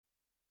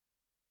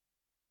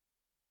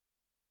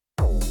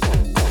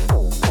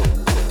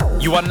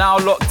You are now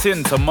locked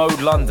in to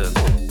Mode London,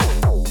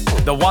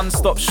 the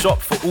one-stop shop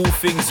for all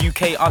things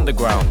UK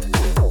underground.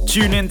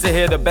 Tune in to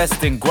hear the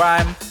best in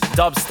grime,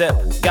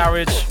 dubstep,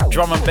 garage,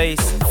 drum and bass,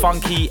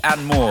 funky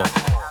and more.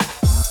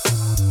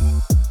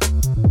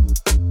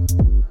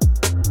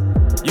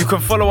 You can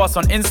follow us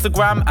on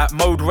Instagram at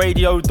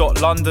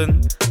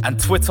moderadio.london and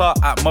Twitter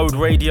at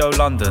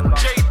moderadiolondon.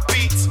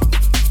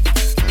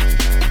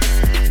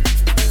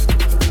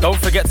 Don't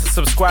forget to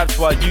subscribe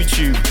to our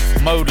YouTube,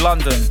 Mode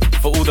London,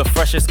 for all the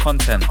freshest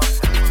content.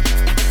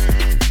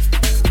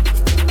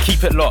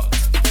 Keep it locked.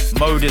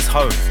 Mode is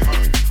home.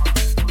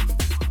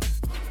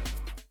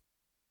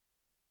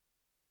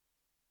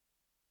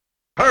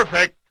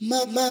 Perfect.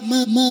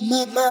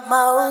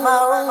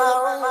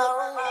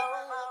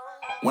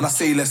 When I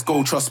say let's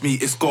go, trust me,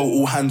 it's go,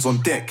 all hands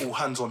on deck. All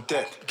hands on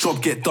deck.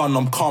 Job get done,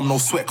 I'm calm, no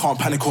sweat, can't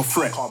panic or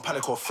fret. Can't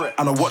panic or fret.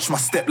 And I watch my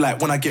step like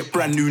when I get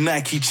brand new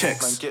Nike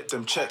checks. Man, get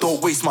them checks.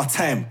 Don't waste my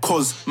time,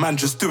 cause man,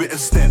 just do it and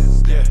step.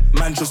 Yeah.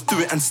 Man, just do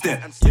it and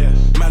step. Yeah.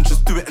 Man,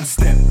 just do it and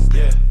step.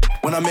 Yeah.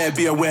 When I may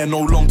be aware,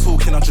 no long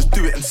talking, I just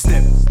do it and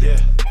step. Yeah.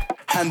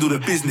 Handle the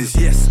business,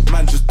 yes.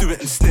 Man, just do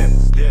it and step.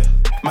 Yeah.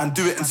 Man,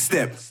 do it and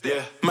step.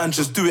 Yeah. Man,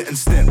 just do it and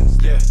step.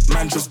 Yeah.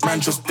 Man, just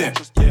step.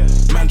 Yeah.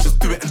 Man, just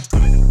do it and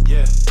step.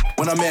 Yeah.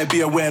 When I may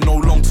be aware, no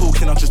long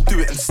talking, I just do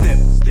it and step.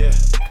 Yeah.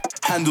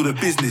 Handle the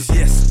business,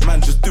 yes. Man,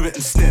 just do it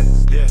and step.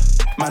 Yeah.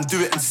 Man, do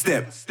it and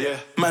step. Yeah.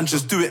 Man,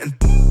 just do it and.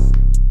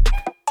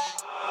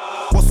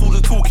 What's all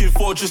the talking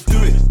for? Just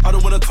do it. I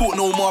don't wanna talk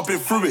no more, I've been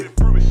through it.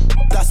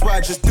 That's why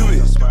I just do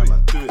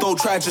it. Don't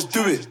try, just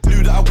do it.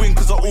 Knew that I win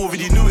cause I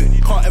already knew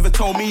it. Can't ever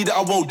tell me that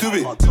I won't do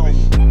it.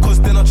 Cause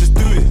then I just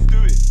do it.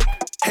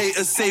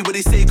 Haters say what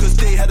they say cause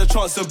they had a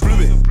chance and blew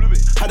it.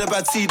 Had a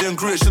bad seed and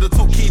grew it. Should've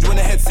took heed when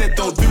the head said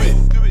don't do it.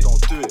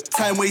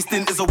 Time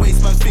wasting is a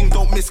waste man thing,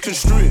 don't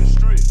misconstrue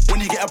it. When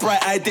you get a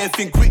bright idea,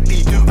 think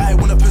quickly. Do I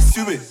wanna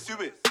pursue it?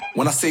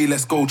 When I say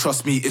let's go,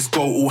 trust me, it's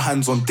go, all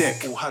hands on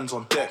deck. All hands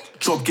on deck.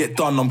 Job get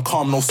done, I'm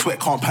calm, no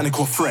sweat, can't panic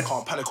or fret.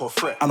 Can't panic or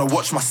fret. And I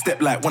watch my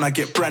step like when I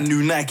get brand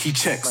new Nike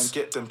checks.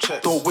 Man, get them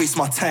checks. Don't waste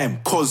my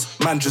time, cause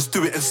man, just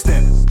do it and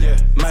step. Yeah.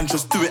 Man,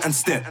 just do it and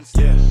step.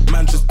 Yeah.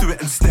 Man, just do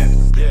it and step.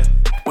 Yeah.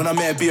 When I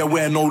may be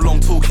aware, no long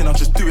talking, I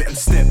just do it and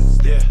step.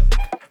 Yeah.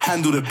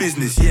 Handle the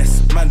business,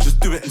 yes. Man, just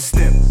do it and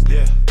step.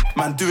 Yeah.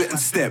 Man, do it and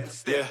step.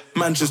 Yeah.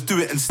 Man, just do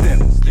it and step.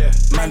 Yeah.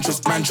 Man,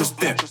 just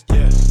step.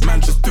 Yeah.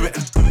 Man, just do it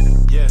and step.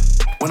 Yeah.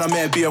 When I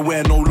may be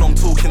aware, no long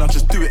talking, I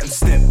just do it and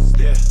step.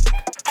 Yeah.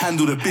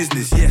 Handle the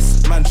business,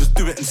 yes. Man, just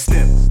do it and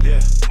step. Yeah.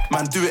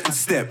 Man, do it and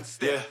step.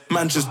 Yeah.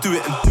 Man, just do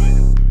it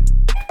and.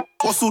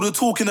 What's all the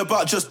talking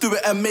about? Just do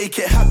it and make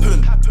it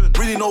happen.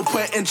 Really no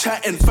point in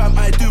chatting. Fam,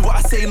 I do what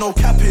I say, no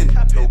capping.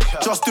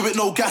 Just do it,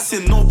 no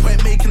gassing. No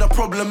point making a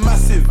problem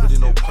massive.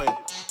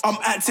 I'm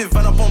active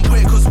and I'm on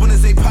point cause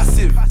winners ain't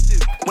passive.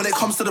 When it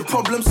comes to the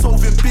problem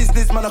solving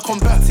business, man, I'm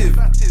combative.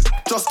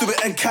 Just do it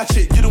and catch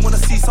it. You don't wanna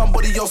see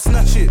somebody else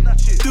snatch it.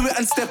 Do it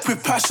and step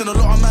with passion. A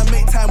lot of man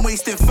make time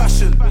wasting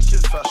fashion.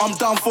 I'm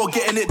down for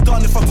getting it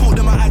done. If I talk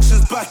then my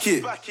actions back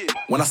it.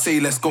 When I say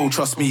let's go,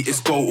 trust me, it's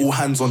go, all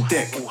hands on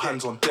deck. All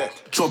hands on deck.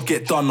 Job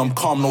get done, I'm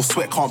calm, no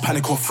sweat, can't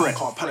panic or fret.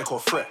 Can't panic or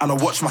fret. And I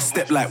watch my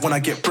step like when I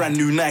get brand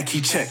new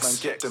Nike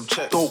checks. Man, get them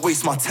checks. Don't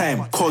waste my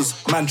time,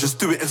 cause man, just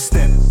do it and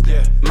step.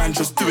 Yeah. Man,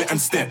 just do it and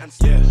step.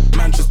 Yeah.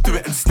 Man, just do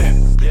it and step.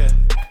 Yeah.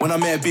 When I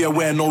may be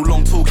aware, no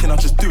long talking, I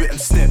just do it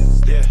and step.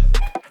 Yeah.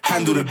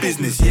 Handle the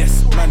business,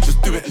 yes. Man,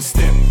 just do it and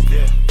step.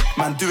 Yeah.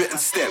 Man, do it and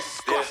step.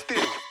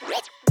 Yeah.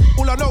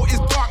 All I know is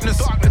darkness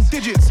and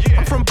digits. Yeah.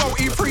 I'm from Boat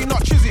E3,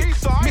 not Chiswick.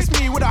 Miss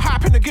me with a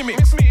hype in the gimmick.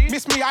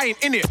 Miss me, I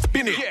ain't in it,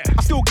 bin it. Yeah.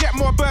 I still get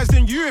more birds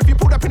than you. If you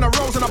pulled up in a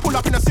Rolls and I pull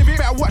up in a Civic,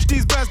 better watch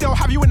these birds, they'll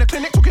have you in the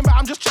clinic. Talking about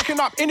I'm just checking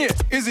up, in it.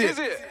 Is it?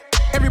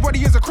 Everybody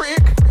is a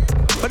critic.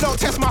 But don't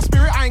test my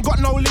spirit, I ain't got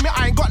no limit,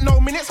 I ain't got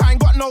no minutes, I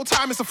ain't got no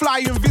time, it's a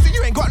fly and visit.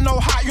 You ain't got no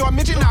height, you're a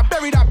midget. Now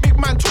bury that big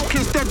man talk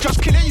instead,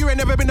 just kill it. You ain't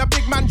never been a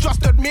big man,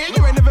 just admit.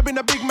 You ain't never been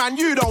a big man,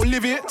 you don't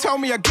live it. Tell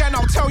me again,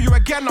 I'll tell you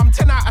again. I'm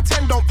 10 out of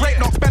 10, don't break,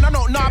 no spend. I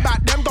don't know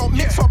about them, don't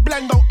mix or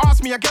blend. Don't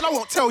ask me again, I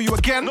won't tell you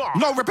again.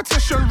 No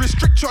repetition,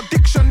 restrict your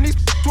diction. These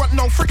want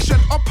no friction,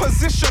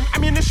 opposition.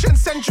 Ammunition,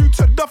 send you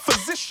to the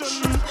physician.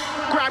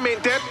 Grime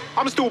ain't dead,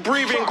 I'm still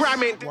breathing.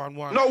 Grime ain't dead,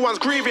 no one's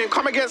grieving.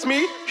 Come against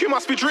me, you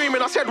must be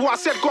dreaming. I said what I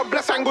said, God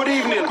bless and good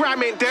evening.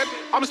 Grime ain't dead,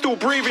 I'm still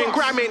breathing.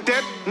 Grime ain't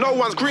dead, no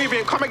one's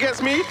grieving. Come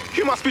against me,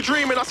 you must be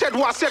dreaming. I said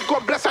what I said,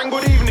 God bless and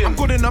good evening. I'm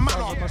good in the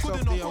manner,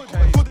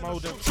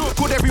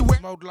 good everywhere.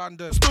 Mode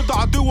London. Stood that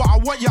I do what I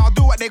want, yeah, I'll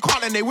do what they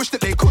can't and they wish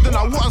that they couldn't.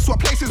 I wouldn't swap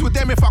places with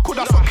them if I could.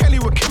 I swap Kelly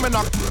with Kim and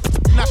I.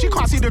 Now she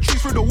can't see the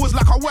trees through the woods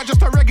like I weren't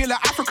just a regular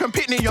African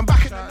picnic. I'm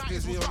back in the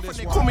 90s.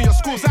 They call me your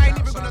schools, I ain't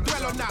even gonna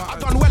dwell on that. I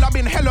done well, I've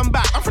been hell and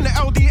back. I'm from the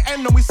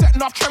LDN and we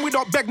setting off trend. We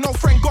don't beg no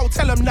friend, go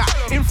tell them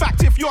that. In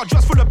fact, if you're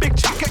just for the big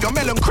chat, get your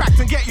melon cracked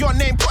and get your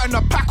name put in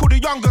a pack. All the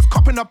youngers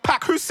copping a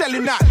pack, who's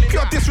selling that?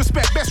 Pure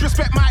disrespect, best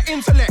respect my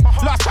intellect.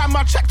 Last time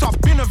I checked, I've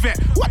been a vet.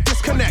 What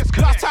disconnect?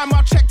 Last time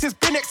I checked, it's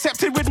been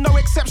accepted with no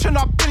exception.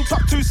 I've been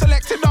top 2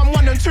 selected. I'm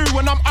 1 and 2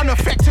 when I'm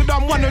unaffected.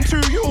 I'm 1 and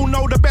 2. You all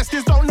know the best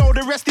is don't know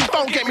the resting,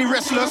 don't get me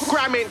restless.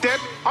 Grime ain't dead,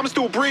 I'm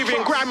still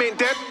breathing. Grime ain't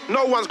dead,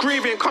 no one's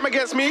grieving. Come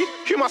against me,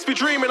 you must be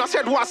dreaming. I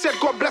said what I said,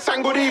 God bless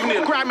and good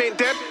evening. Grime ain't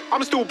dead,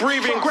 I'm still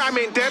breathing. Grime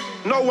ain't dead,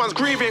 no one's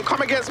grieving.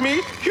 Come against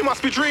me, you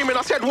must be dreaming.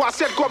 I said what I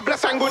said, God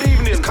bless and good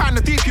evening. It's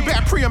kinda deep, you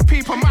better pre and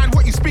peep and mind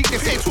what you speak. They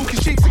say talking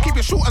sheep, so keep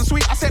it short and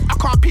sweet. I said I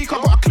can't peek, I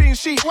got a clean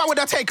sheet. Why would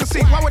I take a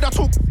seat? Why would I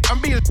talk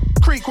and be a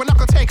creek when I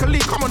could take a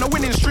leak? I'm on a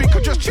winning streak,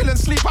 could just chill and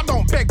sleep. I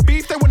don't beg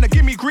beef, they wanna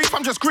give me grief.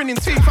 I'm just grinning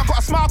teeth. I got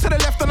a smile to the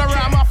left and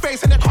around my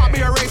face, and it can't be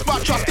erased.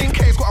 But just in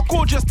case, got a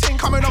gorgeous ting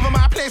coming over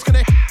my place. Can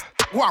they?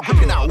 Wow,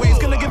 whipping out ways,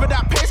 gonna give it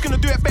that pace, gonna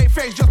do it bait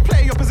face. Just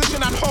play your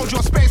position and hold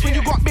your space. When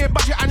you got beer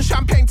budget and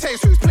champagne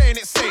taste, who's playing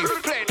it safe?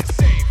 Who's playing it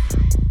safe?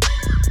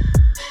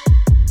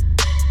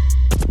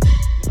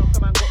 You know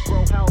some man got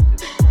grow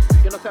houses.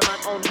 You know some man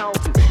own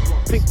houses.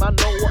 Think man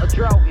know what a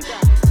drought is.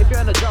 If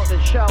you're in a drought,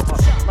 then shout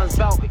us. Man's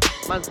bout it,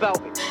 man's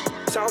bout it.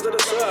 Sounds of the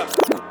surf.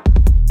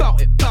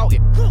 Bout it, bout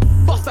it.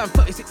 Bust down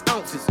 36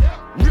 ounces.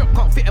 Rip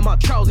can't fit in my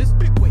trousers.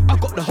 I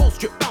got the whole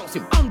strip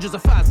bouncing. Hundreds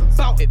of thousands.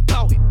 Bout it,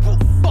 bout it.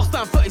 Bust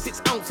down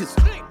 36 ounces.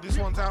 This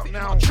one's out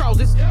now.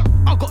 Trousers.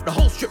 I got the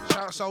whole strip.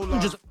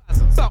 Hundreds of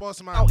thousands.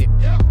 Bout it.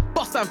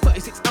 Bust down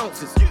 36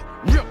 ounces.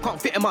 Rip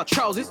can't fit in my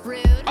trousers.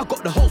 I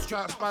got the whole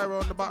strip.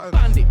 Spyro on the button.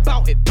 Bandit,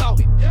 bout it, bout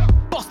it.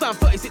 Bust down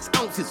 36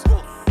 ounces.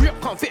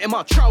 Rip can't fit in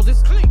my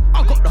trousers.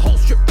 I got the whole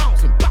strip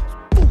bouncing.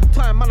 Full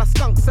time, man, a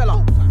skunk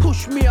seller.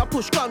 Push me, I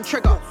push gun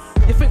trigger.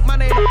 You think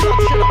man ain't a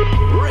blood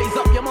shiller? Raise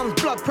up your mum's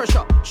blood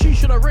pressure. She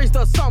should have raised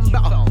her son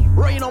better.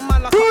 Rain on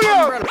man like an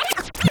umbrella.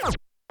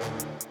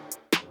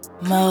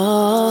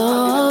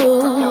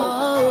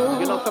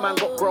 You know some man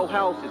got grow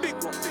houses.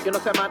 You know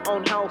some man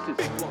own houses.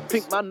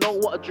 Think man know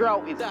what a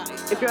drought is.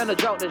 If you're in a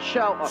drought, then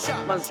shout us.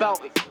 Man's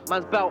bout it,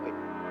 man's bout it.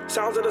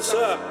 Sounds of the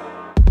surf.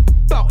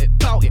 Bout it,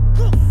 bout it.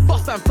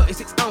 Bust down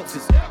 36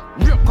 ounces.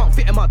 Rip can't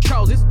fit in my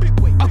trousers.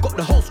 I got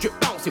the whole strip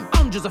bouncing.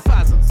 Hundreds of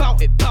thousands.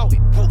 Bout it, bout it.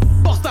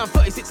 Bust down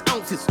 36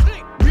 ounces.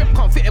 Rip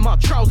can't fit in my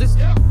trousers.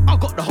 I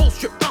got the whole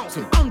strip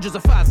bouncing. Hundreds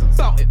of thousands.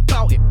 Bout it,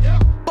 bout it.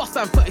 Bust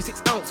down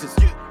 36 ounces.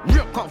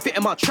 Rip can't fit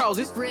in my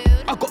trousers.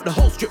 I got the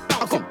whole strip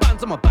bouncing. I got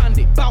bands on my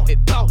bandit. Bout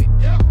it, bout it.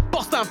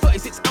 Bust down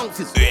 36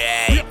 ounces.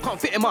 Rip can't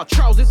fit in my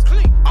trousers.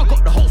 I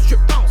got the whole strip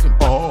bouncing.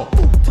 Full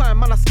time,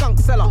 man, a skunk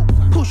seller.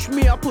 Push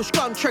me, I push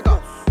gun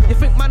trigger. You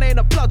think man ain't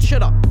a blood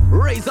shedder?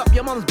 Raise up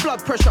your mum's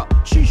blood pressure.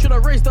 She should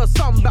have raised her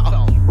son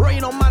better.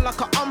 Rain on man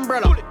like an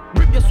umbrella.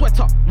 Rip your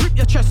sweater, rip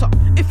your chest up.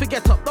 If you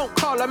get up, don't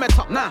call her met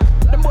up. Nah,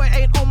 them boy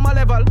ain't on my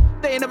level.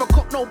 They ain't never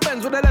caught no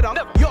Benz with a leather.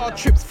 Yard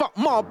trips, fuck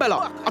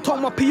Marbella. I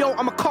told my PO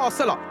I'm a car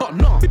seller, but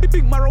nah, big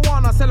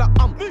marijuana seller.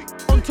 I'm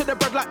onto the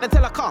bread like the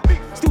telecar.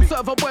 Still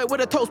serve a boy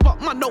with a toast,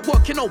 but man not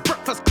working no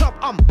breakfast club.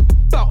 I'm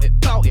bout it,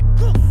 bout it.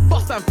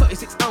 Bust down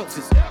 36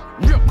 ounces.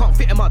 Rip can't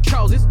fit in my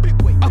trousers.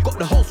 I got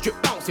the whole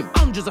strip bouncing.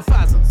 Hundreds of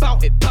thousands.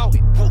 Bout it, bout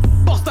it.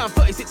 Bust down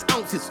 36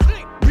 ounces.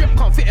 Rip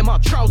can't fit in my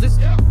trousers.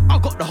 I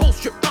got the whole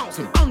strip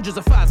bouncing. Hundreds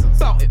of thousands.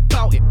 Bout it,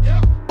 bout it.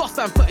 Bust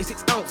down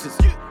 36 ounces.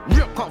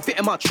 Rip can't fit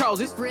in my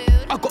trousers.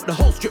 I got the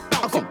whole strip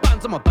bouncing. I got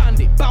bands on my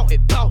bandit. Bout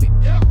it, bout it.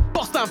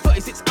 Bust down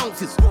 36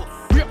 ounces.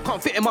 Rip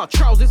can't fit in my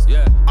trousers.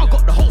 I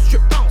got the whole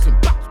strip bouncing.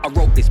 I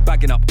wrote this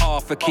bagging up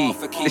half a key.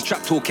 This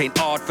trap talk ain't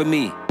hard for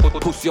me.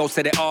 Pussy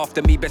said it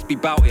after me, best be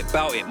bout it,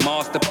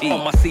 Master P.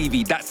 On my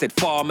CV, that said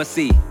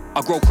pharmacy.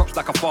 I grow crops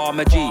like a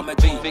farmer G.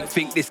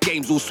 Think this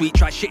game's all sweet,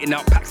 try shitting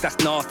out packs, that's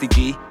nasty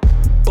G.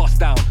 Bust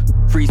down,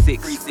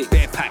 3-6,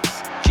 bare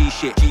packs,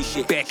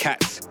 G-shit, bare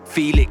cats,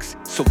 Felix,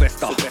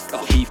 Sylvester,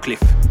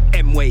 Heathcliff,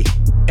 M-Way,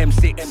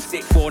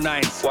 M6,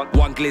 4-9s,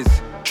 one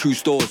glizz, true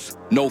stores,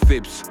 no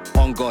fibs,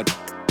 on God,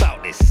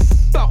 bout this.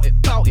 Bout it,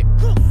 bout it.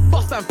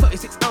 Bust down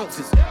 36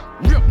 ounces.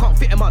 Rip can't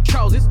fit in my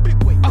trousers.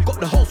 I got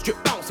the whole strip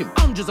bouncing.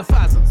 Hundreds of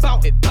thousands.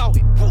 Bout it, bout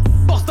it.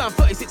 Bust down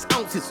 36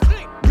 ounces.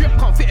 Rip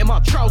can't fit in my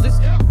trousers.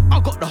 I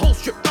got the whole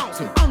strip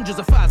bouncing. Hundreds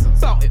of thousands.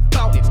 Bout it,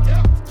 bout it.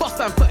 Bust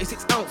down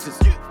 36 ounces.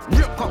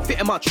 Rip can't fit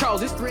in my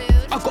trousers.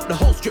 I got the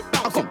whole strip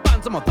bouncing. I got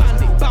bands on my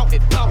bandit. Bout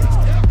it, bout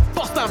it.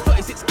 Bust down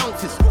 36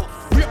 ounces.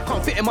 Rip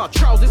can't fit in my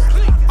trousers.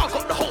 I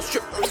got the whole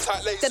strip.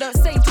 They don't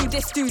say do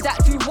this, do that,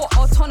 do what.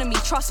 Autonomy,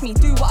 trust me,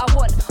 do what I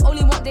want.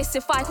 Only want this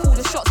if I call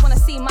the shots. Wanna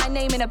see my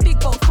name in a big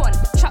bold font.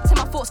 Trapped in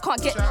my thoughts,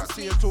 can't get.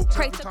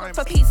 Pray to God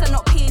for peace and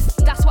not peace.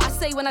 That's what I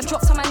say when I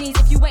drop to my knees.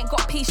 If you ain't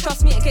got peace,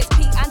 trust me, it gets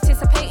peak.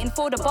 Anticipating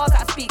for the bars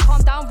that I speak.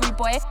 Calm down, rude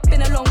boy.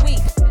 Been a long week.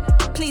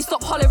 Please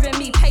stop hollering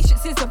me.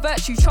 Patience is a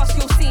virtue, trust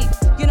you'll see.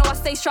 You know I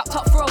stay strapped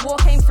up for a war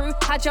came through.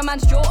 Had your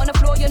man's jaw on the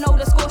floor, you know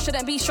the score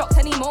shouldn't be shocked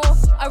anymore.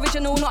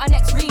 Original, not an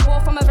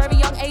ex-rewar. From a very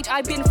young age,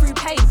 I've been through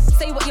pain.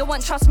 Say what you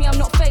want, trust me, I'm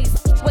not phased.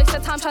 Waste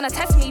of time trying to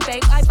test me,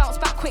 babe. I bounce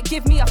back quick,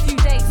 give me a few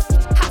days.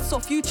 Hats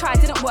off, you tried,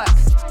 didn't work.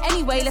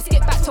 Anyway, let's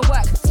get back to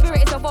work.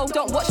 Spirit is evolved,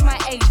 don't watch my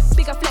age.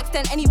 Bigger flex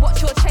than any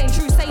watch your chain.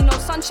 True say no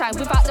sunshine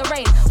without the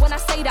rain. When I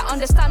say that,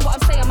 understand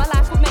what I'm saying. My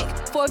life would make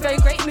for a very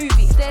great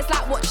movie. There's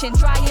like watching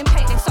drying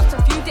paint. They sucked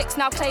a few dicks,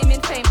 now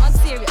claiming fame.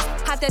 Unserious,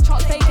 had their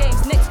chance play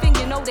games. Next thing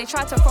you know, they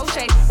try to throw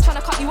shade. Trying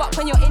to cut you up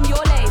when you're in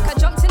your lane. I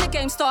jumped in the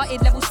game,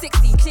 started level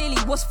 60. Clearly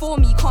was for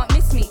me, can't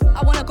miss me.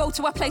 I wanna go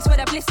to a place where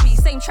they bliss me.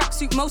 Same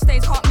tracksuit most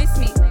days, can't miss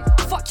me.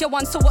 Fuck your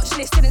one, so watch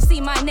this. Didn't see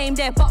my name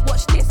there, but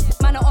watch this.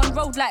 Man are on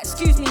road like,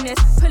 excuse me, miss.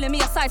 Pulling me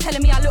aside,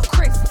 telling me I look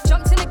crisp.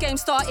 Jumped in the game,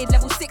 started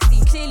level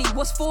 60. Clearly,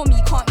 what's for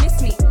me, can't miss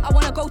me. I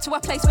wanna go to a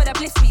place where they're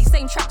bliss me.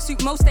 Same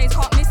tracksuit, most days,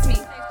 can't miss me.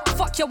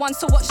 Fuck your one,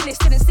 so watch this.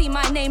 Didn't see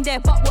my name there,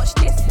 but watch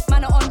this.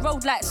 Man are on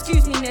road like,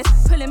 excuse me, miss.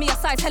 Pulling me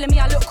aside, telling me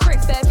I look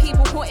crisp. There are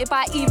people haunted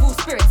by evil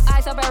spirits.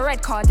 Eyes of a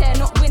red car, they're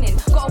not winning.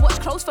 Gotta watch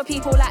close for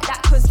people like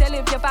that, cause they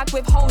live your bag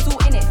with holes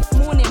all in it.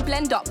 Morning,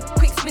 blend up,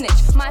 quick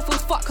spinach. My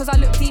feels fuck cause I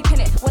look deep in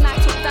it. When I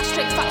talk that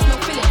straight facts, no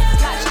feeling.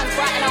 Like shine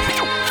bright and I'm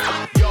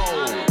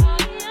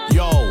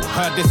Yo,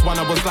 heard this one,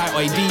 I was like,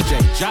 oi DJ,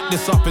 jack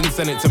this up and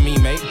send it to me,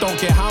 mate. Don't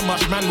care how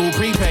much man will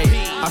prepay.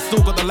 I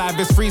still got the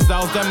livest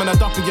freestyles, them and a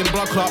duppy in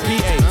blood clot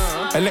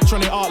PAs.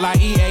 Electronic art like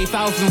EA,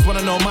 thousands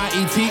wanna know my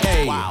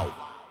ETA. Wow.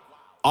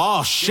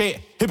 Oh shit,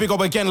 here we go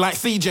again like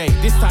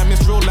CJ. This time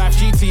it's real life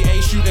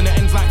GTA, shooting the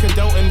ends like a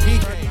Delton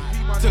PK.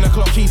 10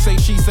 o'clock, he say,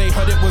 she say,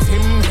 heard it was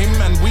him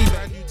and we.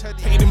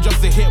 Paid him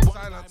just to hit.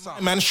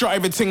 Man shot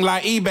everything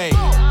like eBay.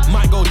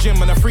 Might go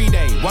gym on a free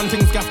day. One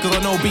thing's gas cause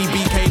I know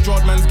BBK.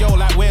 Drawed man's girl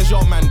like, where's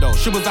your man though?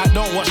 She was like,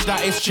 don't watch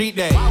that, it's cheat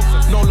day.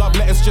 No love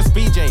letters, just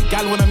BJ.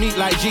 Gal wanna meet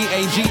like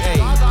GA.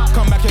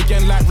 Come back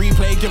again like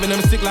replay. Giving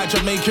them sick like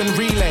Jamaican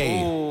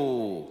relay.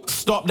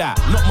 Stop that,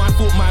 not my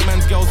fault, my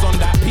man's girl's on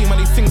that. P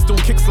money sing still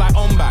kicks like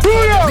on back.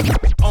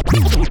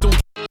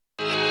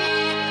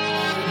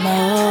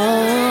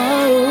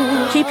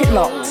 Keep it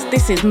locked.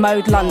 This is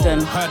Mode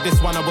London. Heard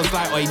this one, I was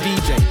like, oi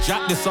DJ,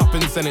 jack this up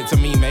and send it to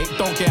me, mate.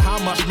 Don't care how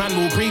much man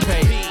will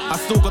prepay. I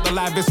still got the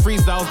livest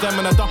freestyles, them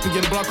and a duppy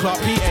in blood clot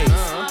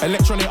PAs.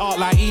 Electronic art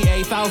like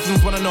EA,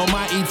 thousands wanna know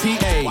my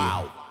ETA.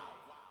 Wow.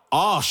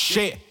 Oh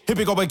shit, here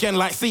we go again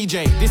like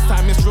CJ. This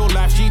time it's real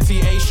life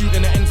GTA,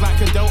 shooting the ends like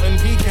a Delton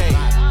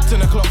PK.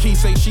 10 o'clock, he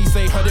say, she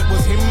say, heard it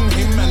was him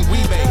and we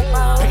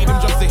bae. Paid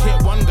him just to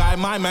hit one guy,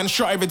 my man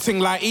shot everything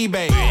like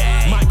eBay.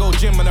 Might go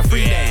gym on a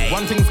free day.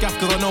 One thing's gas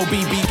cause I know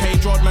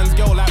BBK. Drawed man's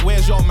girl like,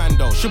 where's your man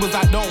though? She was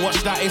like, don't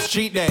watch that, it's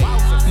cheat day.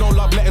 No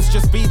love letters,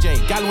 just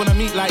BJ. Gal wanna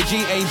meet like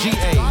GA.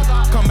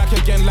 Come back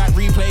again like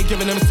replay,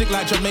 giving them sick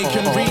like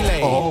Jamaican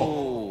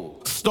relay.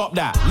 Stop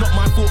that, not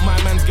my fault, my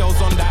man's girl's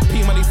on that.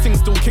 P money sing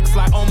still kicks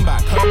like on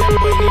back. Her them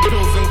boy need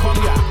pills and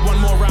cognac. One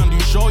more round, you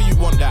sure you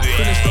want that?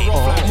 Finish the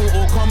rough like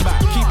Mortal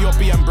Kombat. Keep your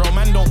BM bro,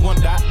 man don't want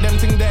that. Them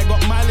thing there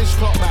got mileage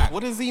clock back.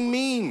 What does he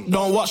mean?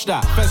 Don't watch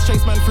that. First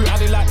chase man through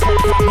Addy like top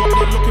cat. What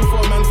they looking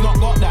for, man's not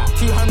got that.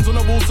 2 hands on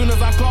the wall soon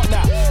as I clock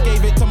that.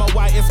 Gave it to my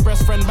white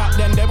express friend back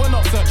then. They were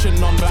not searching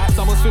non-blacks.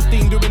 I was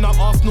 15 doing up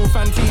Arsenal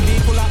fan TV.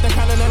 Pull out the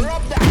cannon and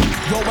rob that.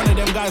 You're one of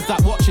them guys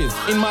that watches.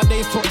 In my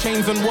days talk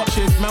chains and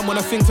watches. Man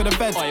wanna sing to the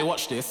bed. Oh, you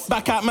watch this.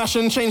 Back at mash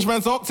and change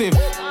man's octave.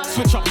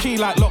 Switch up key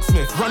like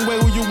locksmith. Run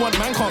where all you want,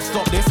 man can't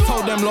stop this.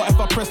 Told them lot if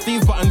I press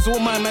these buttons, all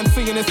my man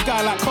singing this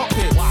guy like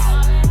cockpits.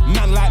 Wow.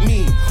 Man like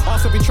me,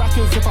 ask every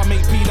trackers if I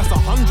make P. That's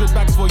 100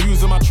 bags for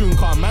using my tune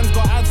car. Man's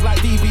got ads like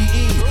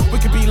DBE. We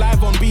could be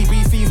live on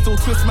BBC, still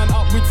twist man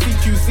up with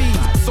CQC.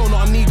 So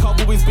not a knee, I've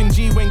always been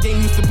G when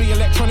game used to be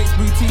electronics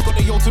boutique. Got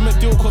the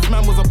ultimate deal cause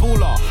man was a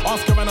baller.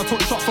 Ask around, I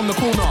took shots from the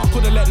corner.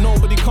 Couldn't let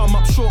nobody come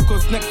up short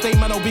cause next day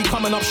man I'll be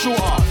coming up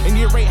shorter. In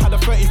year 8 had a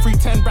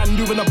 3310 brand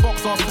new in the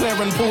box, ask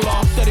Claire and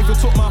Paula. Said if you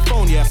took my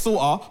phone, yeah,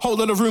 sorta. Whole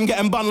of the room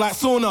getting bun like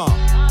sauna.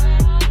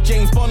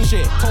 James Bond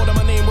shit, told her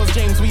my name was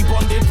James, we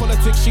bonded.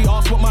 Politics, she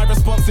asked what my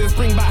response is.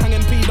 Bring back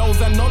hanging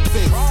pedos and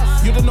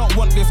nonsense. You do not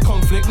want this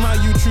conflict, my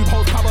YouTube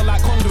holds power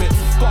like conduits.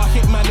 Got a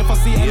hit man if I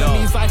see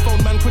enemies,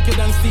 iPhone man quicker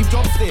than Steve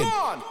Jobs did.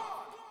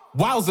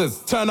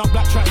 Wowzers, turn up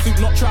black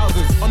tracksuit, not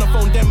trousers. On the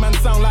phone, them man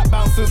sound like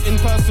bouncers. In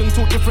person,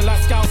 talk different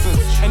like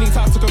scousers.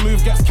 Anytime I took a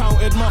move gets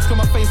counted. Mask on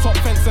my face, hot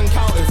fence and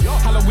counters.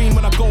 Halloween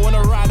when I go on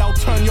a ride, I'll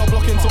turn your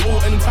block into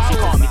Alton Towers.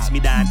 You can't mix me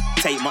down,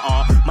 take my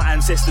art. My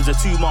ancestors are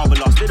too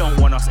marvellous, they don't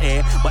want us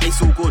here, but it's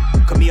all good.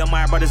 Cause me and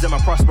my brothers, them are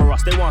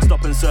prosperous. They won't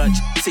stop and search.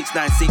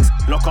 696,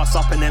 lock us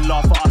up and then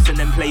laugh at us and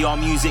then play our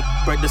music.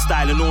 Break the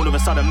style and all of a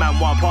sudden man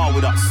want part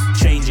with us.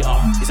 Change it up,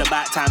 it's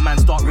about time man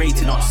start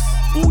rating us.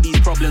 All these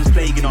problems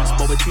plaguing us,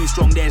 but we're too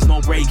strong, there's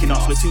no breaking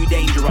us. We're too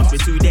dangerous, we're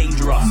too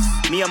dangerous.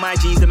 Me and my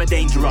G's, them are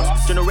dangerous.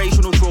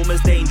 Generational trauma's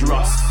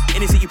dangerous.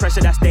 Inner city pressure,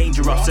 that's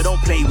dangerous, so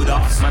don't play with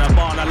us. Man, I'm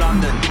born in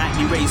London,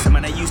 Hackney racer.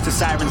 Man, I used to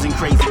sirens and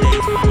crazy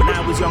days. When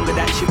I was younger,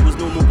 that shit was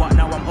normal, but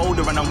now I'm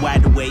older and I'm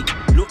wide awake.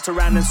 Looked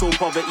around and saw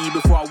poverty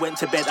before I went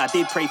to bed. I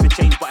did pray for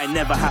change, but it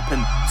never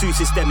happened. Too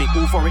systemic,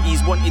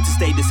 authorities wanted to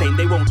stay the same.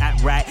 They won't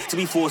act right, to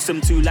be forced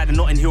them to, like the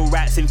Notting Hill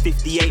Rats in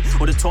 58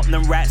 or the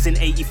Tottenham Rats in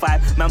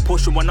 85. Man,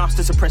 pushing one us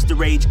to suppress the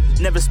rage.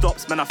 Never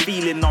stops, man, I'm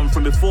feeling numb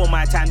from before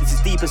my time. This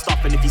is deeper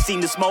stuff, and if you seen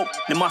the smoke,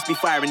 there must be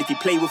fire. And if you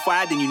play with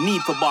fire, then you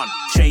need for bun.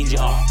 Change it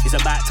up, it's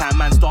about time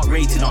man start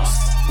rating us.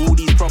 All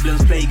these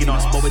problems plaguing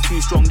us, but we're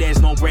too strong,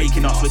 there's no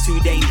breaking us. We're too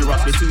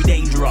dangerous, we're too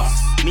dangerous.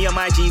 Me and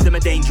my G's, them are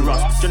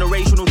dangerous.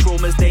 Generational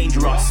trauma's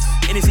dangerous.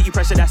 Inner city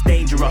pressure, that's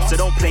dangerous, so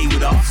don't play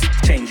with us.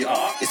 Change it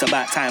up, it's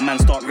about time man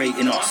start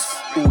rating us.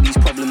 All these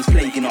problems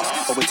plaguing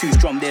us, but we're too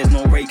strong, there's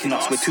no breaking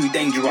us. We're too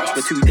dangerous,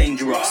 we're too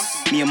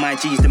dangerous. Me and my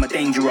G's, them are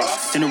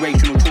dangerous.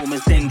 Generational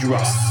trauma's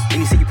dangerous.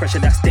 Inner city pressure,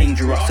 that's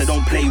dangerous, so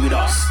don't play with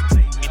us.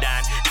 Me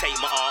down, take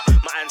my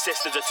art. My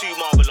ancestors are too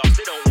marvelous,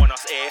 they don't want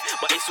us here,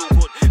 but it's all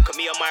good, cause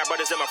me and my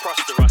brothers, them are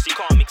prosperous. You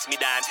can't mix me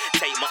down,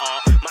 take my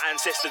art. My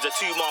ancestors are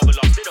too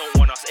marvelous, they don't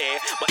want us here,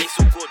 but it's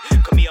all good,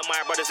 cause me and my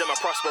brothers, them are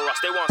prosperous.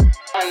 They want.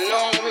 And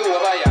now we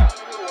over here,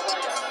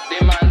 the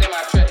man, them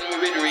are threatening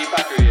me with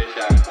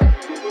repatriation.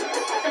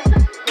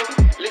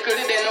 Little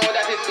did they know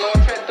that it's no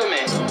threat to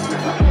me.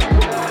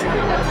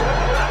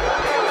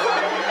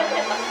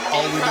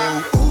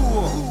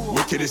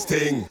 Wickedest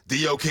thing,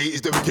 D.O.K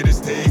is the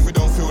wickedest thing. If we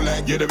don't feel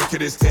like you're the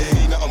wickedest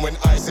thing, nothing when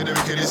I say the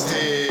wickedest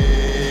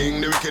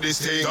thing. The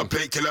wickedest thing, the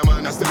plate killer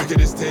man, that's the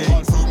wickedest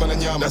thing. Food man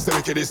and yam, that's the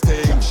wickedest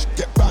thing.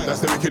 Get bang,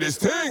 that's the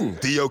wickedest thing.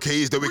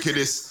 D.O.K is the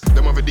wickedest.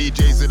 Them other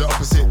DJs are the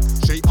opposite.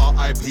 Straight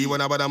R.I.P.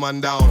 when I bad a man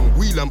down.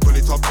 Wheel and pull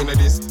it up into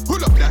this.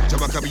 Pull up that,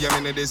 Jamaica be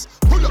into this.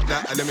 Pull up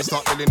that and let me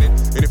start feeling it.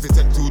 And if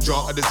it's a 2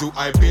 jar of the zoo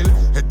I bill,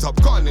 head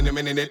top gone in a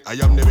minute. I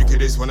am the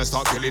wickedest when I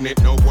start killing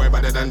it. No boy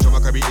better than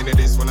Jamaica be into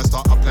this. When I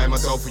start applying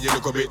myself for you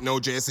look a bit. No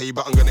JSA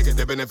but I'm gonna get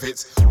the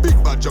benefits. Big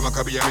bad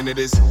Jamaica be into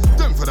this.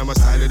 Them for them a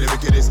style of the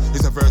wickedest.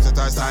 It's a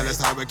versatile style, a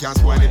style we can't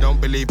spoil it.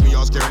 Don't believe me,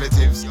 ask your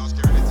relatives.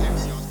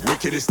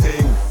 Wickedest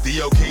thing,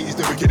 D.O.K is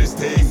the wickedest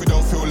thing. If we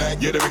don't feel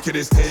like you're the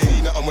wickedest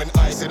thing, nothing when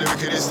I say the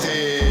wickedest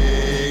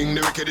thing.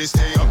 The wickedest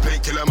thing, a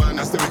plate killer man,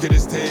 that's the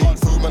wickedest thing.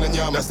 Food man and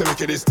yam, that's the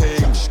wickedest thing.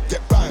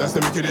 Get bang, that's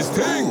the wickedest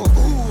thing.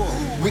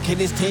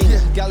 Wickedest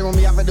thing, girl when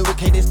me have the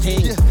wickedest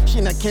thing.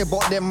 She not care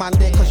about them man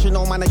there, cause she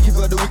know man I give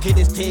her the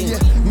wickedest thing.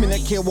 Me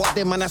not care what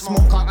them man I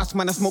smoke, can't ask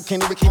man I smoking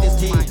the wickedest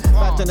thing.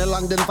 Vibes in the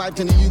London, vibes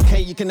in the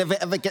UK, you can never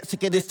ever get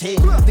sick of this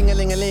thing.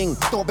 Ding-a-ling-a-ling,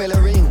 doorbell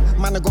a ring.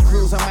 Man I got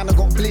grills and man I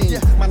got bling.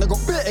 Man I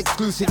got bit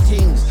exclusive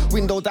things.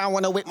 Window down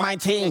wanna whip my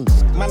things.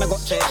 Man I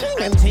got ching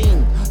and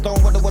ting.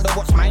 Don't wanna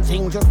watch my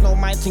ting. Just know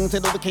my ting to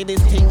the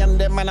wickedest thing. And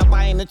them man are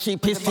buying the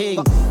cheapest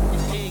thing.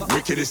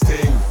 Wickedest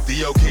thing,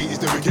 D.O.K is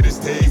the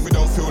wickedest thing. If we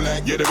don't feel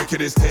like you're the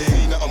wickedest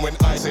thing, nothing when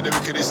I say the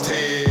wickedest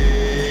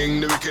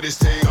thing. The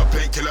wickedest thing, a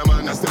plate killer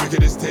man, that's the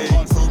wickedest thing.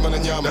 Food man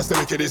and yam, that's the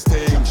wickedest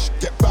thing.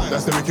 Get bang,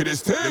 that's the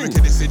wickedest thing. The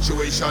wickedest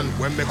situation,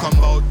 when me come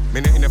out,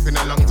 me not enough in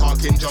a long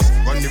talking. Just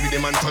run the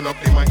rhythm and turn up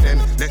the mic then.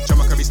 Let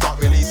Jamaica be start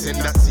releasing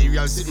that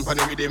cereal sitting on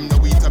the rhythm. No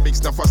wheat a big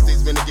stuff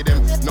frosties when they give them.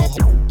 No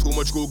too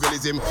much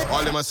Googleism.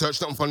 All them a search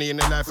something funny in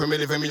the life for me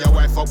living. Me a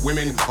wife up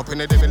women, up in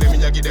the devil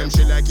me a give them.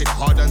 She like it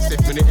hard and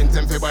stiff, minute in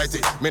 10 for bite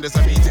it. Me just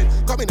a beat it.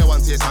 Come in the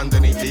one taste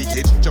underneath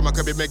leakage.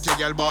 Jamaica be make your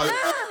girl ball.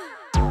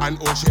 And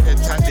oh she head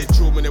tight, they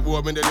chew me the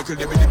board, me the little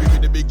dibby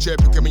with the big chair.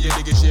 Pick me a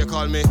diggy, she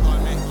call me.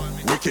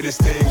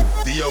 Wickedest thing,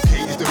 D.O.K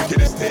is the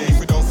wickedest thing. If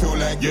we don't feel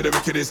like you're the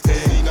wickedest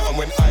thing, nothing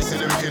when I say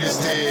the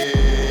wickedest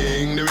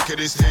thing. The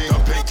wickedest thing, a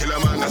plate killer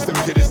man, that's the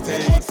wickedest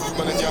thing. Food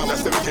man and yam,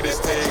 that's the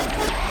wickedest thing.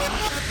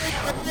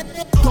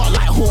 Dark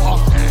like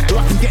water, or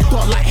I can get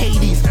dark like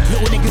Hades.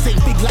 Little niggas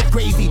ain't big like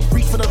gravy.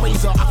 Reach for the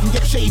razor, I can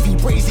get shavy,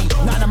 brazy.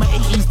 9 of my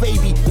 80s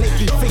baby.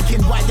 Lately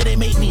thinking, why did they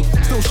make me?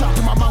 Still shocked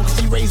to my mom cause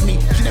she raised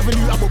me. She never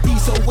knew I would be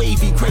so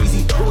wavy,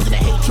 crazy. Rose in the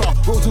HR,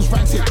 Rose was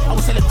rancid. I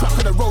was selling crack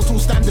on the Rose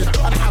standard.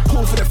 I had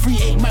call for the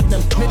 3.8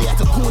 Magnum. Nearly had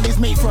to call his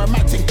mate for a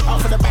mag thing.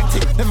 Out for the bank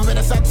thing, never been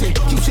a sad thing.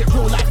 Keep shit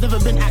real life, never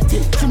been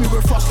acting. See me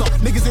with Froster,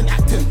 niggas in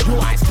acting.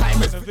 Real ice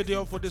climbers. The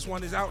video for this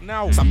one is out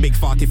now. Some big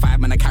 45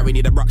 man I carry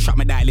need a rock, shot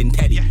my dialing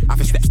Teddy. I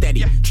fi step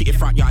steady, treat it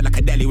front yard like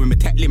a deli. When me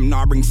tech lim,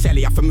 nah bring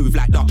celly. I fi move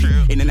like Ducky,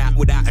 in and out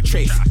without a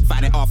trace.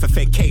 Find it off a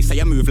fake case, so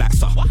you move like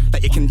so.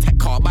 That you can tech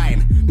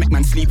carbine, make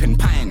man sleep in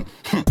pine.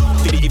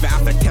 Didn't even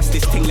have to test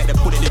this thing, let the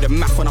bullet do the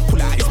math when I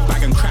pull out his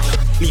bag and crash.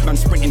 Leave man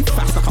sprinting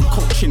fast like I'm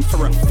coaching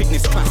for a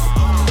fitness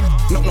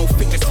class. Not no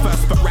fitness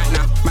first, but right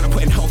now, man I'm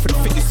putting health and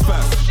fitness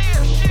first.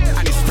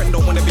 And his friend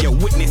don't wanna be a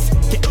witness,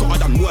 get got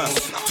done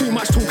worse. Too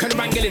much talk and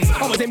wranglings.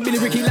 I was in Billy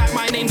Ricky like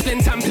my name's Glenn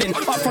Tamplin.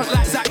 Up front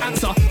like Zach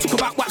Answer. Talk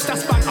about waps,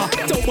 that's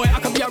banter. Don't worry, I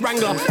can be a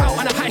wrangler. Out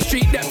on a high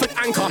street, Deptford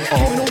anchor.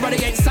 Came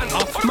already ain't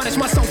Santa. Manage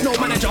myself, no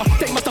manager.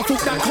 They must have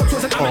thought that coach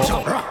was an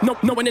amateur.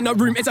 No one in the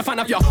room is a fan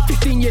of ya.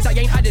 15 years I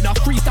ain't had enough.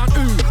 Freestyle,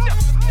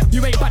 ooh.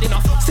 You ain't bad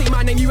enough. Say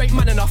my name, you ain't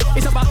man enough.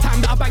 It's about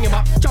time that I bang him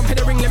up. Jump in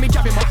the ring, let me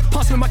jab him up.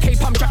 Pass me my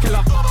cape, I'm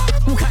Dracula.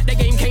 Walk out the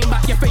game, came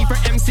back. Your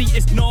favourite MC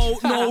is no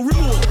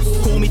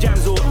remorse. Call me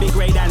Jamzo, big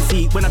Ray Dan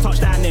C. When I touch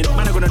down then,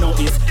 man are gonna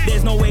notice.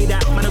 There's no way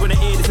that man are gonna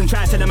hear this and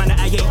try to tell the man that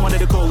I ain't one of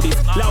the coldest.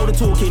 Louder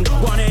talking,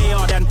 go on the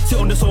AR then sit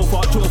on the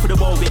sofa, draw for the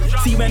ball bit.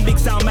 See when big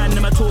sound man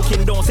them are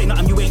talking, don't say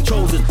nothing you ain't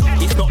chosen.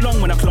 It's not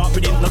long when I clock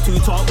with it, not too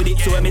talk with it,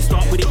 so when me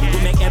start with it,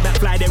 we make air back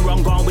fly then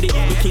run gone with it.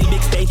 We kill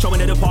big stage, showing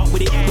at the park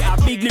with it. We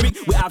have big lyric,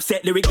 we have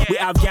set lyric, we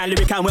have gal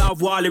lyric and we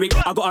have war lyric.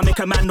 I gotta make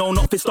a man know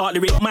not to start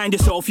lyric. Mind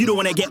yourself, you don't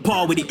wanna get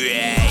par with it.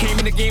 Came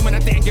in the game and I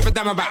didn't give a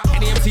damn about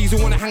any MCs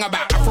who wanna hang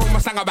about. I throw my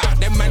song about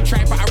them man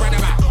try but I ran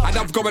about. I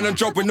love going on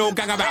job with no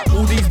gang about.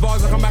 All these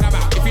bars I come back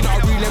about. If you're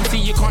not a real MC,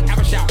 you can't have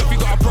a shout. If you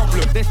got a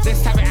problem,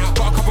 let's have it out.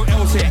 Got a couple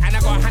L's here and I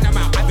gotta hand them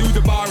out. I do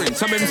the barring.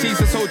 Some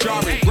MCs are so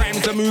jarring.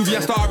 Rhymes a movie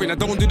I'm starring. I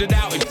don't do the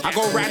doubting. I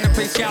go round the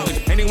place scouting.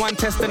 Anyone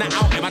testing it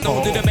out him. I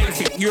don't do the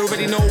basic. You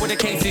already know what the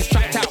case is.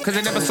 Trapped out cause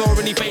I never saw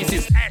any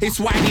faces. It's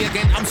Wiley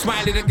again. I'm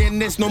smiling again.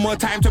 There's no more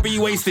time to be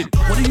wasted.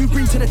 What do you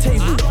bring to the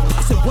table?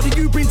 I said, what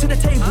do you bring to the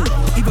table?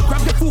 Either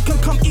grab the fork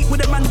and come eat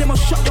with a man, then I'll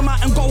shut your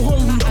mouth and go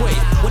home, rude boy.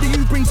 What do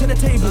you bring to the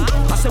table?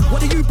 said,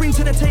 what do you bring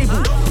to the table?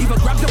 Either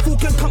grab the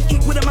fork and come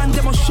eat with a man,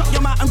 then or shut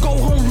your mouth and go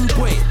home, rude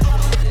boy.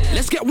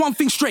 Let's get one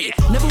thing straight.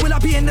 Never will I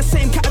be in the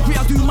same category.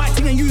 I do my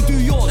thing and you do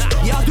yours.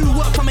 Yeah, I do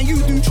work for me and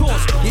you do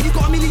chores. Yeah, you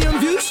got 1 million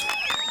views?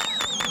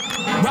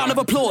 Round of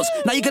applause.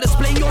 Now you gotta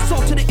explain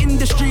yourself to the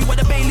industry where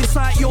the bail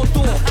inside your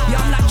door.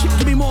 Yeah, I'm like, chip,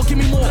 give me more, give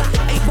me more.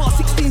 8 bar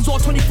 16s or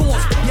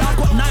 24s. Yeah, I've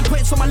got 9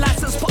 points on my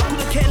license, but I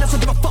couldn't care less, I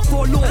give a fuck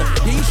for a law.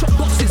 Yeah, you shot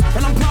boxes,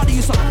 and I'm proud of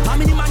you, son. How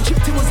many man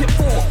chipped in was it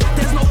for?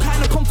 There's no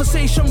kind of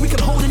conversation we can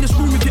hold in this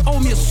room if you owe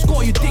me a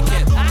score, you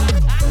dickhead.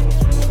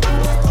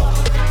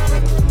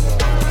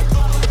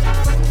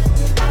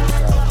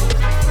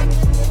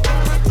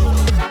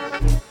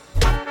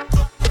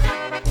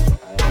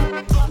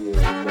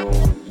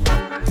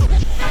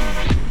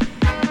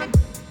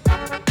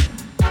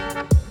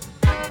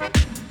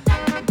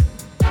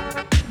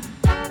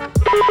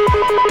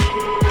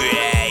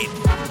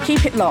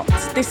 Keep it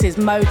locked. This is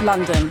Mode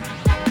London.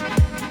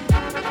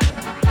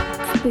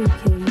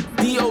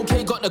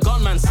 D.O.K got the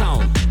gunman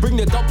sound. Bring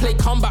the dub plate,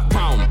 come back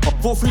round.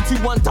 4, 3,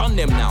 2, 1, done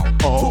them now.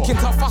 Talking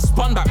tough, I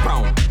spun back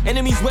round.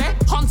 Enemies where?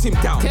 Hunt him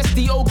down. Test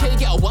D.O.K,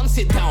 get a one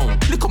sit down.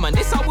 Look on man,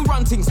 this how we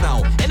run things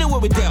now. Anywhere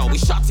we're there, we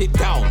shut it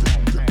down.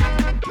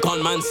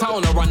 Gunman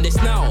sound, I run this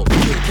now.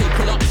 D.O.K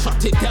pull up,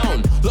 shut it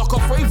down. Lock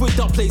off rave with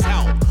dub plays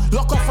out.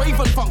 Lock off rave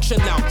and function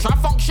now. Try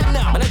function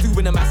now. Man, I do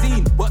in a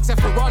magazine. Works F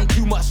for run,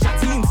 too much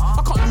chatteens.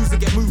 I can't lose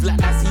and get moved like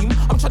Nazim.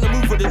 I'm trying to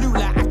move with a loot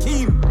like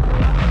Hakeem.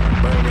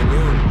 Burning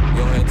you.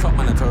 Your head top,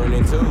 man, I turn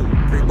into.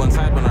 Creep one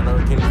side when I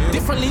lurk in view.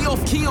 Differently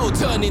off key or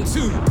turn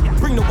into.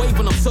 Bring the wave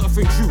when I'm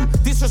surfing true.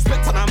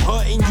 Disrespect and I'm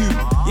hurting you.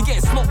 You're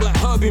getting smoked like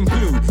herb in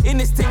blue. In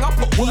this thing, I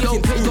put work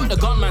into. Got the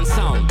gunman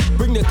sound.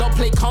 Bring the dub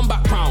plate, come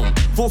back round.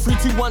 4, 3,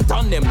 2, 1,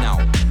 done them now.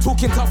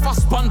 Talking tough, I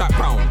spun back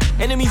round.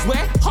 Enemies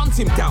where? Hunt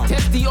him down.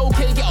 Test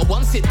D.O.K, get a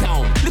one sit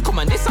down. Look on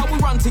man, this how we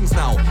run things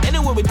now.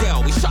 Anywhere we're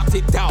there, we shut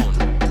it down.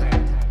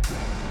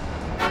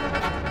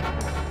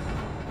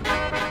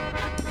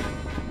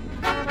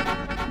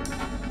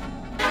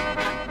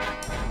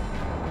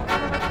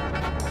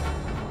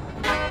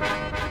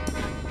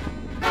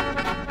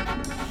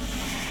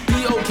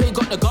 D.O.K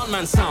got the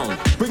gunman sound.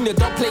 Bring the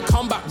dub plate,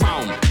 come back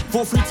round.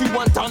 4, 3, 2,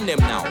 1, done them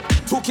now.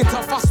 Talking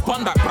tough, I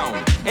spun back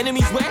round.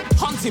 Enemies where?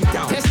 Hunt him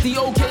down. Test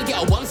D.O.K,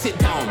 get a one sit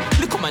down.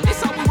 Look on man,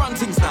 this how we run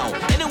things now.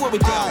 Anywhere we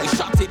there, we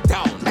shut it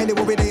down.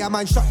 Anywhere we there,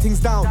 man, shut things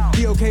down.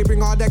 D.O.K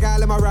bring all the gal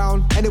them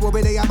around. Anywhere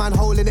we there, man,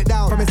 holding it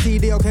down. From a C,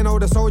 D.O.K know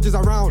the soldiers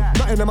around.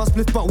 Nothing in my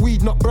split, but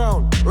weed, not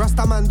brown.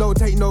 Rasta man don't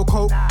take no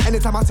coke.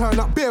 Anytime I turn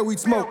up, beer, weed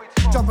smoke.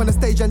 Jump on the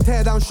stage and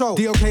tear down show.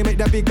 D.O.K make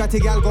that big batty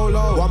gal go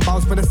low. One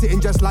bounce for the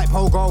sitting just like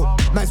Pogo.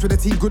 Nights with the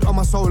team good on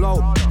my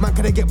solo. Man,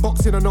 can they get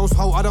boxed in a nose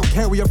hole? I don't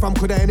care where you're from,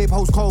 could any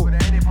postcode.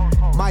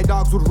 My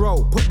dogs would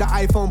roll. Put the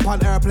iPhone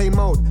on airplane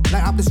mode.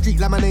 Light up the street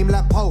like my name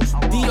lamppost.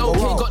 D.O.K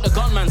got the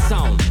gunman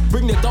sound.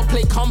 Bring the dub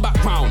plate, come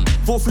back round.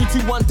 4, 3,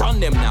 2, 1, done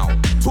them now.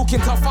 Talking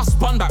tough, I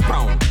spun back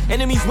round.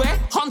 Enemies where?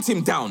 Hunt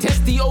him down.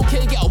 Test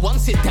D.O.K, get a one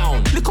sit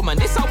down. Look on man,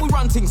 this how we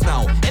run things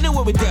now.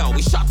 Anywhere we're there,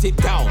 we shut it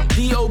down.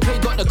 D.O.K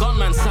got the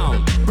gunman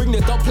sound. Bring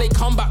the dub plate,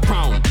 come back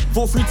round.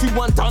 4, 3, 2,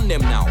 1, done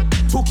them now.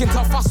 Talking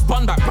tough, I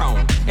spun back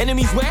round.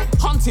 Enemies where?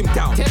 Hunt him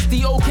down. Test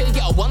D.O.K,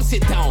 get a one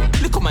sit down.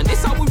 Look on man,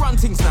 this how we run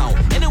things now.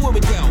 Anywhere we're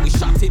there, we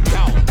shut it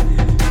down.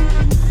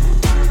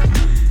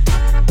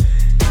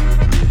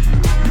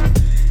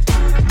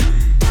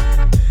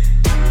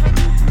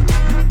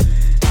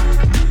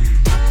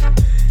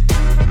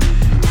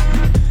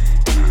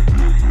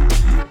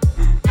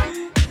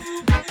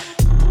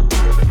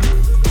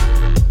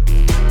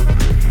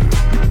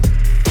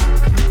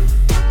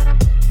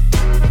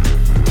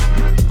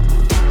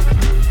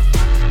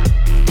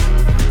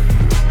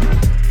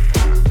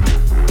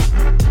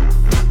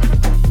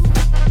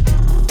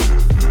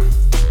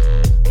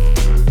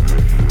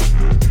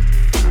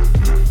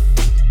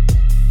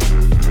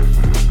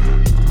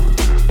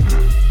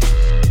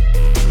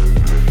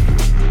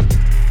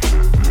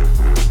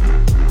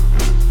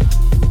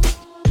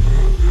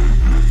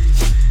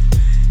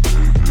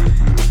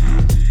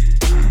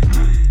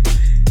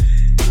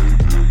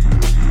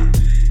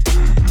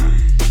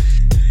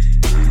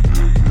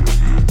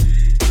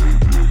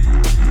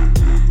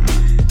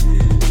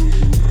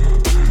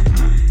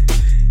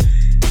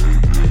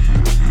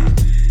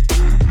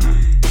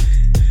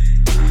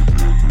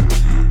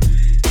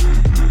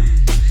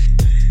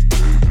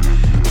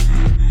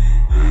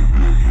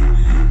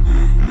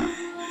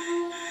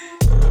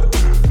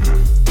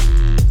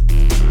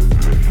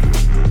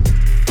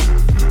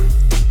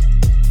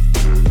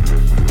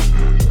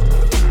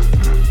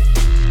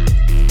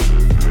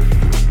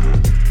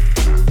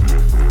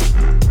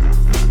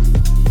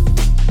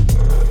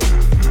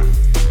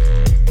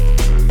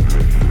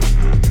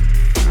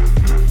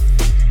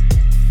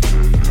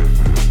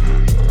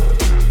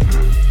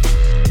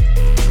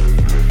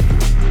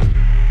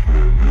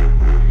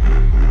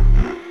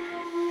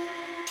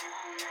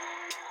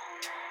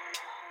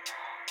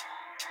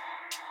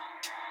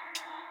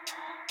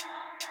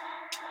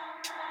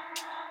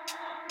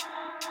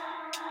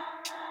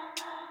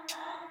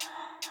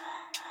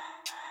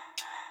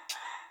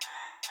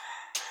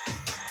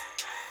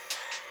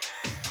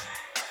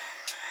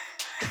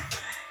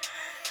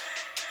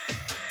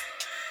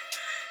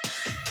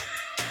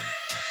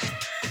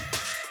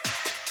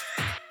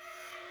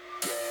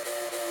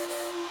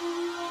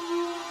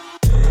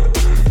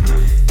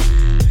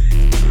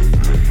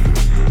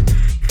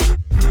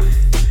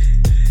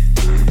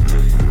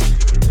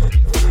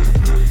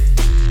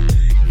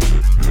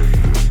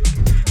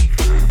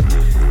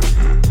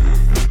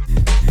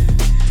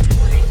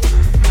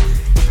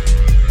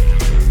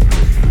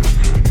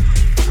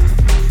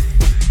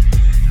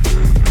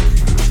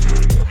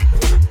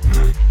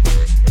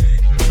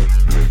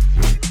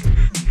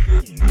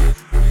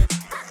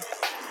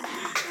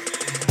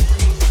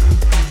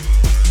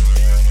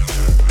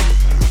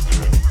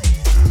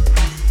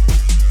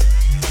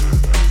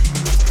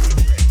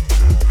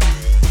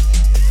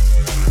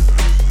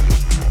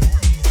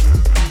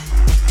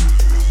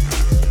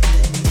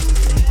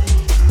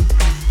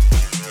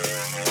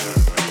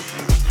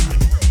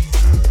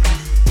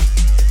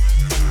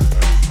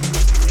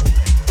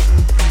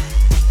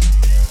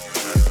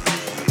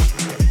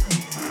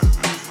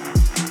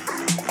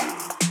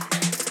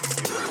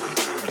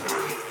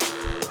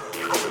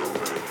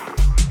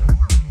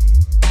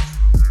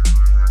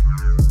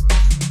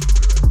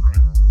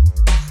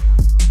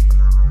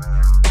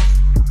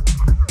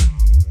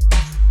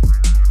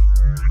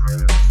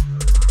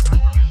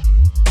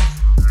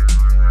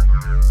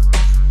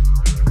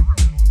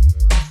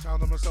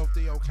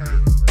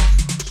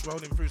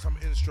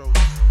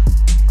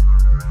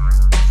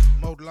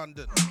 Mode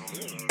London.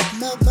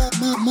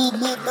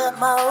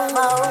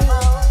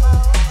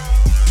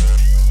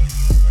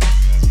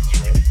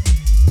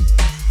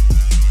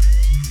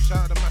 Shout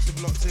out the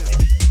massive locked in.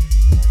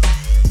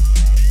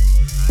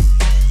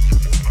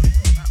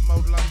 At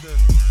Mode London.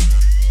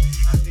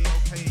 At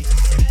D.O.K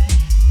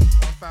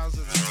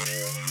 1000.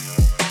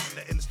 And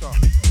the Insta.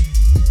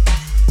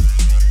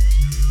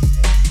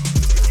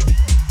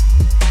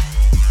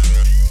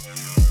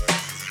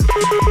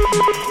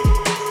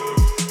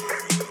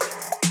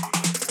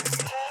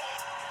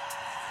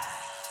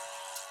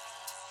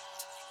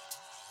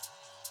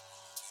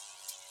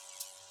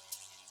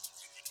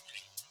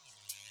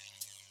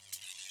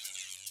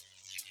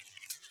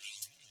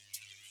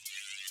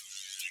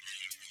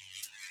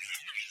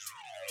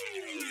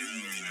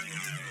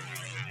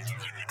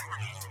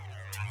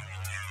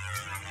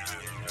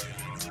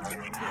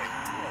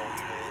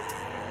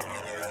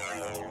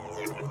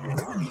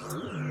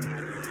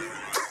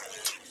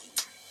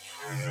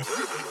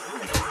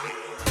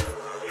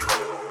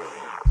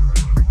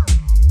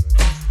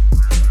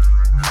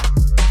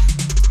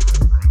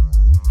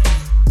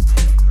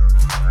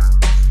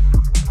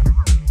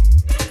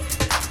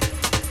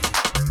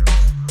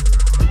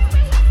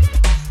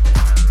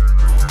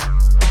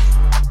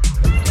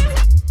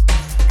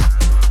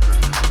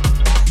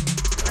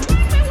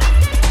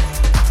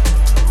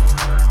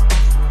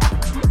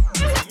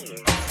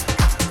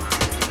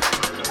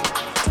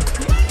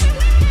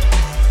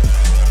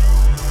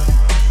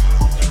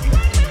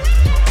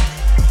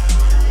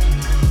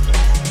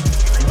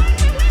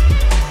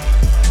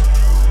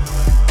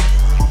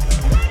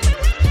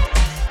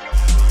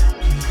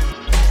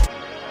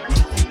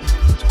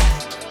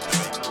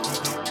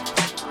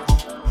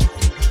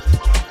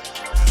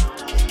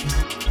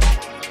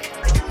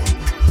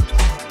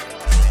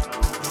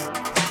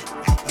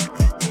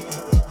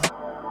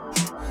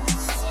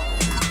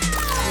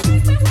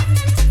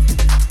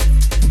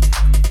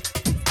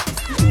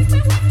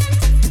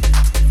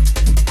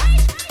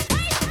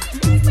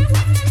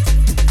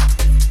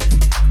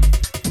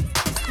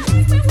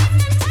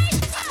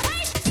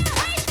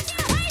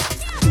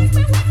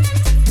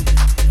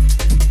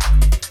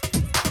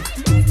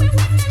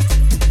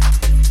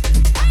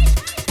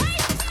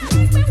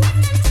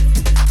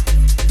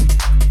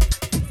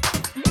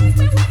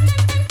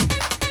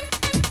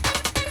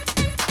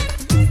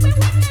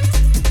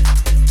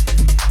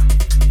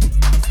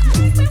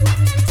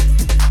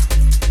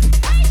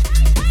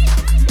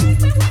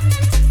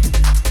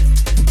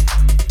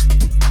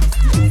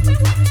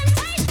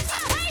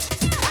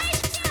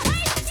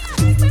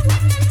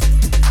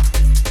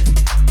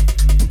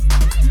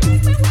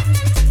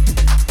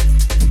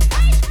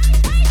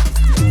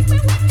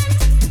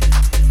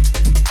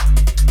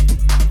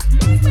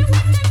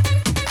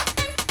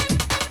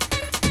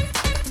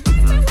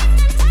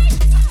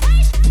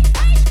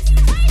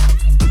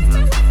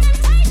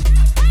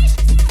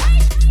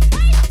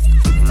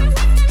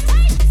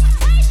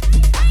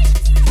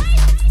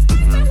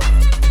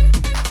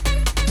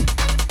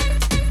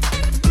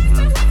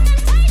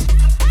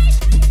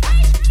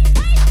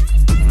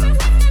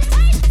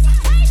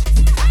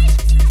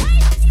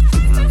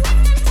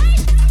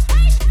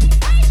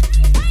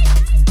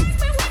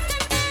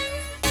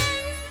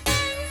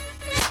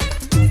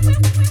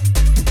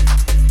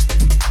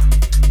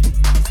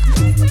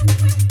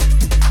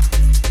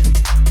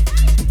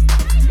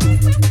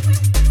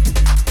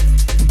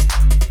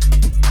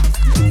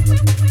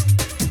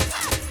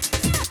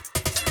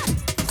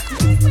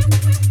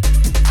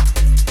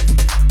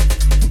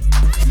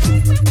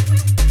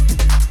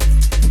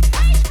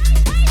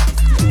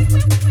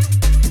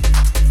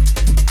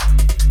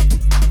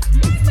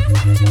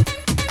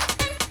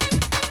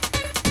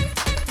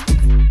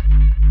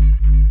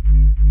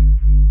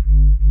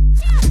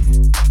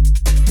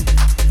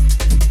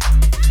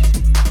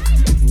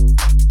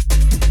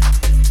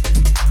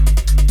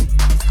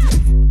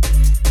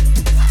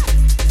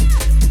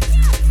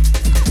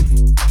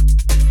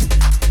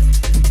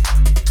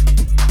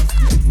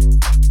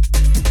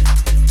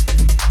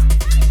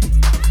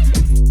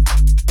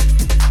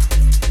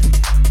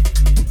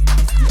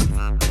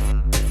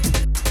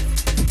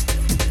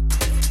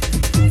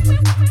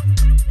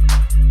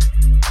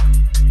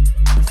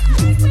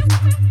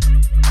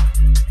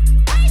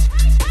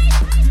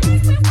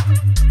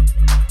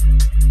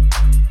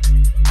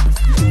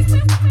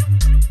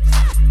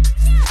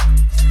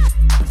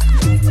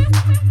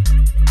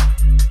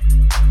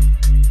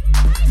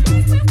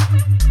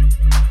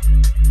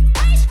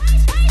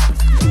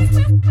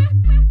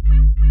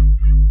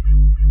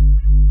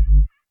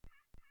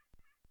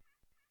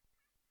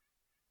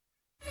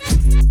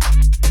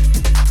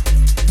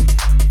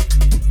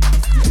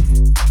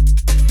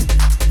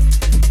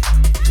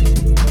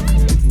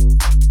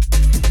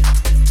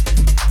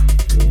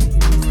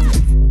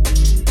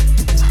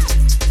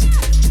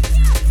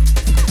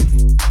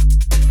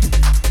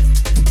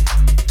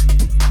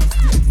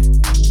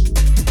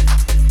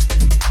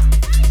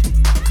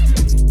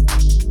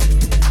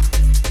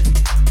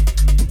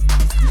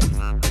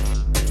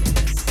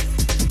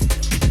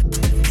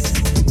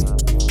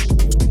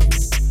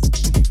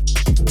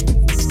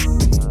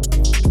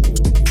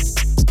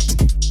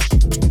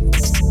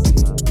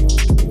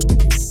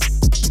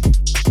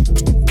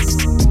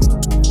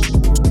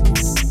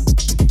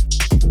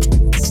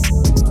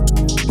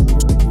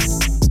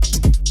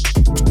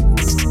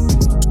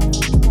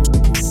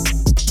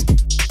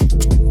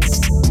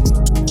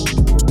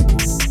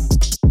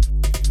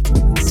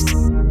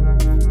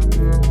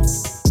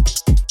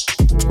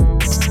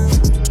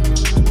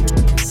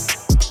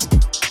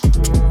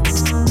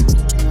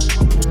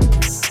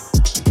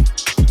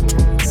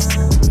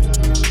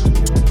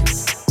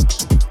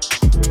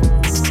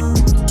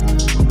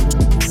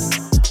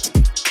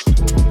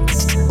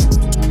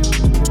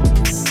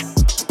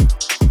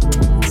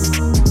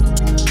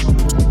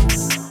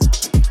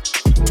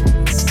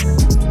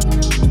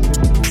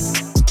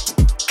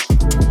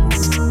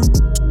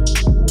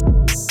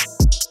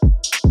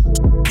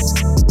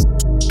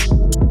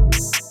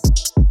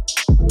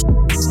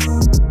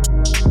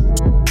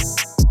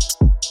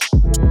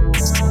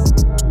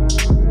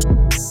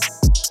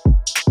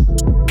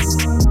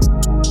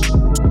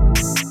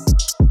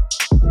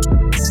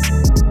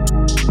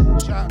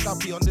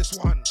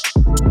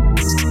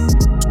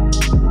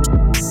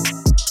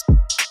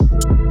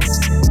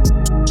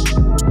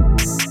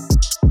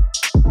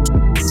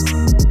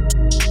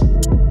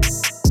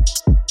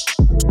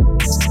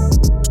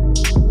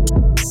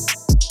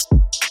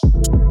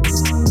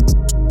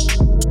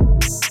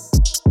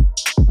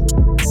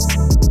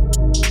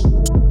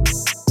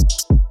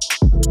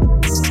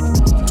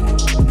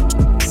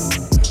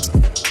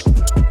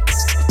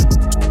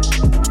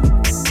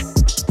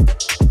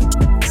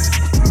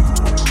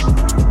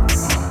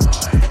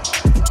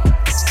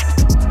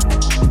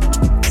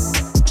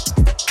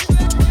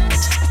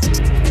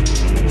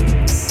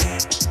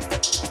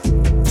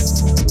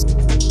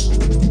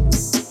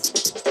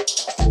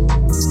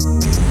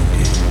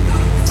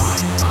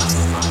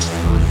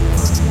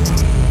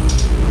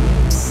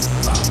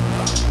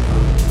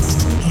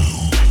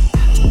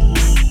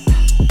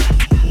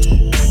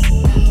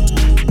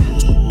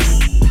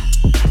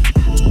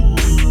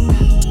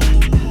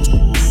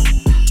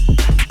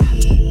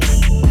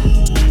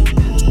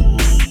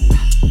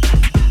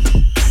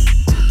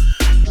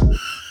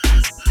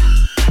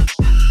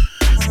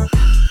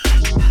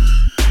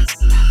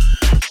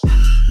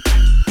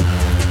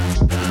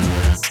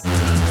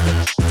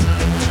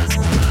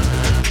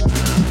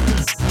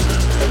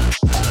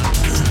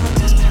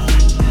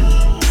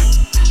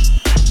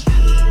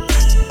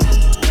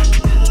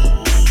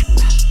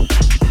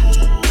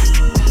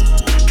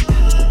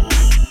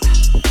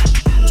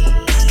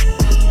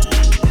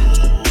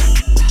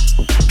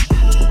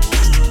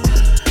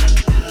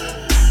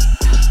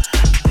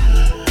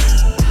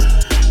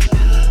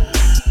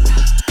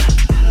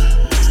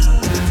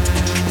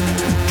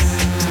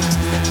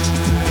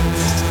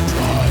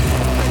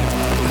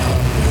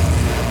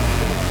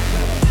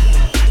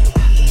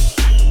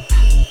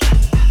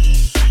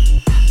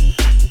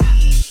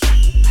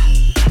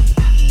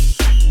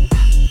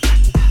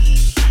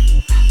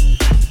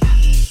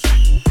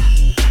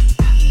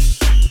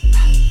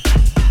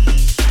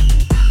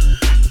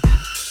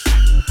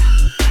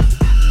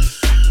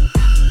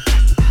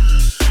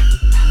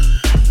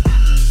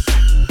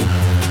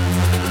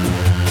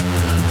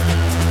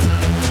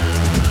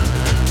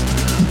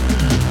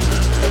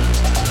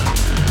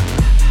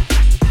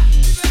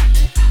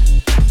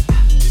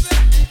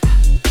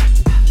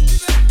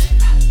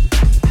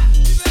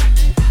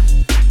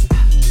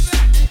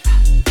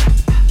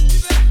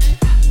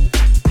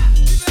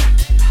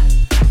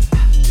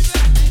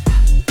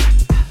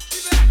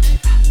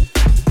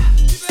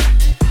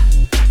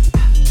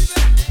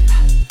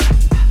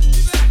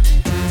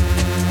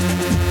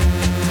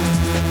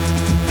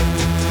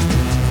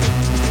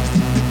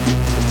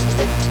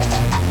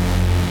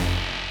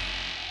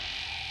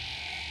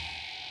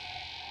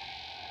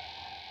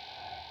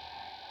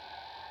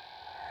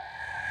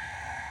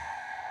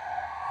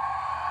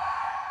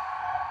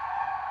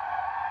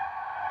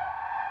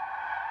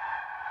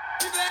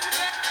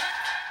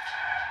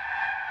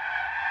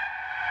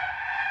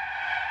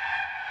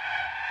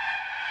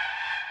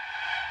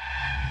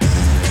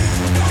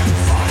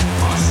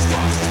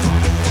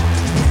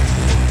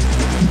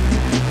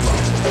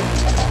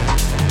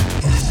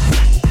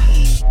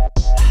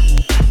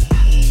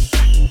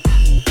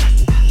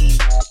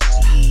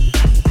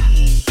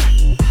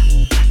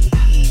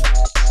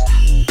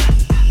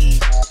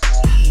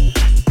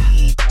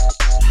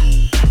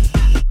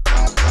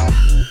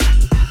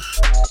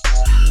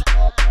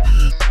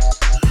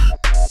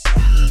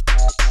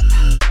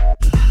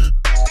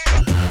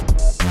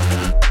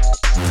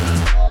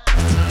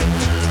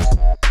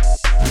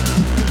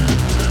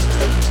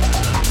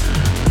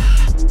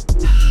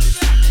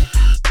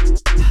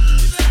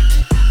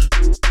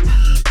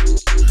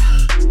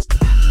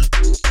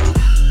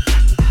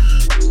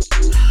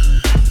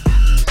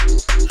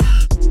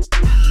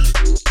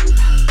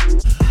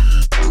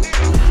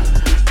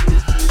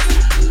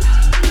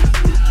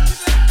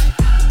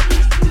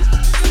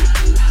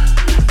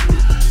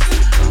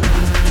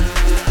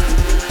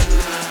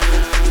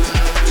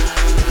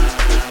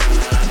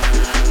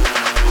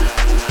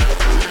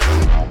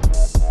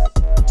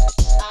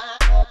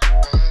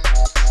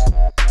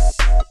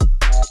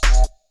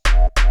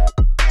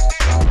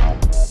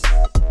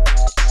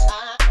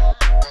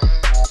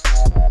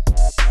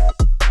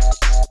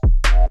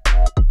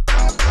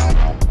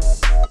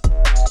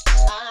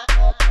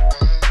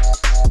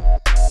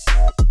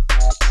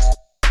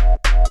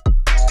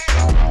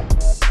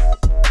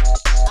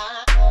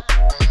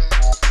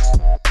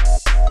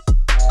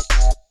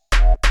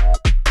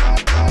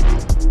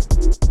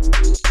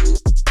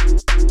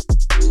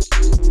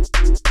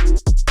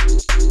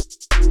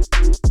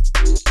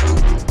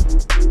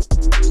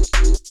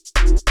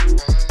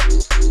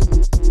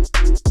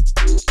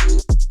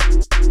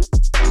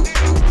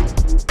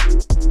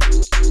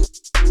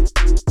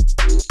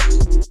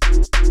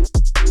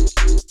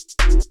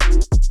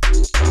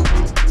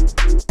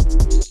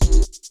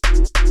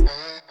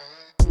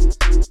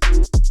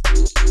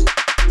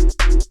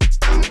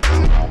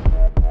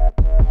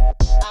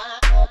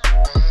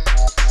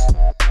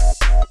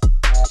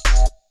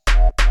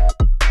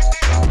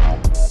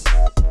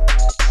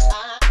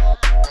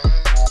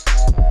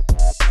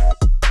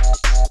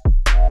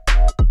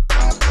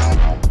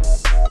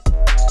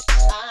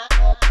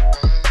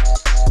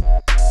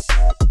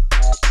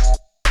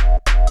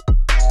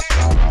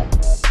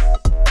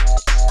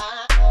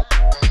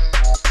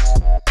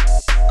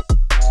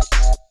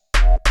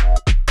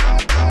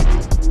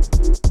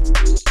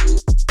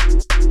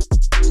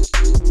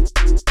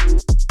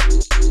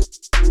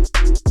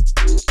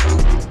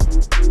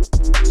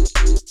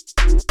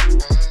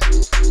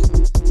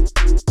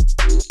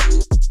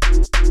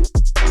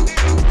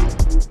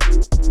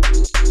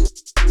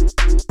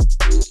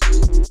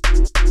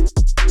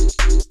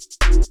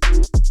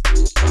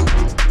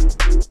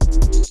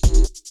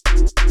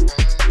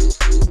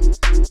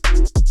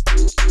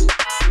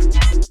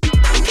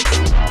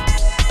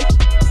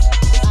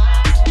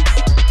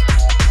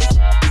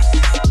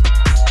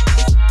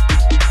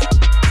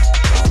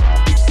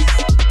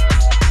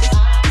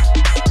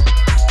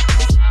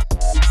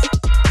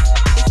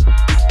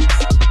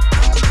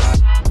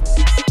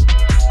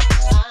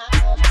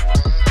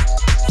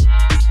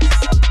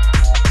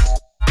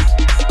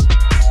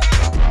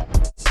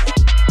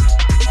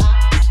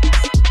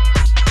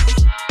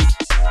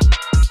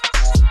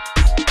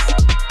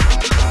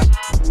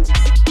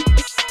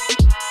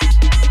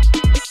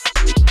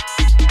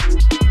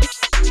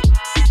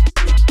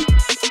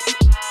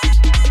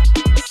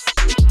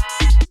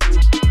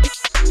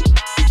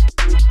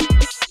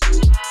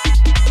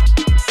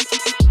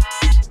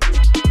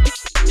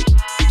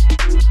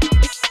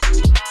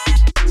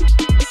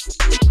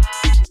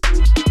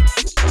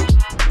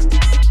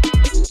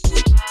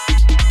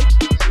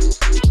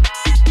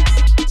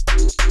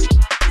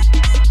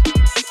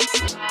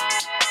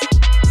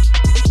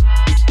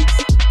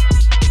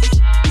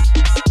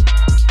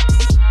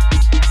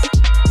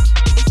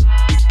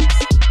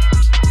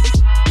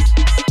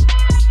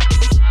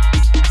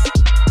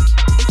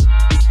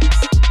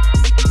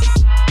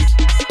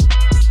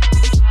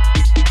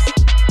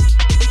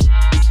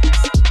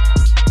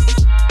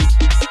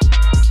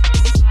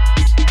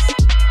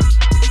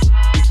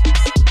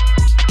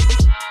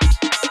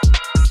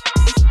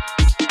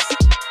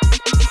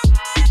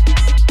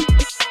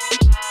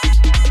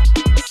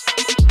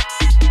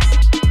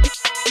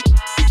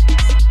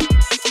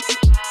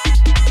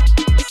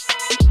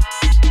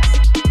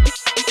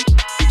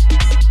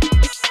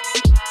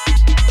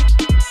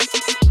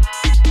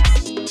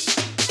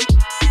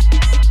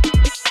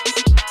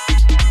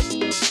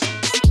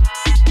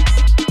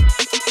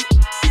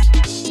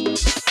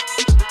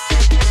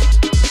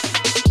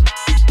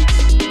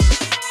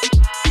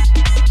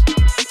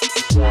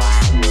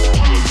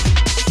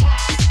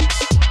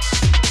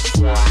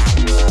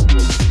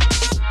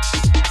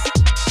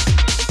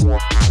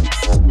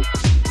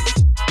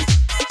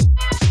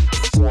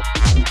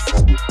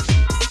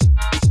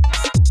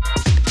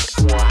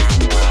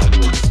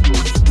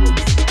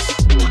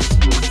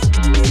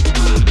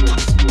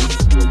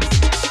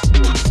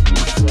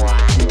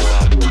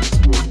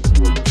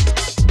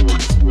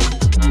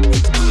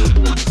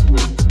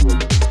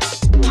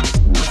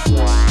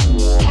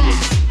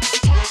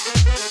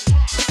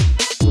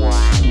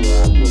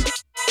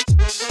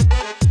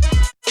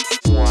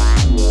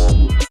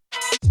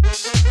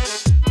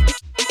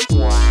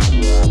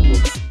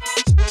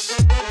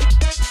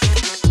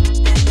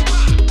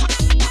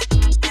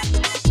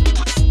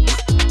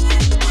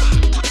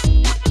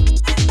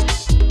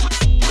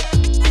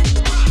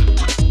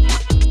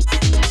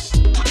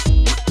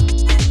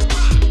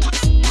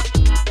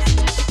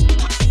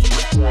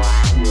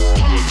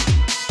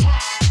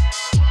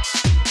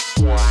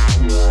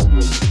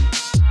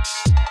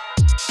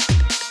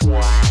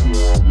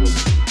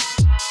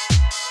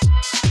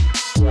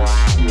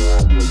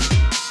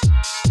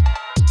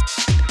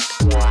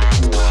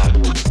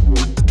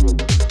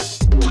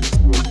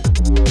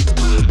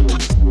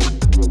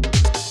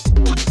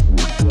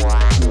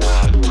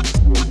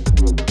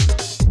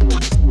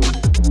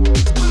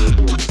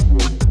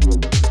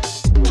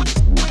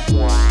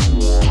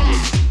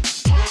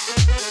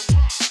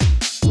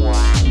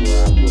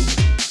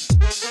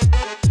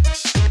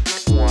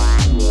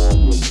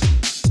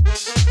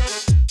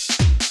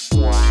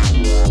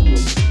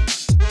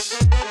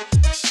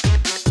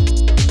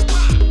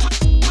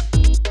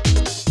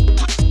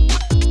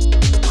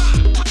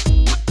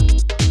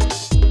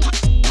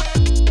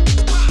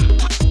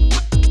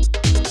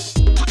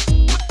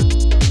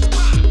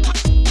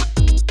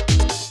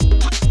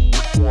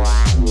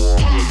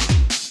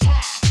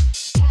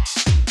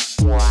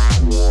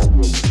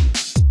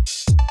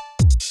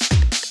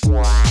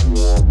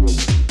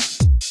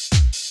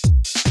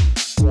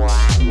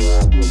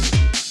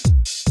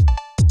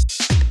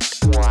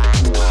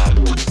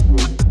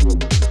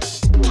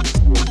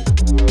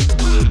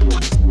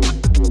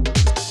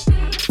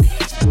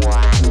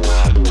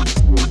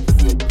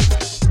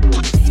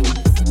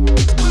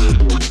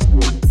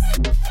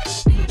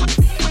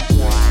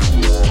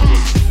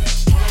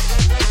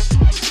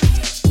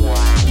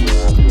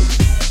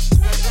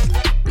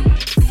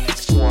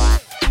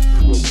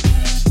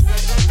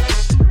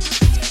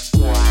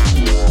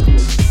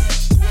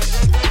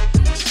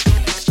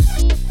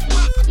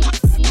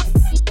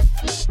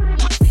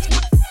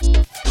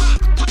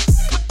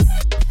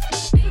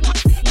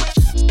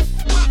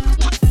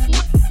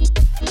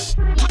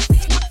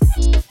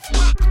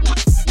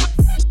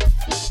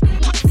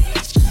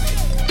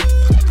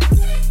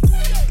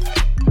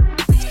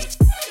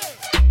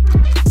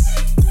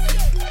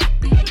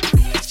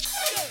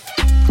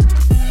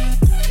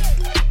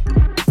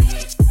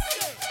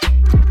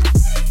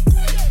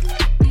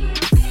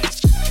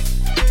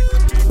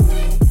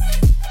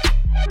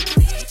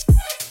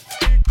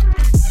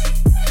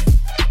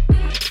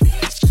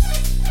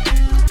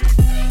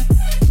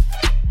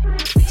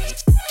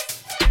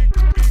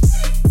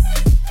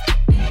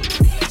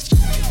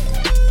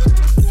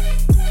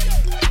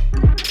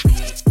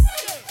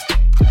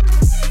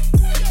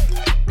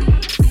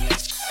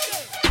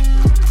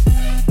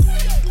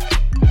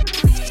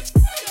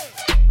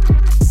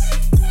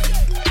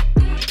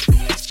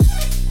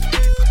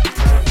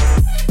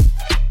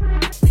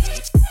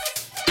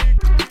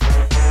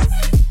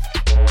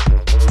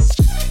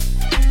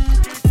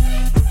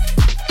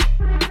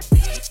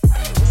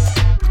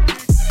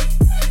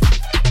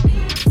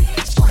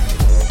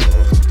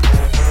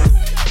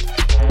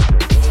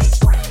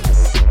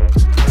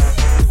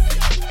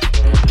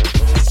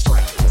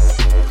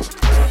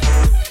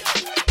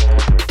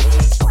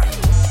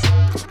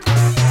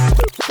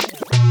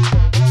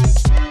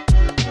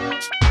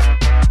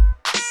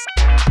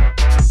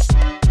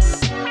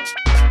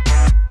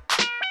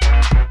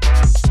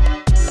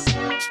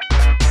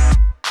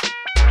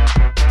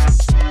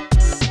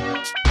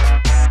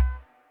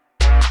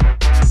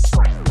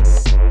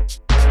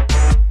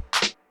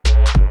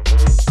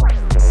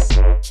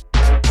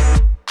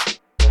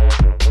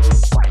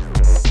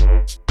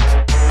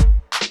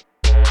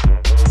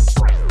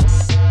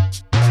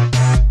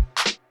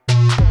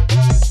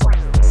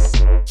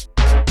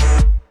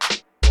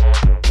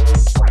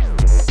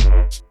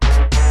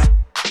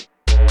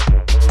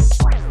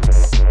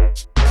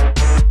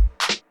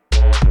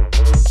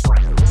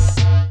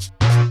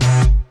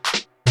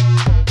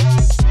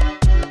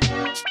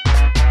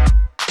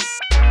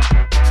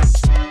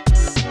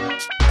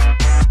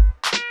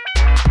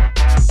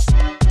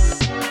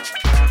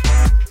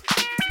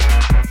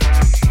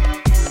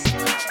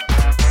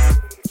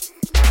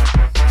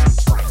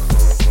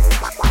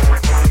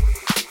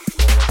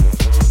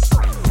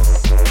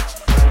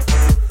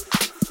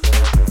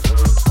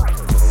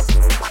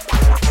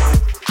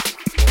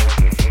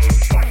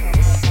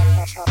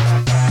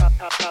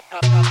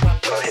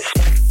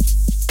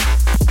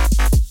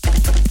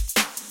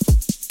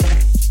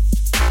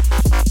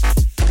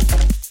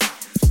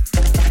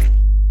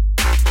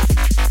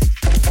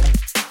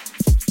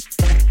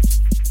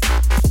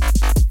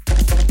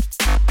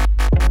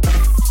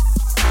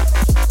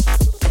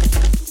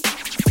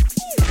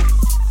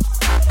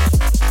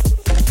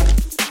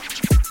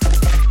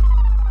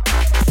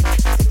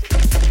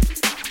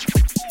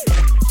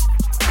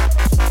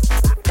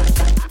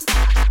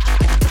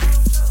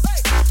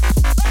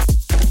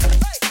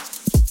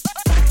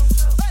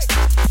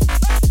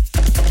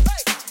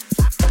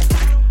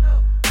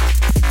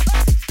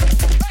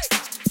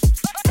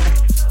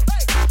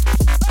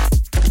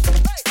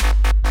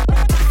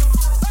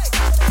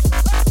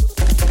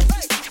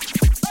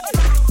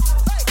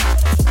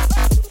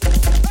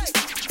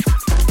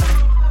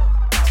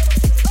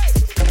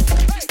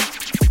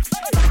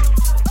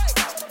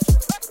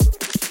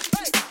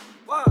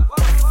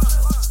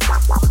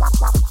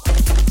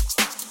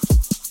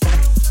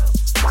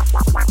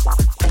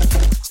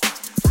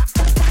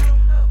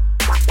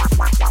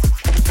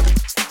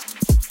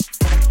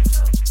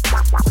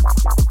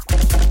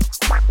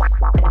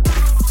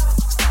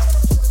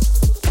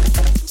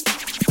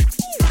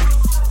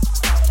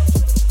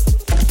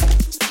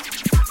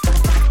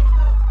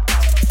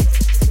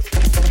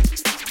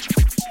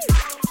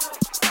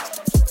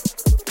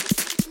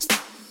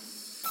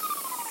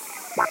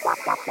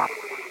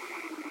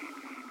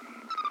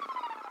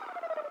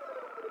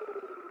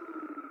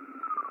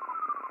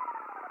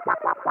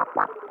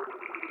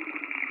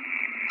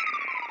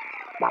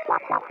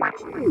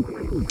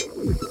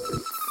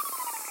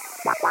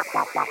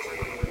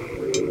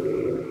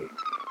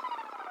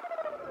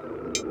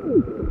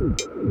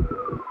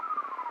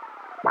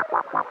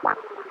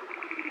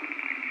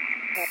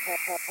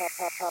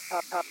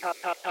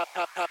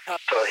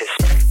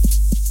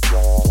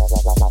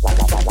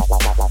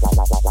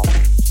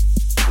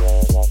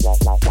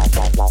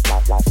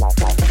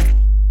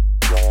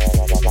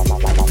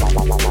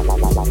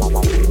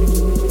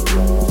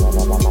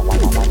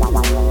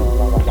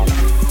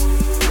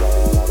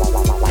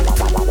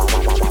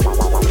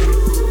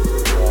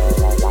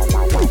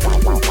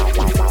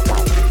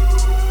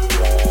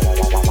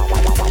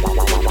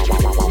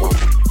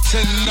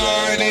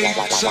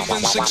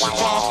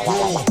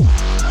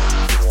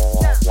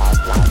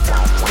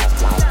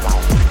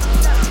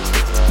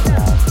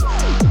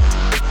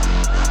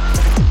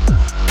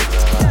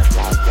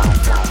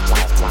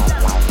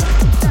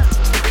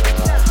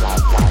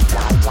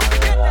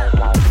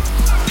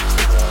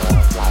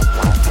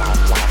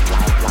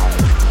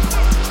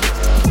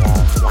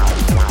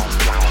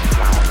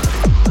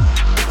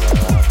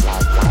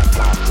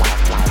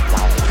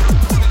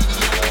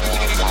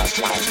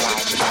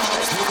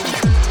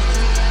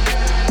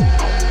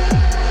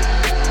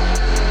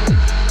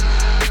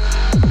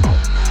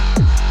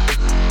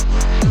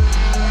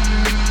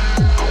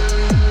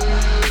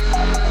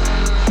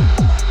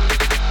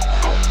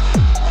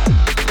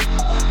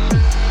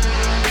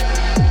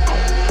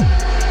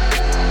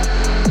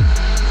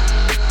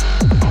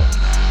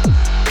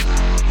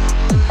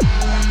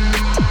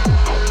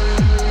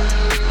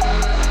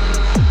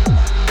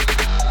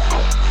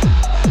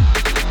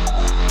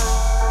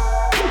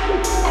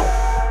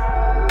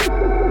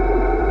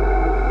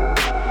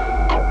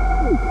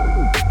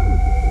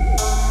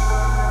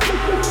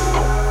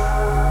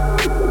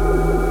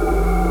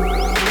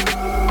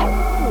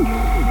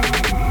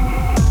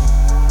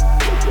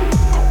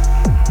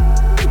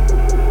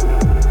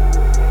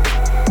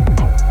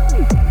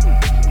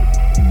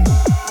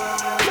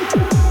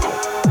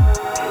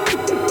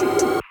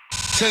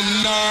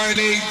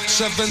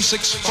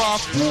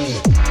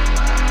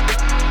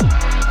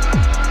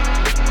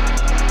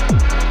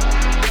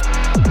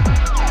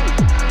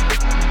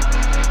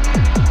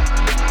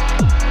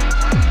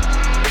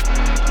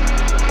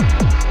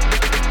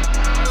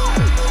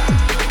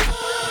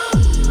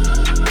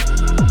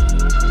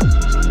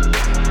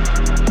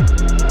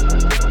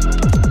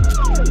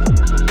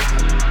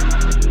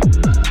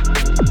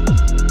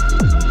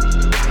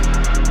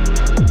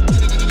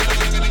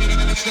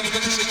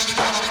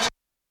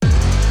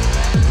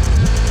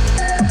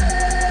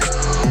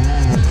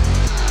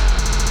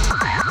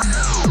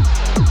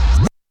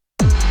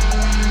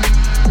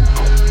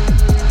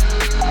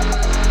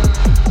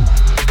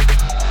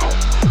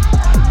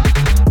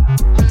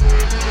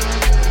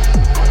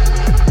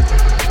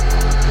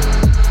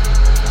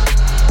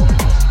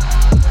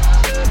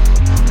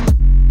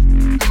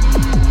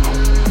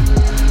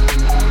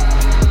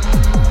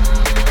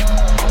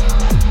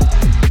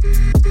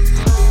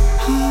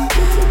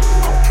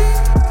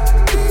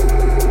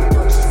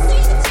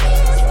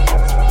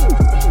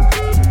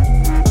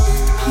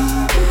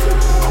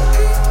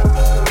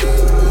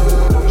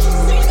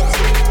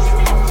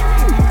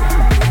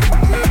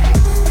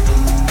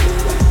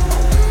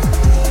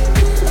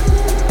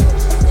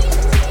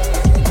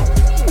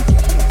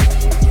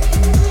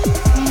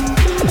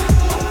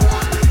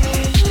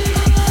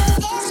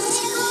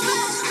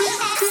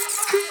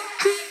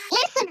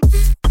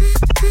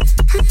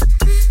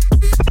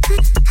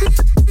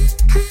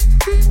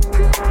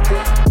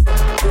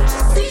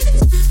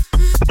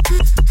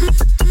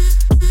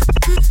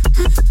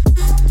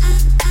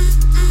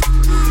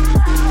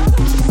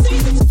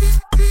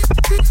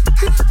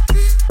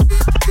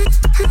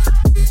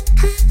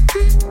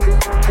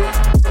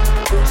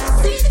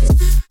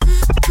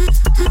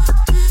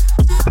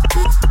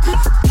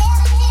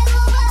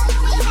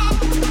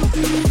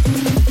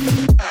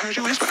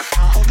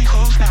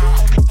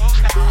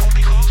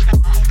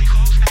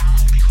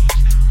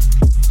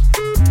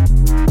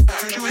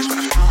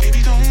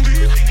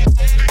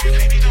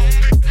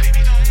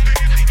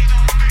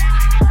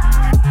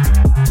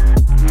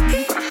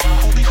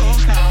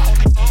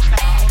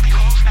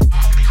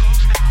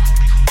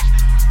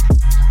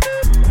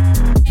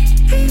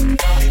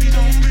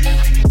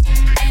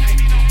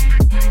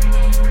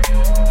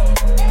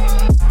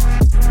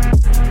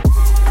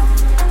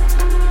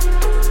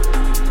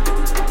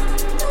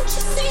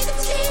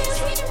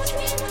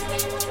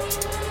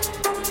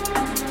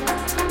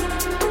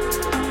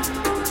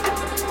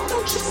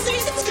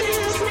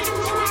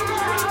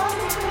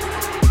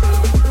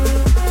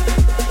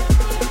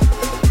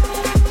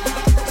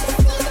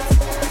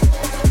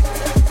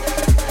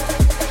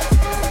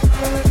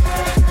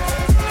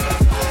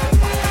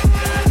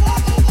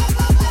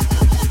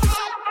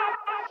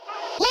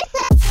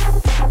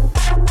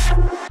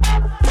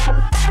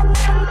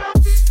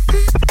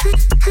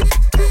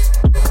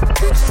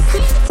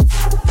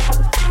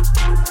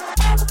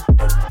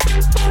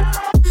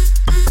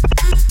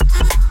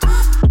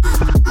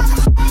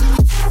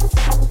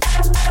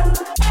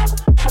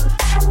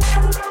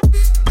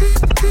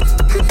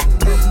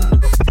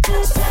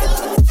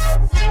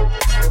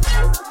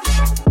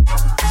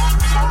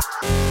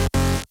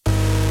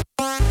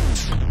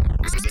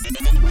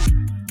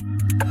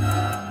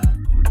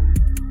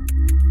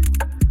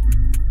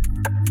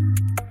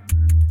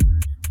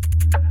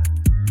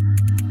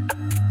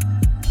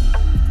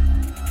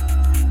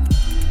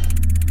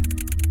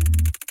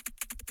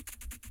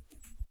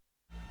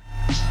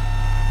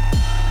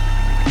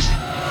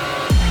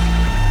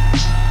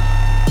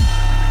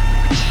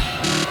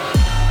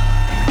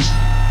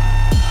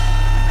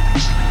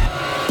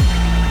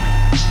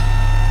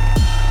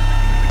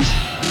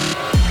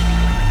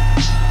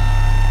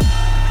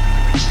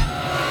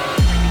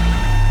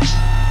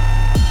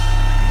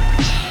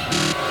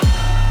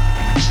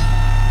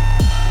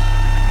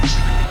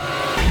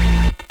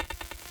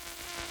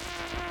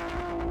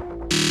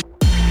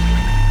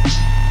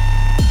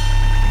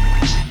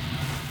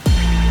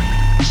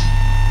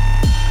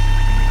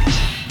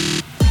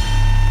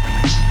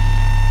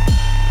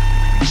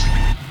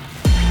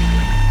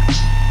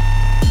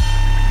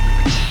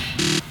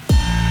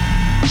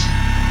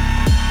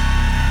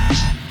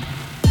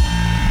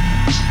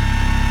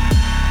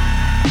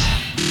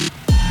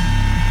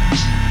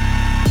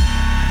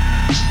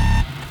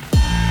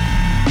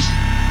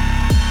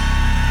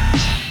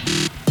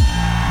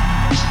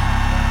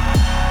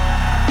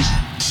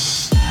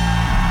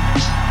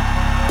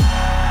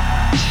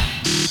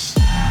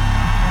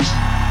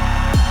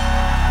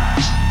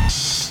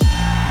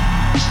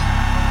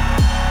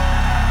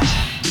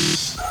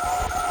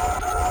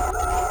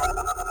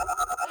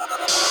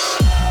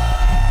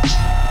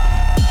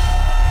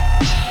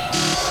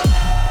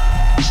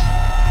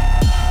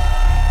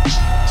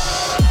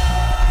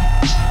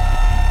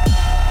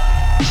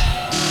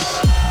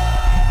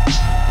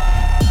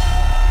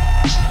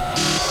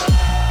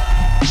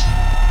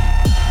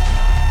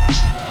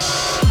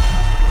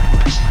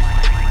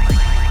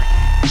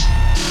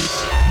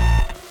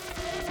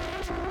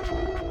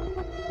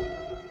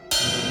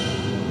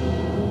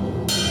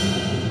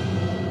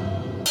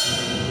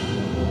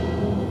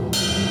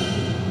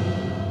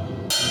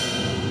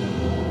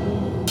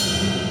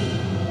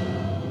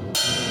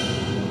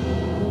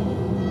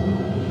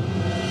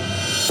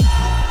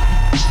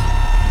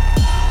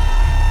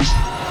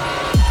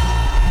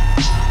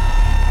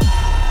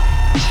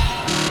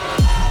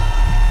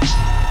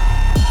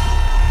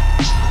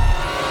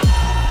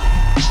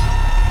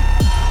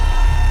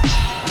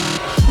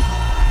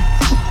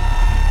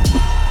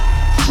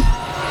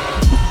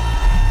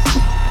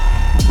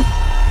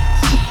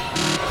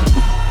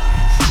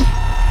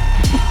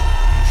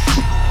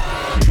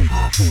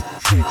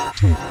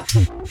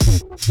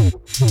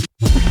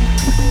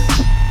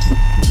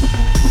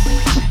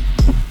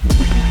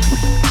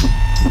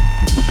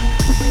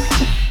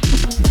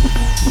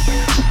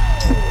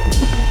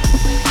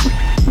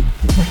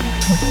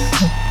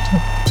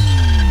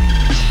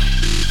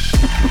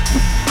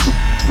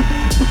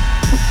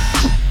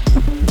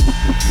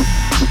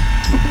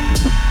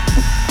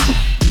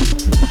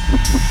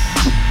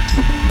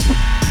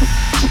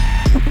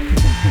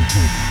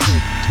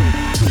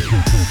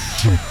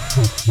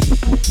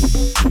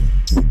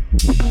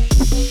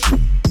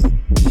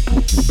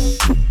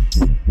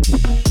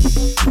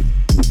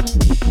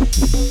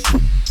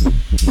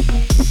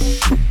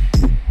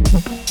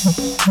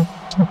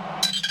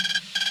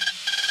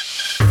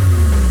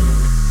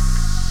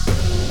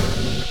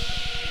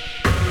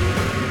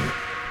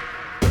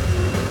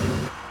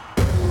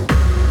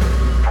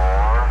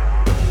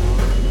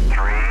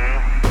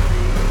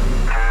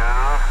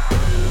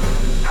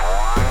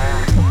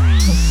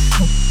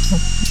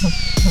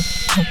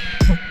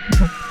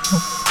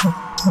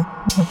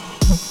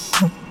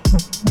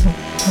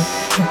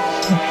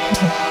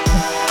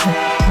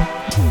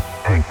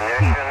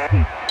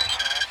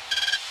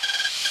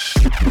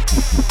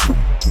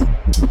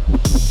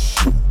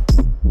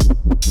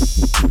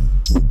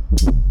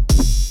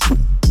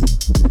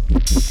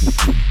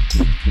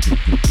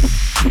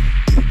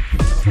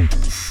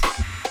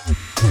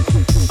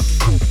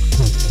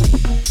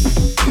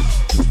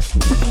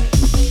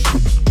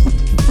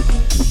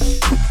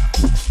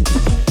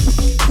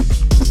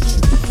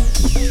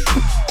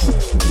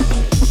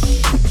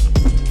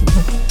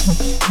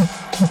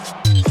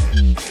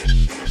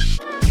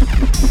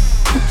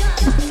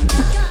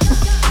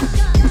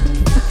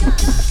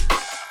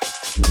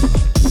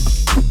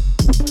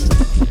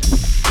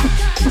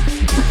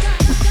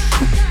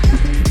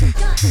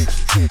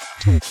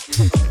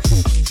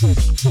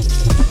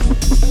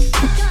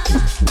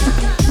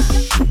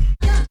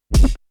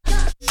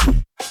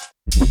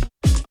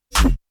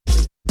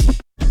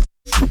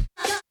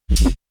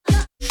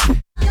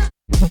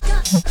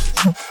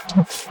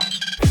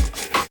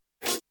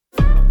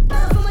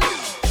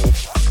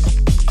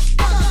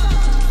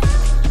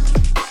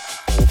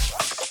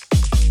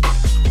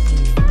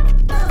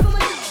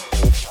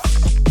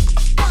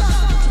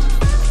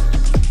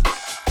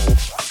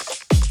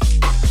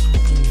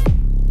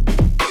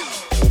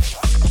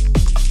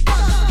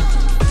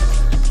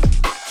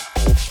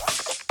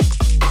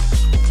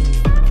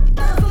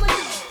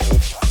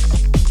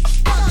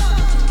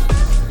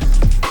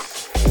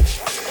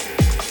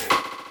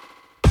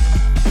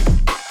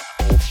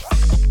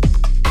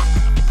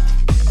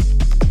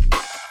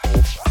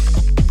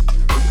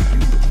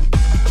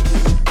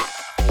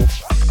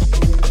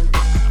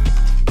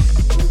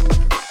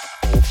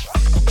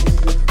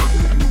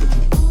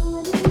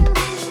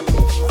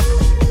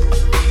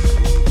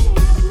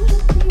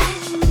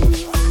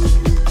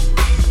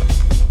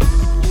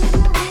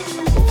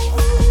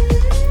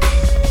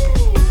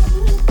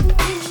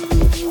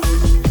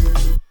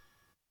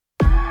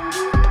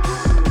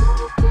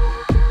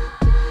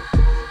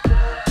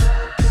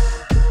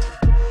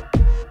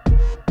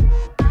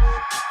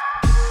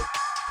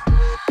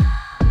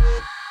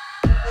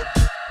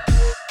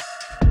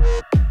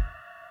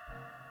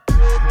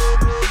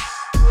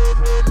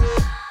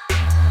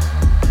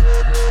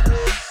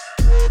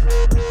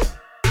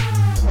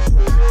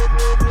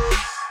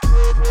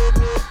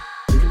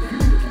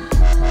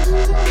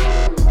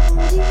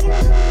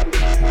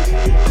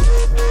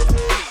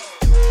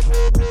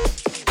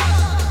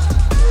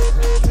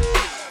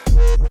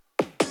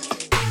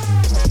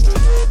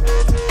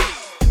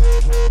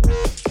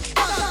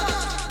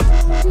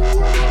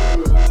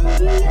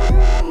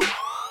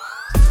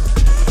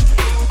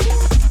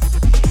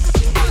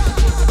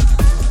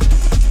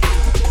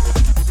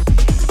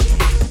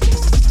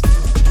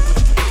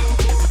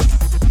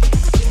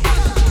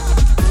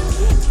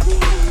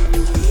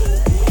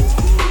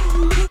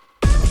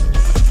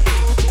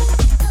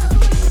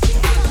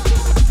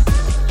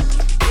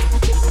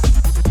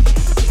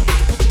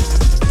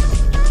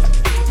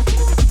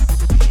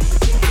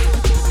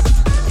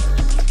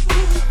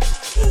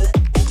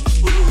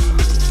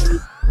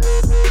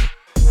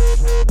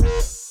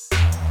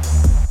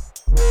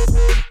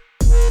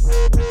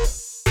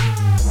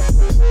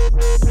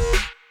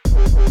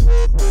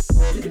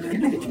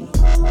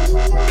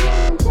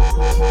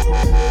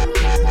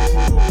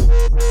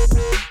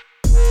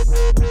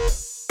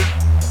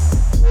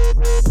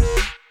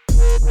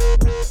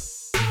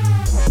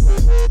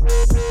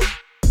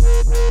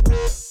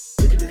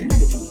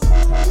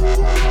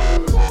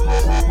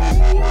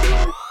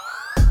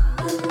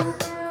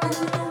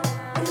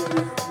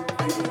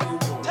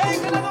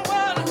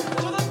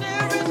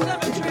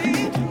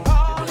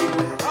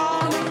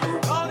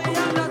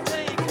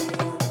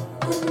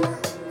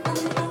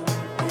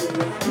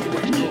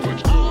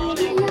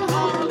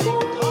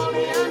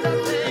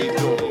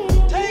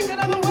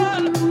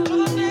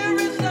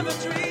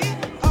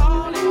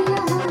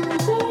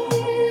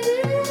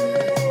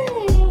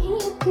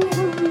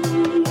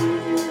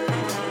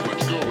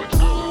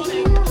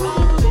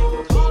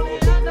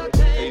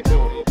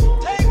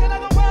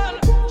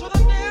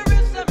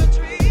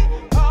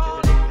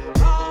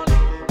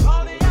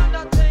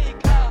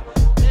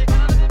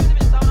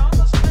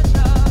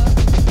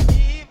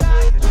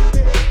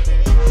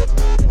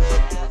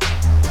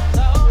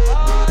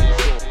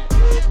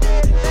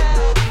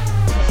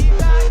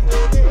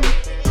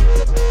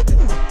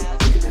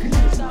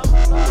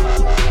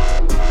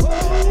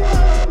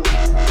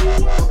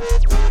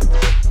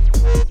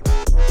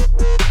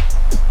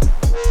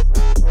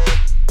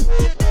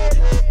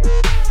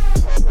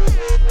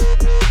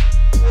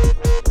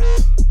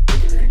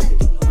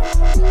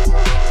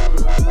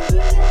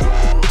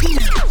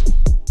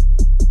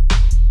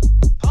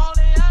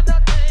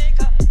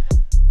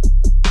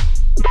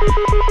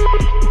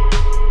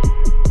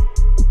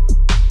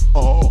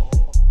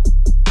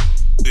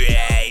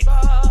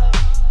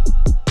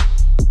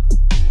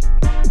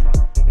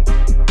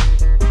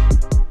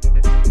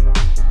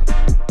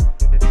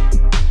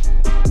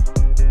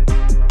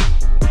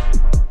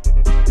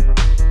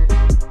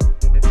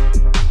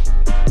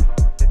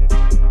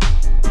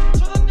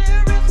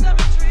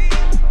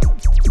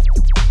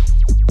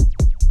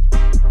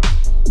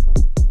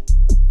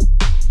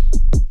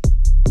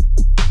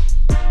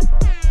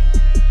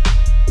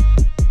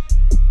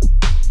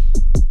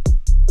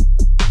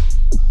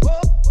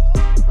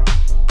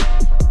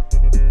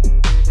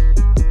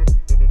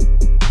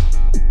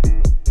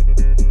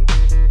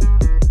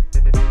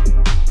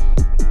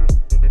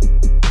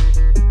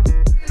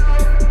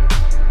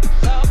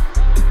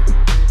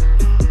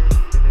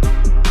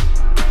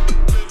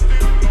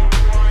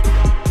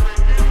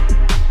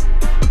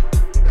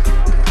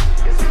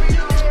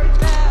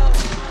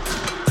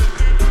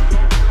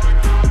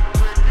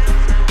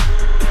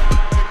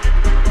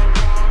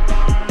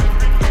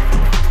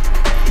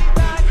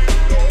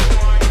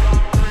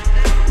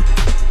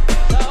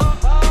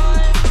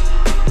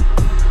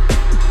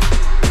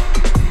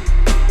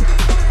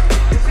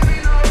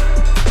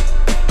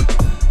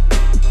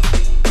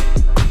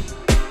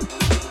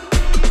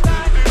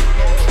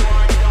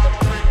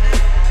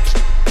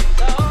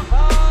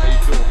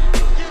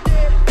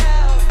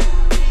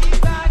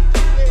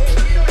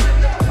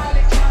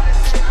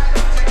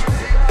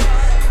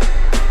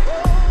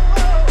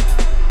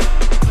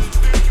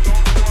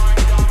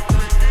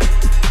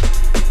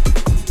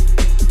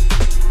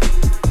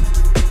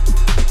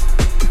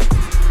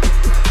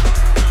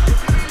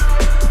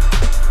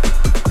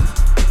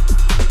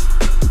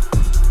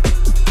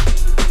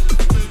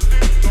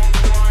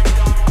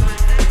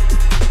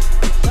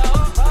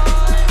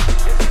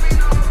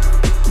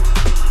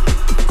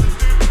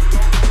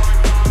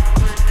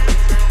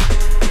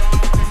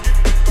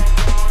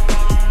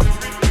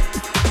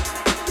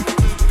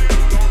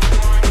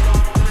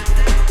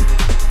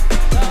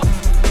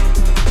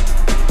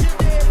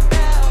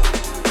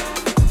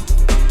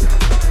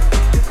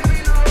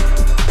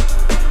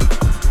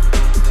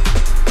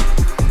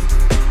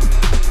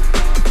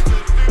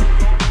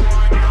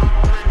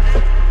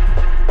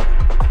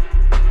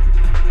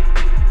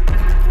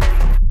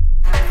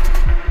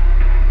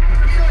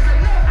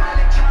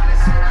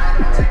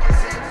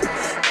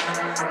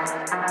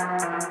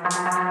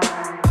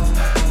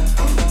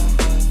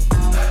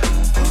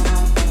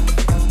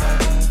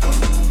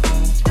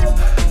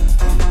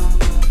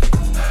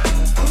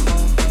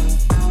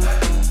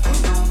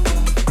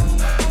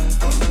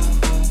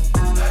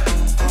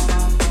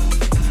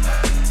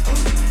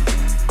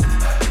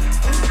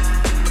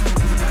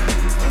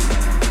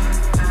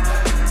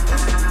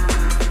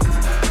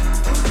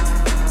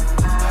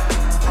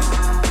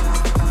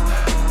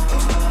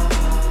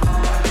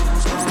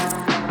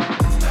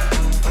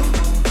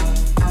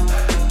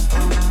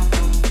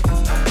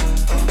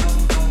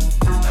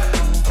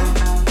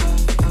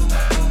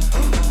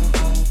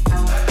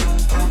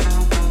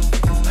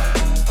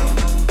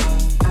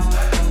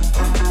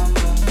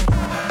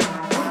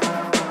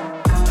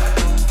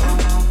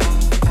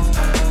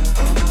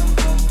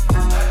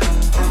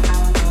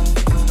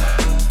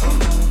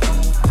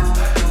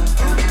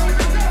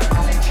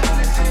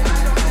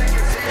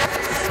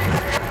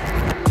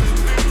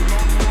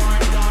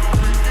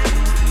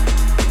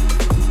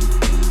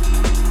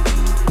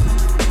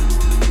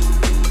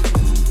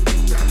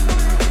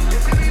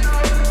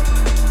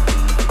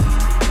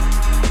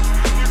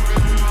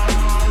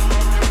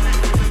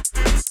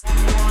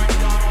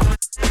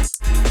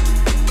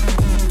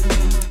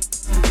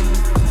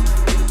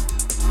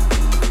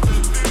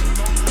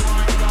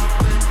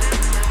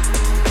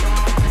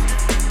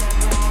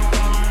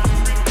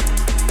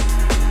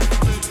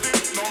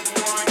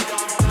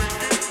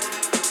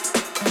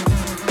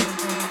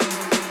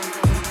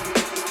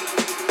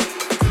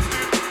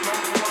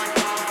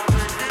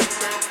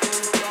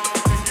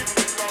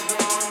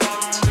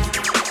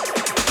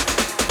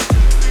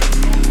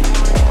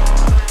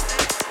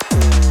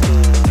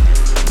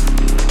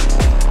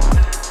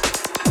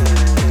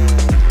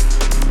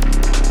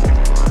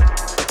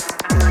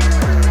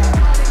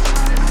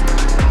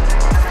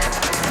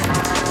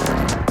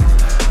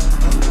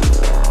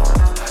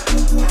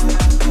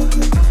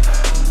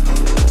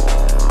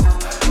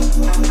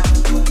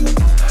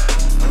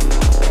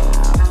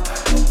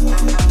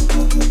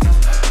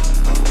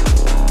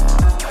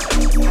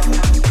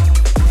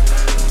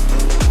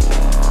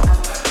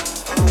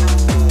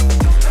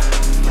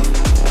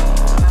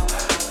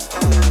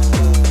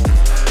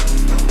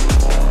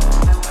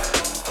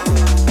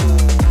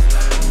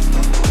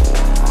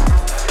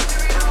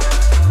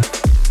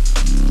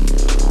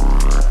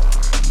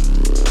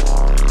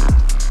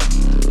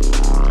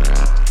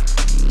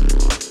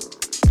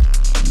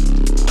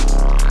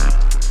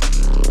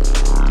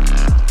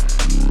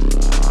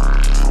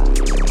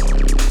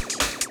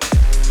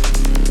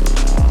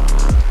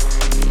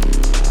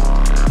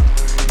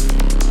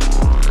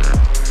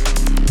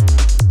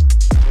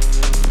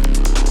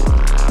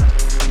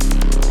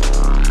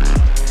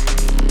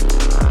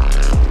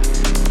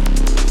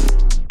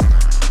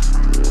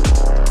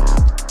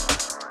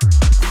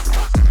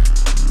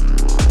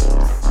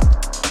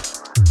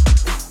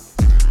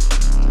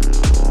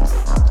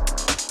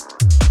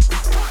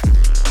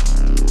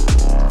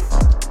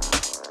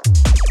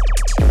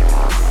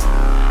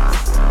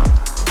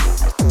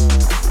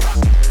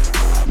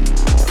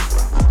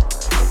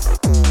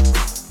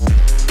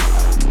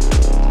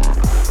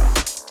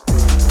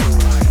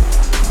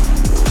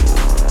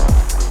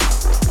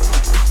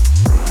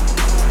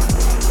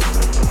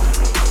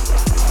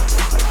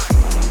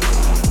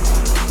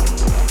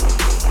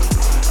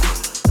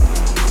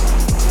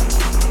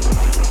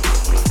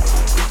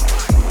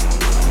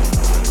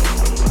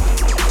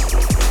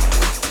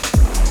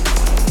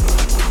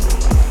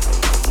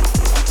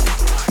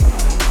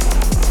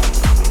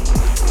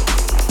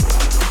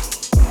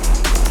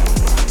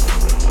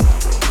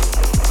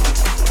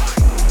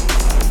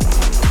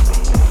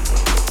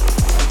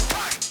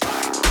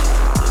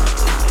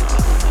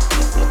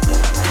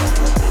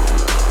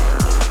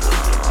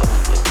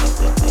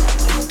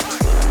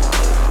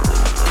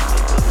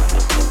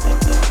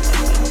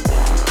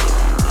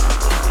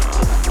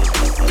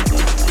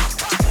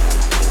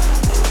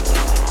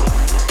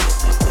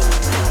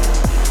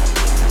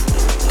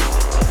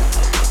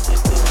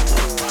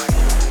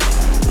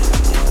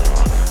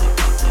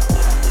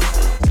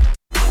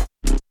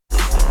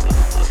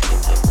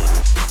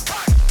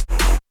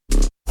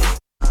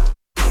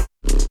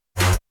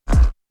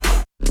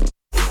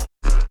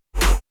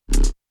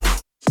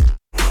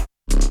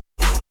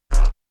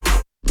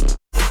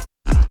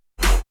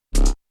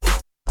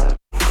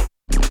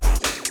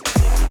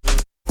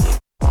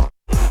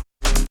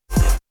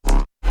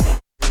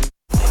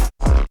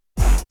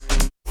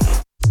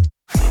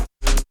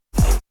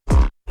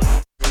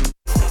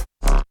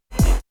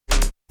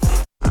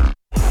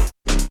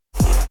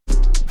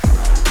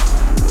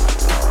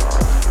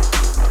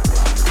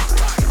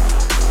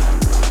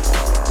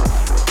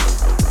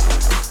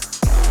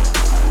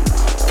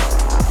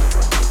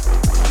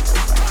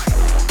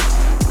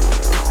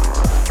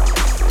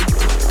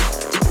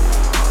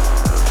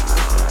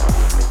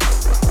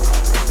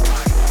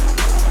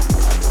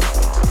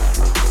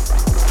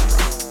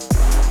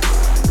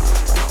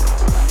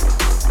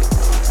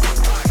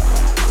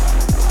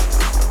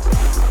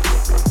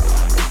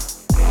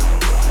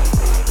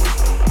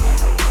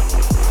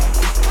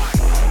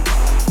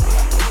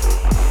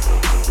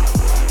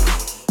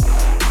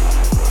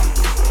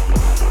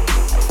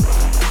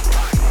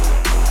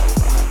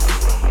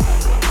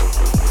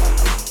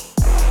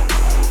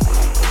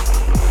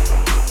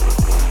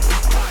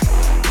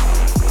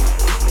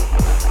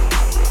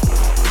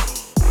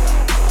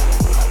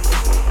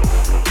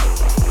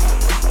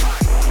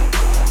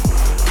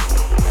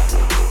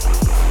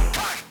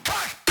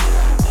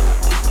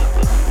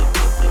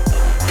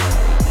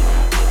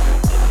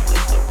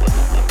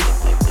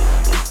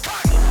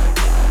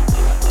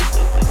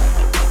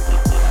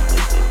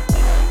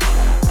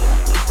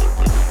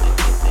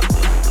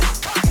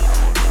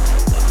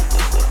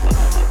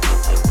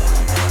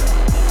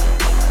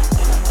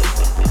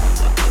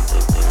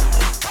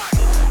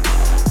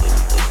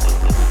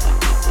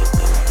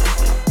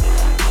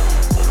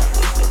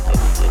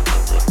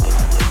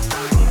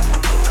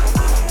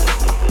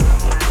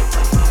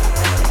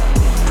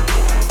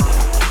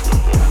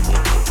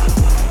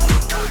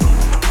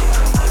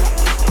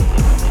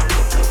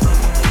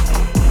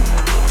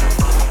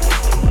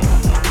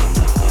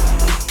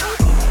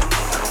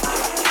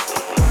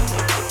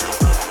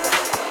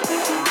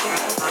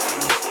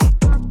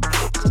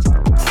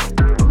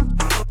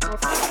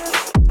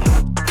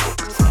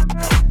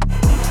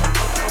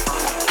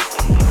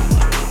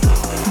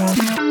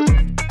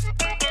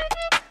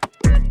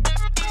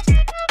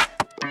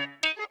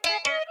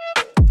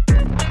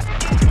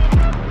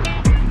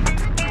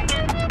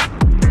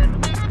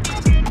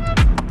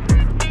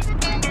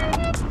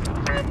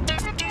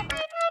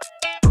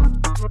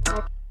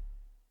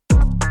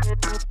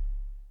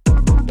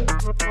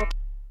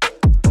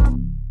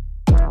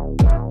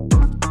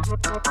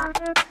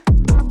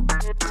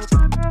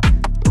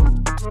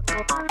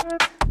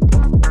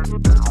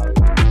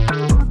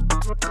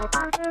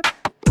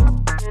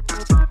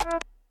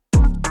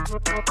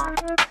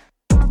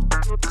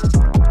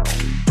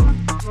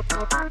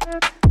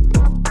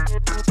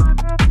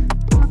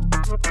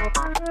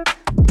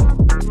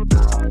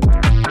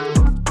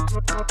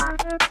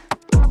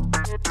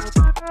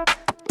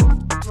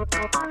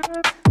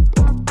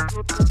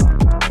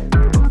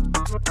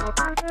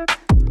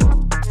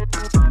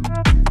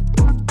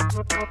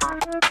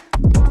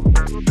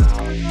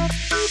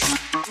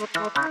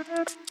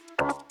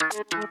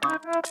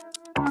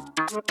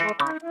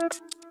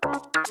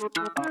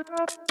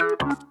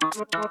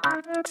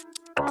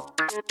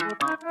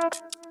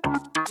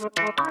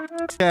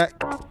 Yeah,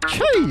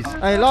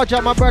 jeez. Hey, large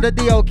up my brother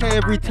D.O.K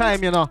every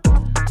time, you know.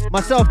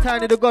 Myself,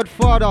 Tiny the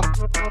Godfather.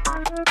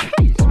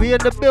 Jeez, we in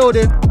the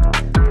building.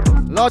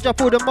 Large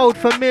up all the mode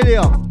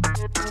familiar.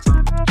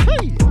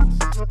 Jeez.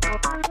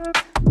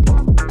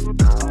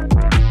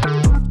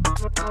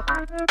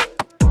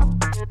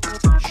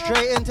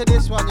 Straight into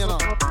this one, you know.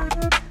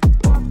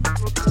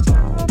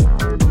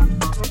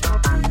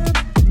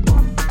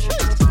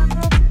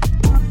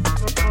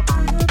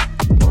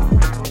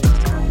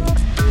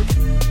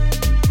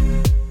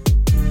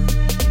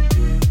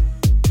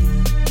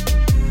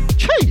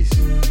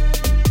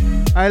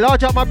 I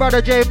large up my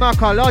brother J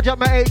Macca, large up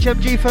my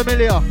HMG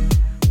familiar,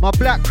 my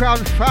Black Crown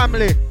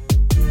family.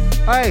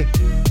 Hey,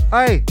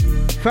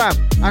 fam,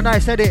 and I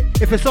said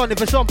it, if it's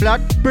on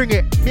blood, bring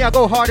it. Me, I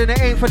go hard and it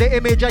ain't for the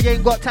image, I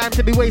ain't got time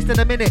to be wasting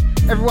a minute.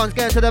 Everyone's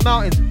going to the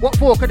mountains, what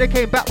for? Cause they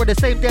came back with the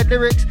same dead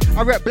lyrics.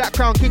 I rep Black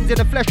Crown Kings in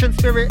the flesh and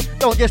spirit.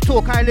 Don't just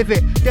talk, I live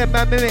it, them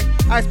man mimic.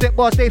 I spit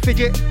bars, they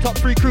fidget, top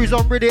 3 crews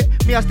on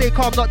Reddit. Me, I stay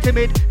calm, not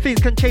timid, things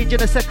can change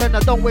in a second. I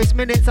don't waste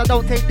minutes, I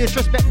don't take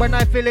disrespect when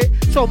I feel it.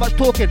 So much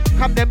talking,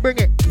 come then bring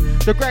it.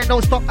 The grind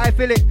don't stop, I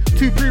feel it.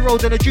 2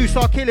 pre-rolls and a juice,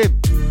 I'll kill him.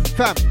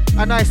 Fam,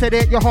 and I said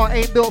it, your heart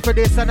ain't built for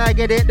this, and I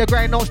get it, the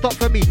grind don't stop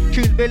for me.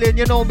 Tunes billing,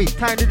 you know me,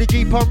 Tiny the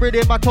Jeep on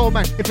rhythm, I told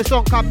man, if a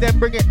song come then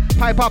bring it.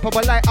 Pipe up,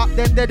 I'ma light up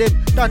then dead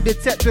him. Done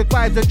did sets with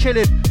vibes and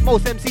chilling.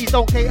 Most MCs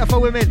don't cater for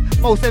women,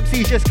 most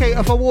MCs just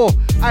cater for war.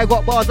 I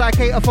got bars, I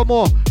cater for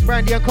more.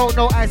 Brandy and coke,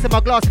 no ice in my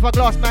glass, if I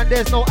glass man,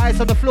 there's no ice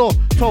on the floor.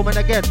 Told man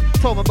again,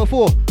 told man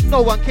before,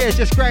 no one cares,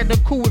 just grind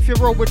and cool if you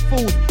roll with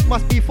fools.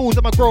 Must be fools,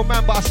 I'm a grown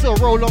man, but I still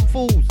roll on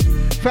fools.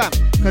 Fam,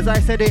 cause I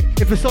said it,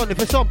 if it's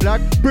on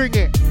blood, bring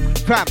it.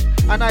 Fam,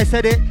 and I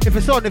said it, if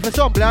it's on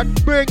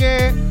blood, bring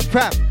it.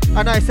 Fam,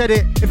 and I said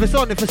it, if it's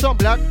on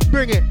blood,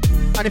 bring it.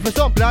 And if it's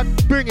on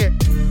blood, bring it.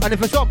 And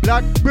if it's on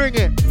blood, bring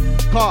it.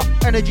 Car,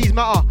 energies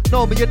matter.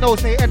 No, but you know,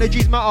 say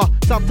energies matter.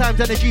 Sometimes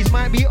energies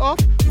might be off.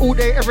 All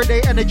day, every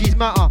day, energies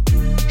matter.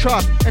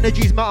 Trust,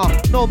 energies matter.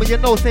 No, but you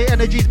know, say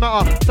energies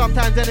matter.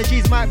 Sometimes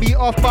energies might be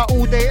off, but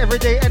all day, every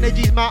day,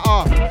 energies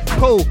matter.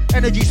 Cool,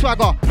 energy,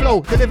 swagger,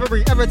 flow,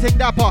 delivery, everything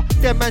dapper.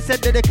 Them man said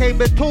that they came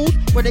with tools.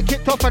 When they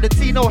kicked off, I didn't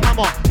see no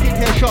hammer. Didn't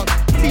hear shots,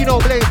 see no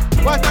blade.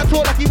 Why's man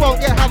talk like he won't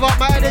get havoc?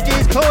 My energy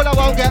is cool, I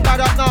won't get bad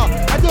up now.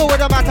 I deal with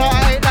the matter,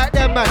 I ain't like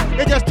them man.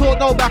 They just talk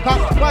no back up.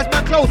 Why's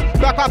man close?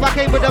 Back up, I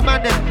came with the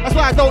man them. That's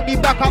why I don't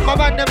need back up. My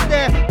man them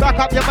there. Back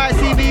up, you might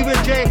see me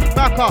with J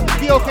Macca.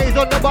 D.O.K's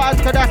on the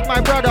buttons, cause that's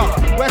my brother.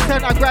 West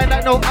End, I grind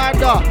like no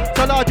other.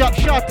 So large up,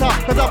 shut up,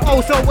 cause I'm oh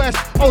so west,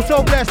 oh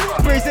so blessed.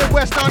 Raising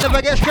west, I never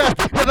get stressed.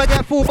 Never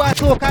get fooled by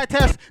talk, I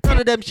test. None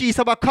of them cheese,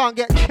 so I can't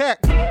get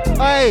checked.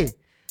 Hey,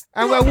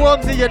 and we're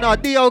warm to you now,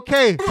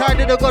 D.O.K,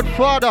 Tiny the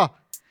Godfather.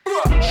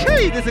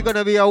 Gee, this is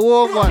gonna be a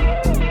warm one.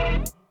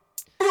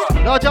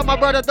 Large up my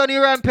brother Donny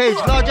Rampage,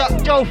 large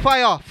up Joe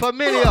Fire,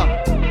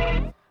 familiar.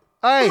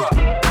 Hey,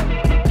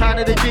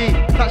 Tiny the G,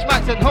 touch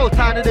max and hoes,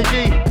 Tiny the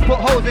G. Put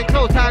holes in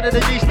clothes, Tiny the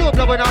G. Still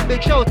blowing up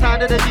big shows,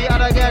 Tiny the G.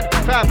 And again,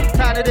 fam,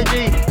 Tiny the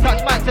G.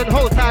 Touch max and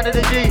hoes, Tiny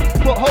the G.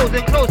 Put holes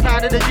in clothes,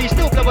 Tiny the G.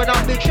 Still blowing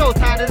up big shows,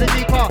 Tiny the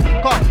G. Car,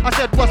 I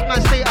said, what's my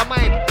state of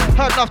mind?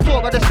 Heard enough talk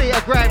about the state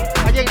of grind.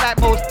 I ain't like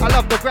most, I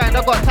love the grind.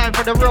 I got time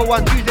for the real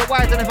ones, use it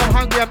wise. And if I'm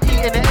hungry, I'm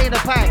eating it, ain't a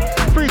pie.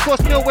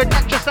 3-course meal with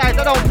exercise.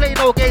 I don't play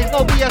no games,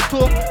 no BS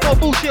talk. No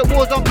bullshit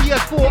wars on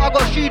PS4. I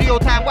got studio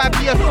time, why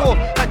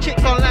PS4? Like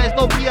chicks online,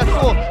 no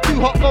PS4.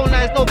 2 hot phone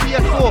lines, no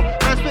PS4.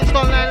 Man switched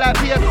online like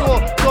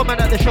PS4. Saw man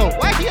at the show,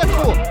 why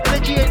PS4?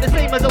 Energy ain't the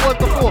same as it was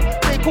before.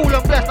 Stay cool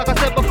and blessed like I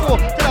said before.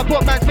 Till I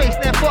put man's face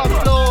near bottom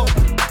floor.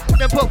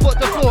 Then put foot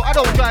to floor. I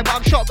don't drive but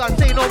I'm shotgun,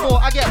 say no more.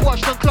 I get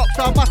watched on clock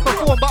so I must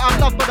perform. But I'm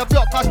loved by the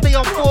block, I stay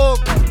on form.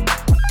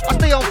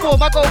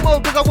 I go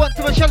mode cause I want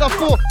to a shell of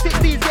 4.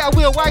 16s get a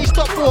wheel, why you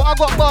stop for? I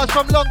got bars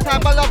from long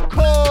time, I love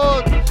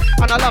corn.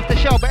 And I love the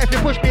shell, but if you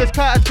push me it's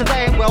curtains cause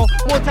I ain't well.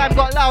 More time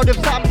got loud if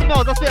something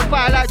smells, I spit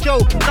fire like Joe,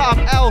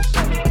 nothing else.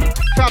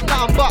 Fam,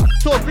 nothing but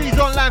talk breeze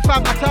online,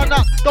 fam, I turn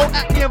up. Don't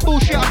act me and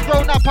bullshit, I'm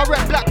grown up. I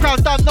rep Black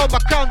Crown, done, know my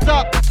crown's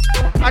up.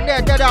 And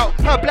they're dead out,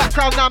 her Black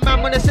Crown now,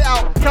 man, when they sit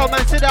out. Tell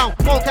man, sit down,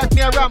 won't catch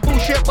me around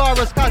bullshit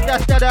bars, cause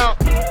that's dead out.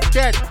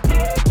 Dead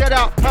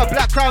out, her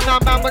Black Crown now,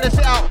 man, when they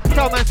sit out.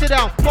 Tell man, sit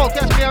down, won't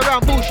catch me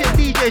around bullshit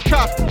DJ,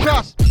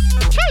 trust.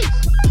 Cheese.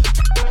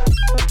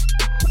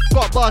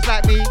 Got bars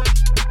like me.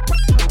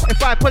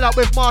 If I pull up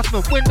with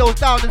Marsman, windows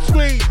down and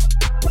squeeze.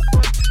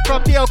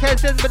 From D.O.K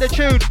sends me the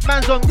tune,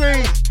 man's on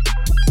grease.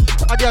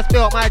 I just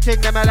built my thing,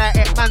 them I like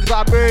it, man's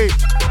gotta breathe.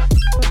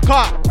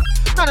 Cut,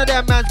 none of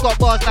them man's got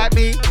bars like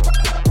me.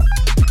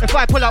 If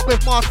I pull up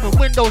with Marksman,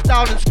 windows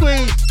down and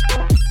squeeze.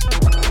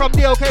 From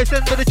D.O.K,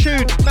 send me the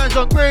tune, man's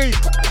on grease.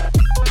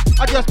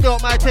 I just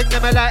built my thing,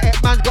 never like it,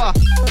 man's got a...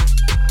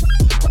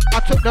 I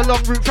took the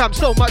long route fam,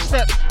 so much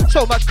steps,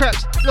 so much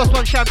creps. Lost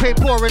one champagne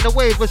pouring, the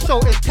wave was so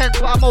intense.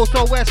 But I'm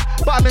also west,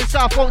 but I'm in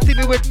south, won't see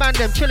me with man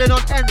them. Chilling on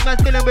ends,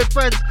 man's dealing with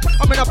friends.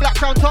 I'm in a black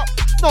crown top,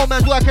 no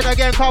man's working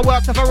again, can't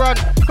work if I run.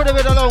 Could've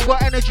been alone,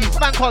 got energy,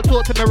 man can't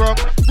talk to me wrong.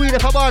 Weed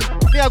if I'm on,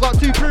 me I got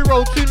 2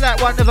 pre-rolls, soon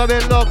like one, never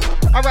been long.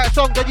 I write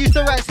songs, I used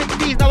to write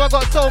 60s, now I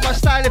got so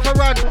much style if I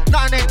run.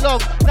 Nothing ain't long,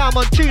 now I'm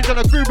on tunes on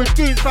a groove with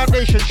Goons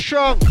Foundation,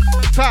 strong.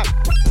 Fam,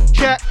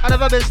 check, I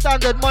never been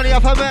standard, money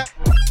off a met.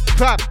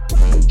 Fam,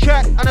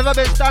 check, I never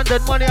been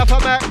standard, money off a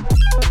met.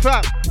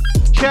 Fam,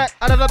 check,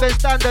 I never been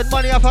standard,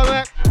 money off a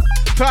met.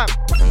 Fam,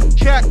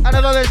 check, I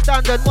never been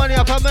standard, money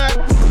off a met.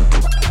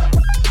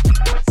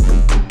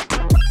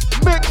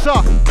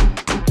 Mixer.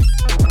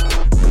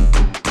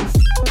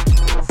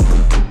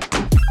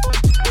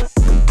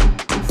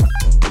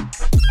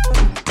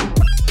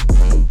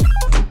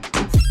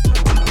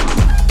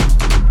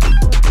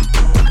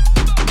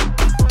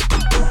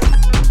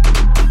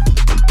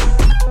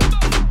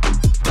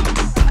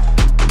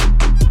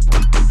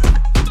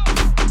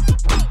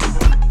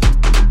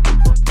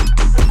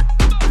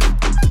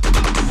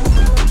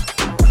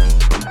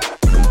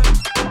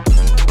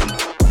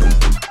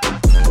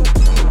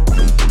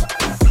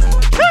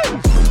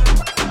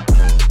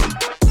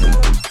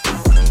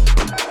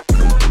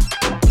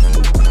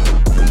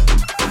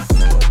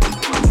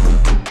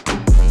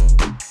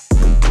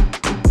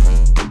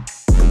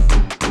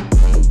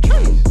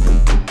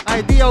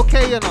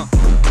 D.O.K, you know.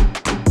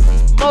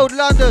 Mode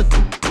London.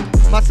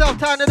 Myself,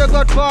 Tiny the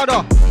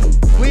Godfather.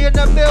 We in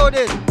the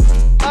building.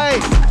 Hey.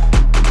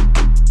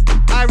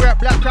 I rep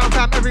Black Crown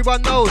fam,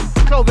 everyone knows.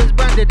 Clothing's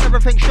branded,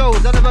 everything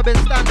shows. I've never been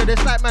standard,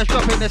 it's like man's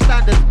dropping the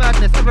standards.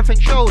 Madness, everything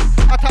shows.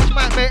 I touch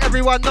mic, mate,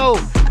 everyone know.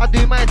 I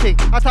do my thing,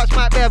 I touch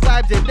mic, bare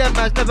vibes in. Them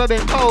man's never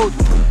been told.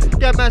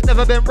 Them man's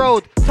never been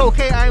rolled. So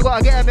K, I ain't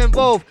gotta get him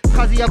involved.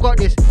 Cause I got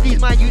this.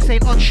 These man youths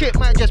ain't on shit,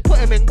 might just put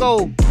him in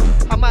goal.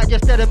 I might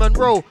just dead him and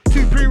roll.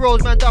 2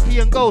 pre-rolls, man, Duppy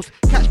and Ghost.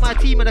 Catch my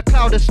team in a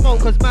cloud of smoke,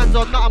 cause man's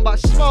on nothing but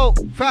smoke.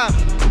 Fam,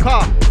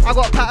 car, I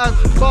got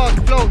patterns, bars,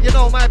 flow, you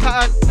know my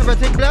pattern.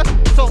 Everything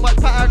blessed, so much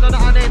pattern, and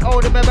I ain't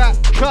holding me back.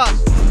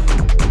 Trust.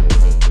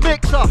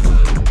 Mixer.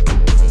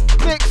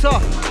 Mixer.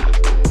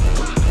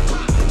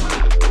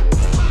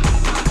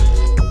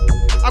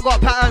 I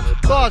got patterns,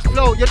 bars,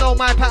 flow, you know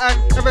my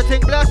pattern.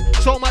 Everything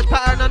blessed, so much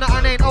pattern, and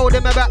I ain't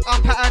holding me back.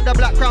 I'm patterned, the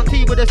black crown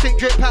tee with a sick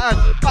drip pattern.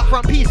 Up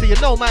front piece, so you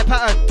know my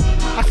pattern.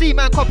 I see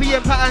man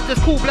copying patterns,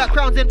 just cool black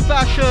crowns in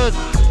fashion.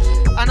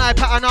 And I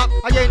pattern up,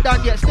 I ain't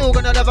done yet, still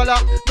gonna level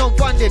up.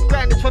 Non-funded,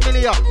 grind is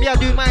familiar, me I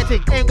do my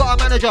thing, ain't got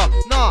a manager.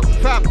 Nah,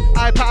 fam,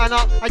 I pattern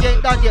up, I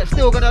ain't done yet,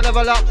 still gonna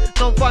level up.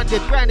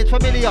 Non-funded, grind is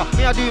familiar,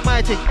 me I do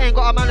my thing, ain't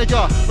got a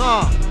manager.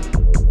 Nah.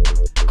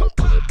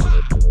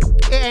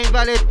 It ain't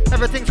valid,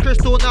 everything's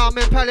crystal, now I'm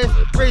in Palace.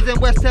 Raising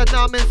West End,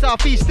 now I'm in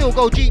South East. Still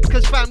go Jeeps,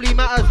 cause family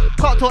matters.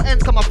 Cut to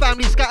ends, cause my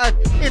family scattered.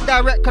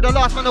 Indirect, cause the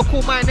last man will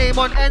call my name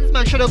on ends.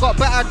 Man should've got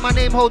battered, my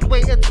name holds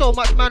weight and so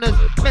much manners.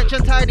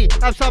 Mention Tiny,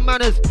 have some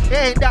manners. It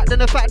ain't that, then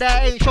the fact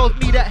that it ain't shows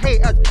me that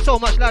hate has so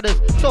much ladders,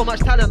 so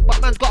much talent.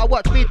 But man's gotta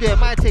watch me doing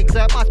my things,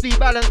 so it must be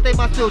balanced, they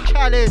must feel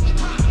challenged.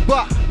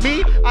 But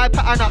me, I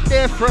pattern up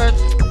different.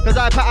 Cause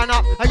I pattern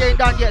up, I ain't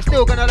done yet,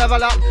 still gonna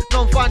level up.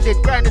 Non-funded,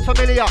 grind is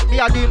familiar, me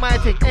I do my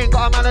thing, ain't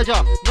got a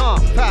manager. Nah,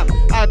 fam,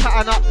 I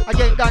pattern up, I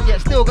ain't done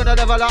yet, still gonna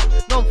level up.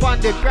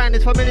 Non-funded, grind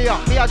is familiar,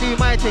 me I do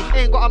my thing,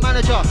 ain't got a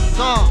manager.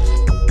 Nah.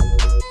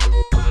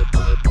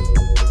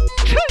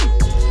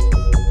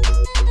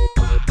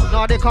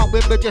 Nah, they can't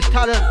win with just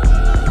talent.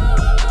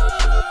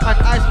 And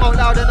I smoke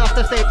loud enough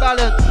to stay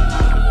balanced.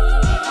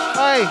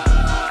 Hey,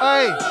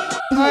 hey,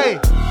 hey.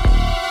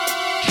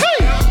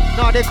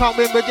 Nah, they can't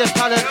win with just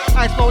talent.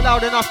 I smoke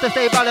loud enough to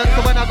stay balanced.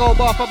 So when I go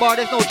bar for bar,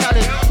 there's no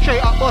challenge.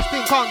 Straight up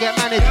Boston, can't get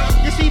managed.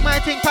 You see my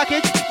thing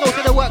package? Most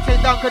of the work's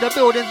ain't done cause the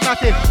building's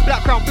massive.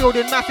 Black Crown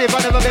building massive,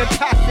 I've never been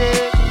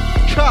passive.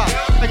 Trust,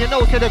 and you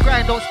know till the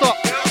grind don't stop.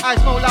 I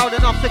smoke loud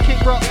enough to kick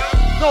rock.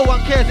 No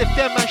one cares if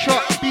them man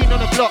shot. Being on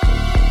the block.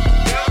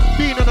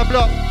 Being on the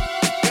block.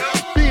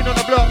 Being on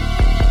the block.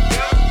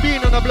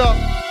 Being on the block.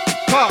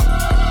 Trust.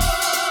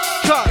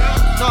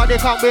 Nah, they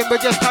can't win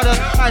with just talent.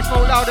 I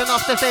smoke loud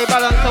enough to stay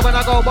balanced. So when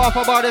I go bar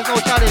for bar, there's no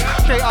challenge.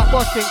 Straight up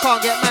Boston,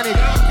 can't get managed.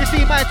 You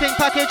see my thing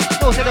package?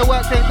 Most of the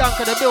work's ain't done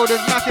cause the building's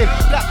massive.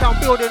 Black Crown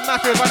building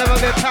massive, I've never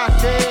been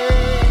passive.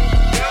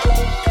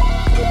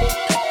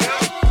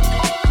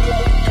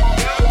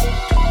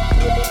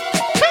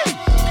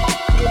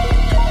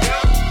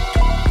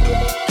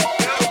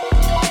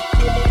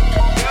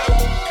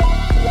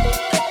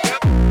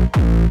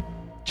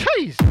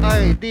 Cheese!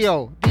 Hey,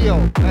 D.O,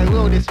 I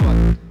will this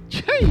one.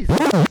 Jeez.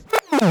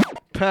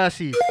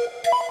 Percy.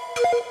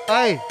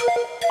 Hey,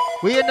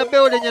 we in the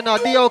building, you know.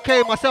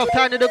 D.O.K, myself,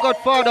 Tiny the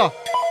Godfather.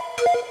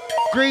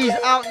 Grease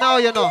out now,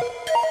 you know.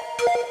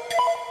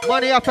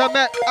 Money up a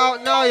Met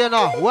out now, you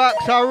know.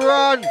 Works are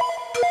run.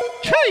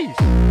 Jeez.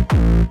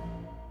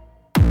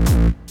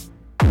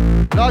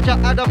 Large up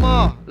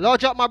Adama.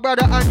 Large up my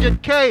brother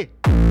 100K.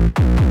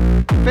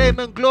 Fame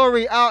and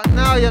Glory out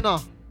now, you know.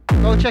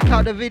 Go check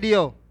out the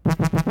video.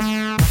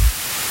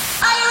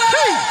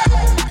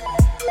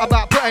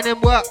 About putting in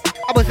work.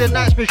 I was in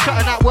Knightsbridge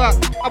shutting at work.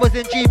 I was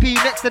in GP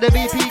next to the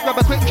BP. Grab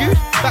a quick juice,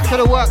 back to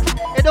the works.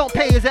 It don't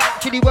pay, is it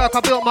actually work? I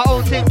built my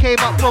own thing, came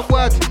up from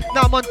words.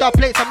 Now I'm on dub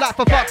plates, I'm like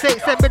for fuck's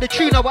sake. Send me the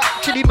tune, I will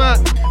actually murk.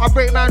 I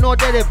break man or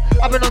dead him.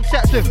 I've been on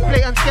sets with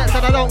blatant skets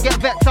and I don't get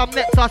vexed. I'm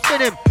next, I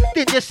spin him.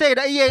 Didn't just say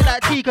that he ain't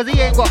like T, cause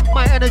he ain't got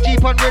my energy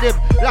pun rhythm.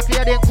 Luckily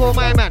I didn't call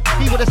my man,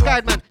 he was a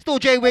skied man. Still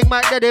J-Wing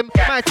might dead him.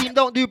 My team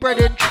don't do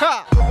breading.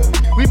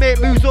 We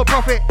make moves or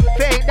profit. If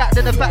it ain't that,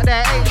 then the fact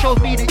that it ain't shows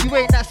me that you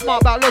ain't that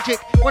smart about logic.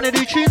 Wanna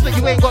do tunes, but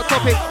you ain't got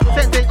topic.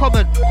 Sense ain't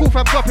common, cool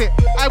fam, drop it.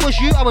 I was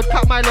you, I would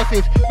cut my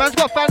losses. Man's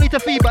got family to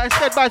feed, but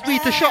instead buys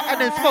weed to shot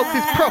and then smokes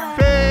his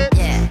profit.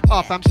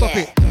 Oh fam, stop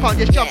it. Can't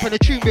just jump in a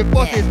tune with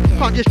bosses.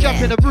 Can't just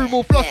jump in a room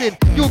all flossing.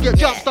 You'll get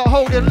jumped, start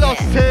holding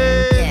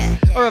losses.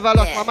 Or if I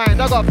lost my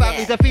mind, I got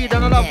family to feed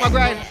and I love my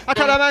grind. I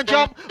tell a man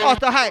jump,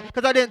 ask the height,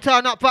 cause I didn't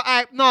turn up for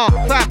hype. Nah,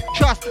 fam,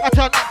 trust, I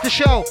turn up to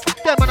show.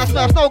 Them man I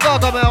smell, no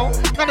gargamel.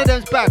 None of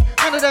them's bad,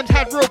 none of them's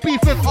had real beef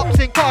with ops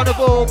in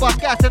carnival. Bust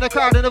gas in the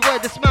crowd and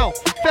avoid the smell.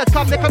 Feds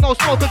come, they can no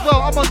smoke as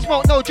well. I'm on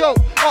smoke, no joke.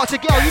 Archer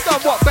girl, you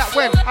done what back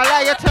when? I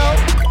lie you tell,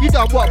 you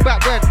done what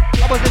back when?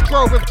 I was in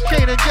Grove with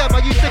Shane and Jem.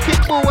 I used to kick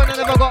ball when I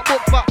never got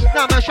booked, but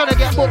now man trying to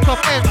get booked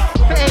off ends.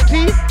 For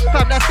AP,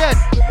 fam, that's dead.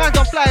 Man's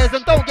on flyers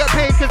and don't get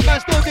paid, cause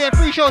man's still doing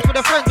free shows for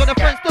the friends when the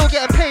friends still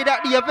getting paid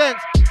at the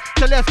events.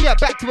 So let's get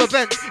back to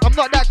events. I'm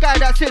not that guy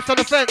that sits on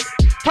the fence.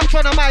 Touch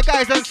one of my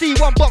guys and see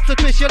one box of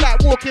twist, you're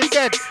like Walking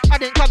Dead. I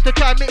didn't come to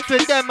try and mix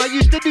with them. I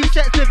used to do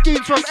sets with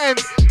goons from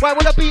ends. Why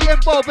would I be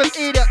involved with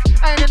idiots?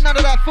 I ain't in none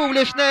of that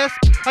foolishness.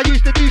 I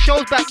used to do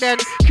shows back then.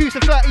 Q's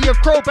to 30 of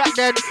Crow back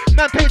then.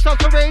 Man paid subs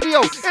for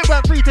radio. It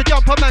weren't free to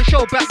jump on man's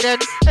show back then.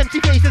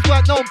 MC faces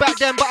weren't known back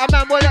then, but a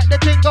man will let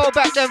the thing go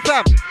back then,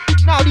 fam.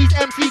 Now these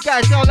MC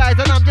guys tell lies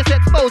and I'm just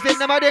exposing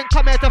them. I didn't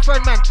come here to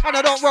friend man, and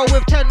I don't roll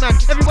with 10 man.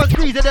 Everyone's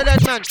greasy the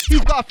dead man.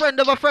 He's got a friend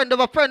of a friend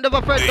of a friend of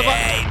a friend of a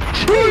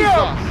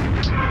Trio!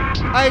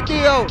 Hey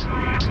D.O,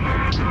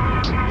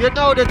 you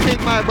know the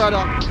thing, my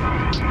brother.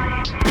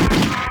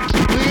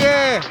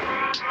 Yeah,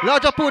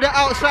 large up all the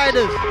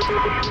outsiders.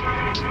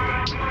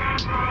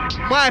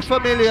 My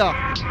familiar.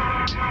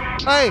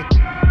 Hey,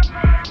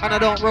 and I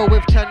don't roll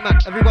with 10 man.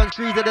 Everyone's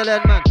greasy the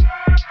dead man.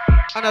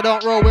 And I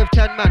don't roll with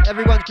 10 man.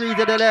 Everyone's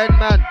greasy the land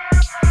man.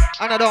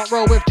 And I don't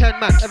roll with 10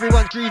 man.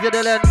 Everyone's greasy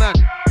the land man.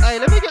 Hey,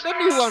 let me get the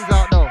new ones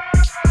out though.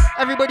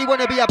 Everybody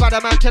wanna be a badder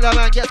man till a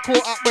man gets caught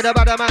up with a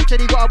badder man.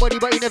 Said he got a body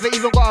but he never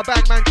even got a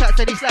bang man. Chat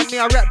said he slang me,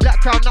 I rep Black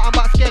Crown, nothing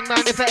but skeng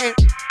man. If it ain't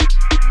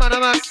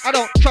man, I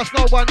don't trust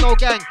no one, no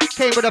gang.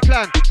 Came with a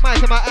plan,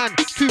 mic in my hand.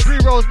 2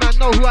 pre-rolls, man,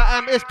 know who I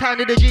am. It's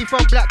Tiny the G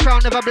from Black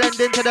Crown. Never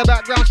blend into the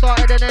background.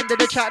 Started and ended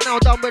the chat. Now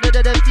done with the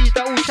dead MCs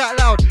that all chat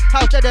loud.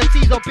 House dead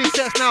MCs on big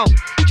sets now.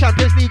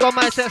 Champions League on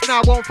my sets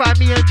now. Won't find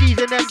me and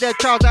G's in them dead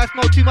crowds. I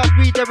smoke too much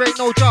weed, there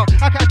ain't no drought.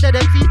 I catch dead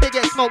MCs, they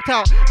get smoked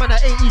out. Man, I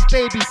 80s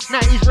baby,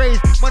 90s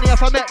raised. Money if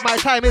I met, my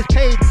time is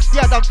paid.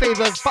 Yeah, I done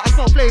favours, but I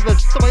smoke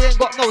flavours. So I ain't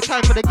got no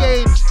time for the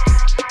games.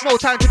 No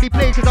time to be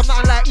played, cause I'm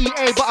nothing like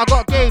EA, but I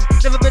got game.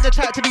 Never been the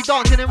type to be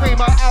dancing in rain,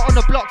 but out on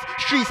the blocks,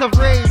 streets of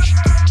rage.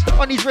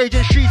 On these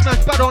raging streets,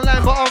 man's bad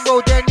online, but on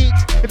road they're neat.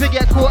 If you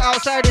get caught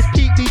outside, it's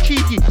peak, be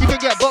cheeky. You can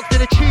get boxed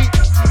in the cheek,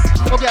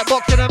 or get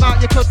boxed in the mouth.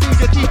 You could lose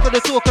your teeth for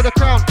the talk of the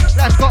crown.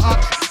 Life's got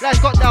ups,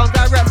 life's got downs.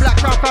 Direct Black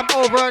Crown fam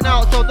over and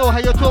out. So know how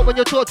you talk when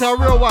you talk to a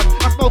real one.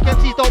 I smoke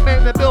MCs, don't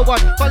make me build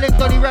one. But link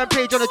Donny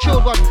Rampage on a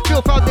chilled one.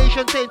 Build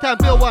foundation, same time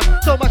build one.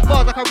 So much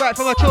bars I can write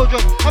for my children.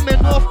 I'm in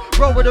North,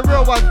 roll with the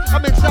real ones.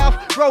 I'm in South,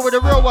 roll with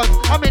the real ones.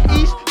 I'm in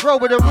East, roll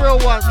with the real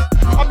ones.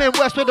 I'm in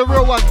West with the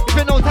real ones. If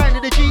you know Tiny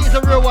the G is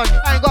a real one,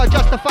 I ain't gotta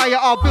justify it,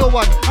 I'll build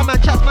one. A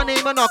man chats my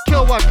name and I'll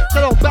kill one.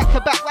 So don't back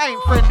to back, I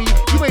ain't friendly.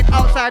 You ain't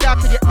outside, how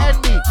can you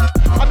end me?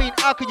 I mean,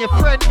 how can you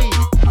friend me?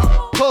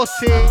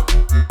 Pussy,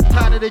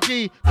 Tiny the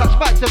G. Touch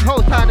mics and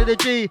hoes, Tiny the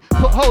G.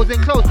 Put holes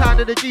in clothes,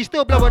 Tiny the G.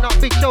 Still blowing up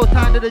big shows,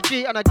 Tiny the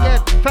G. And again,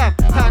 fam,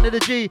 Tiny the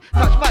G.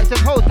 Touch mics and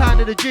hoes,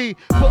 Tiny the G.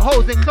 Put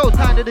holes in clothes,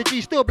 Tiny the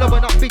G. Still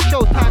blowing up big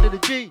shows, Tiny the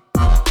G.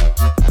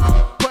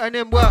 Putting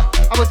in work,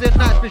 I was in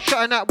Knightsbridge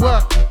shutting at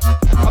work.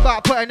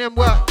 About putting in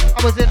work,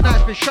 I was in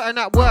Knightsbridge shutting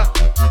at work.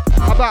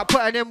 About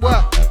putting in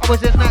work, I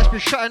was in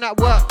Knightsbridge shutting at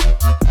work.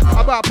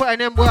 About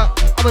putting in work,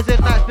 I was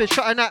in Knightsbridge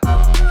shutting at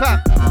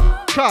fam.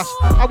 Trust,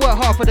 I work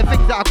hard for the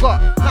things that I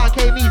got. Nothing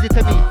came easy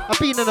to me. I've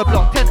been on the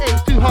block, 10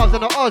 8s, 2 halves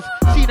and an Oz.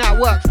 Seen how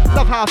it works,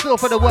 love how I feel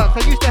for the works.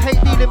 I used to hate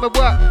dealing with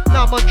work,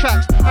 now I'm on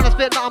tracks. And I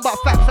spit nothing but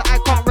facts that I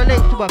can't relate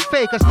to. A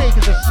fake, a snake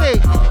is a snake.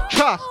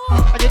 Trust,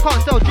 and you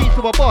can't sell dreams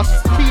to a boss.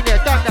 Been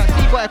there, done that,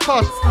 see what it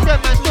costs. Them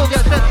man still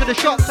get sent to the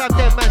shops, and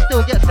them man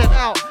still get sent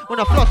out.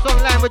 When I floss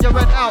online when you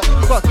rent out,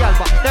 got gal,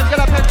 but them get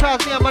a pen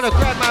trials, me I'm gonna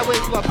grind my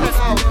way to a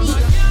penthouse.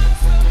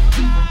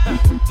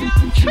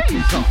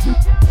 Jesus.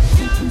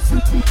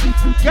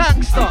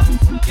 Gangster.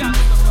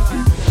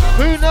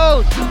 Who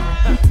knows?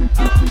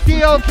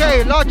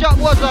 D.O.K, large up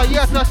Wazza.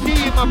 Yes, I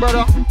see you, my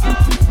brother.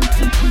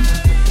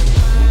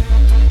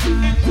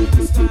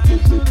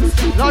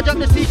 Large up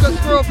the secret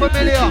squirrel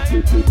familiar.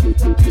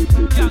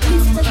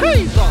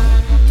 Jesus.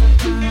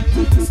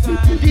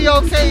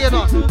 D.O.K, you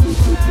know.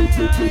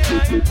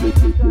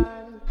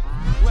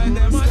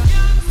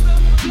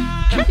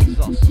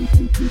 Jesus.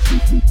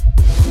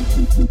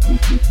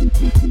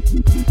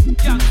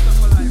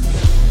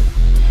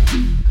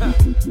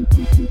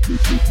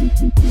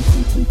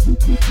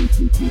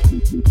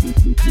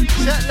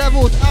 Set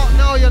levels out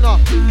now, you know.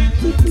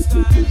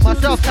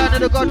 Myself, kind of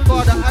the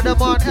Godfather,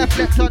 Adaman,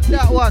 FX on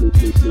that one.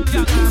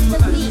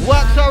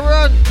 Works are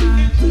run.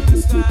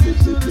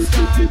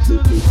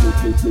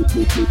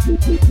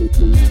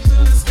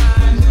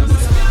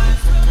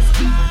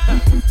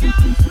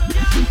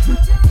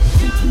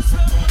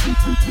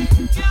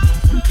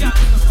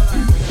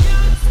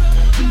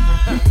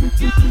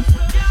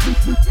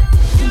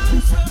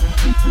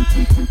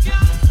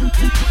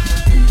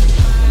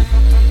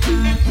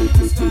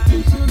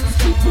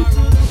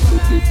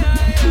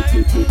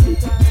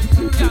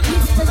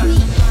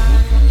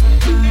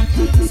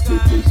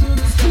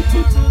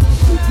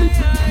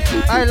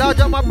 I large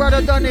up my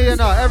brother Donny, you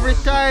know, every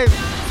time.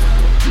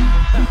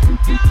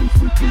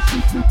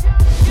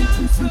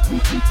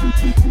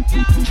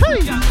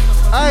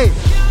 Hey,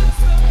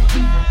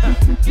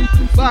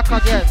 back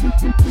again.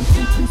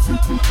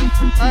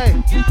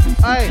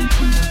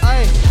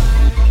 Hey.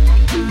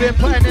 Been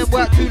putting in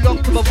work too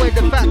long to avoid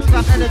the facts.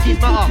 Fam energies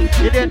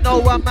matter. You didn't know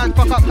one man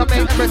fuck up can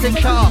make everything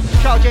shatter.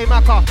 Shout J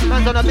Macca,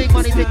 man's on a big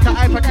money thing to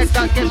iPad X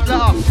that gets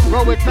splatter.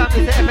 Roll with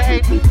families if it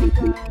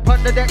ain't.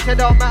 Pun the decks, it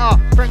don't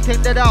matter. Frank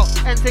thing dead out,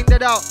 N thing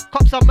dead out.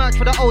 Cop some merch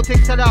for the old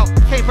thing set out.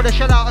 Came for the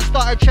shell out and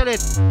started chilling.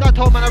 That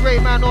told man a Ray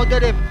man or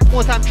dead him.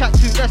 More time track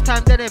suit, less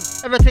time dead him.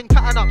 Everything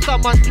pattern up,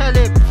 someone tell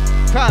him.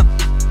 Fam,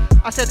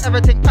 I said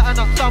everything pattern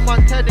up,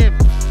 someone tell him.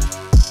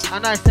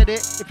 And I said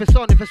it, if it's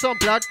on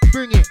blood,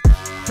 bring it,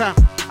 fam.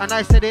 And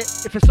I said it,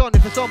 if it's on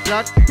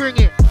blood, bring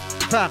it,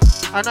 fam.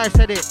 And I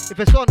said it, if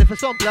it's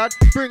on blood,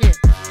 bring it.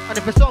 And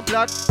if it's on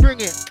blood, bring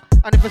it.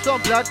 And if it's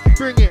on blood,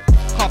 bring it.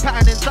 Car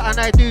patterning something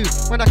I do.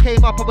 When I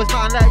came up, I was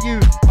nothing like you.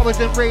 I was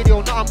in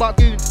radio, nothing but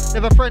goons.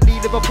 Never friendly,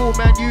 Liverpool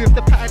man, you. If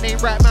the pattern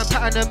ain't right, man,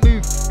 pattern and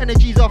move.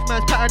 Energy's off,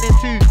 man's patterning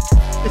too.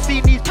 The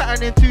scene needs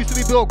patterning too, so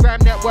we build gram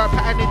network,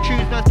 patterning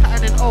tunes, man's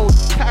patterning old,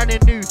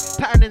 patterning new,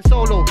 patterning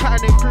solo,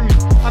 patterning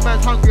cruise. My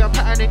man's hungry, I'm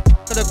patterning,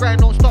 so the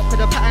grind don't stop, cause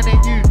the pattern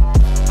ain't you.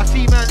 I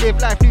see man live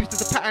life loose,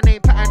 there's a pattern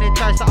ain't patterning,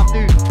 try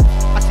something new.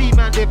 I see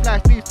man live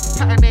life loose,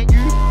 the pattern ain't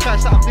you, try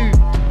something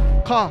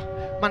new. Car.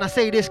 Man, I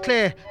say this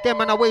clear, them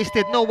man I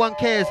wasted, no one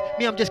cares.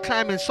 Me, I'm just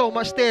climbing so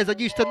much stairs. I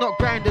used to not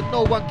grind and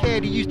no one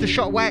cared. He used to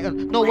shot white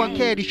and no one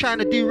cared. He's trying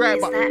to do right,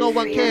 but no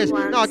one cares.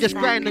 Now I just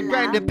grind and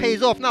grinding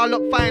pays off. Now I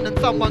look fine and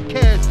someone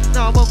cares.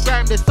 Now I'm on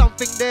grind, there's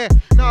something there.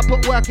 Now I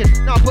put work in,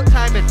 now I put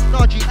time in.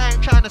 Nah, G, I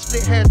ain't trying to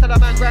split hairs. Tell a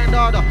man grind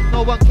harder,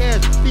 no one cares.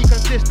 Be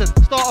consistent,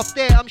 start off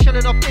there, I'm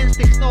shelling off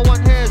instincts, no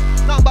one cares.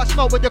 Nothing but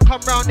smoke when you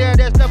come round there,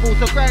 there's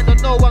levels of grind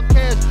and no one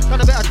cares.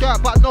 Done a bit of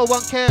dirt, but no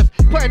one cares.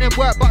 Putting in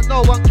work, but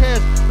no one cares.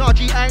 Nah,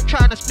 G, I ain't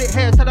trying to split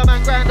hairs. Tell a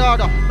man grind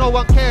harder, no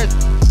one cares.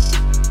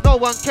 No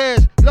one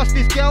cares. Lost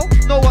this girl,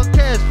 no one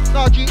cares.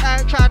 Nah, G, I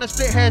ain't trying to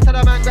split hairs. Tell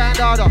a man grind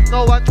harder,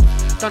 no one.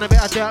 Done a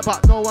bit of dirt,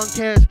 but no one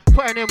cares.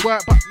 Putting in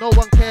work, but no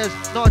one cares.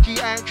 Nah, G,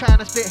 I ain't trying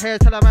to split hairs.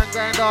 Tell a man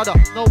grind harder,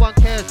 no one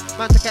cares.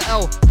 Man took an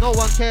L, no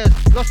one cares.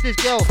 Lost this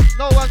girl,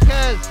 no one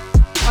cares.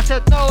 I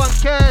said no one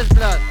cares,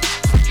 blood.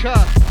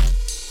 Trust.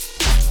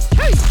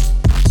 Hey,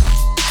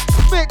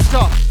 mix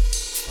up.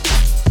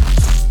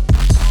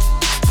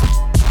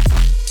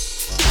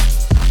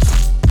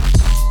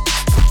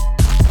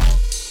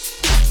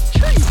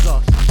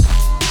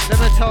 Let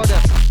me tell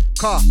them,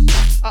 car,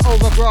 I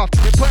overgraft.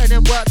 Been putting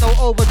in work, no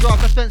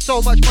overdraft. I spent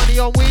so much money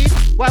on weed,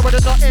 why would I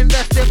not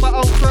invest in my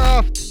own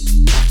craft?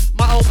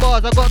 My own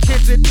bars, I got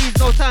kids with needs,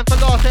 no time for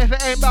loss. If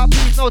it ain't about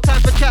peace, no time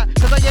for chat,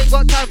 cause I ain't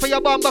got time for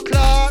your bumper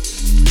clock.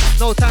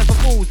 No time for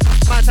fools,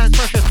 my time's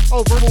precious.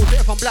 Overrules,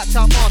 if I'm blacked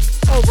out mask.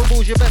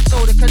 Overrules, you best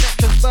know the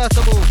connection's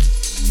burstable.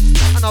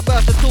 And I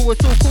burst a tool, it's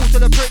too cool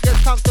till the prick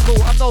gets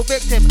comfortable. I'm no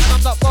victim, and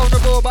I'm not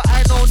vulnerable, but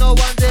I know no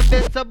one's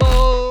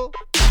invincible.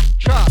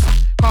 Trust,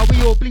 cause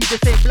we all bleed the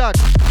same blood.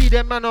 See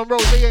them man on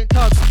road, they ain't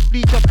thugs.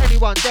 Bleach up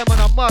anyone, them on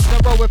a mug.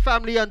 Then roll with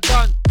family and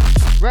done.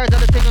 Rise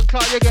on the thing and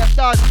clock, you get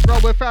done. Roll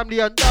with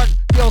family and done.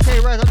 D.O.K,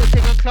 rise on the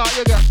thing and clock,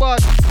 you get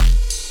bud.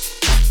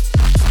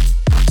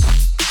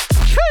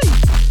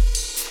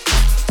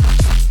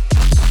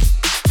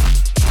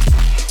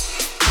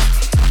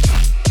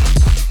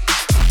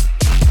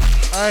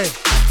 Hey,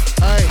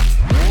 hey.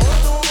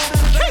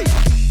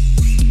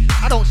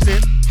 I don't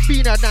slip.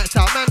 Being a nights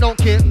out, man don't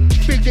care.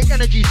 Big dick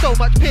energy, so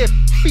much piff.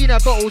 Being a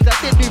bottles that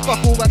didn't do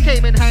fuck all, but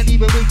came in handy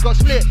when we got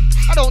split.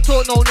 I don't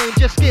talk no name,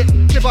 just skip.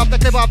 Clip after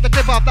clip after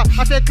clip after.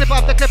 I said clip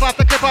after clip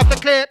after clip after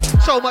clip.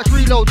 So much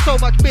reload, so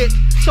much bits,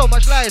 so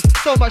much lies,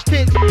 so much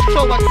tits,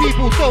 so much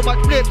people, so much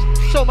flips.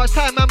 So much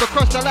time man we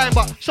crossed the line,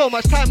 but so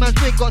much time man's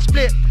wig got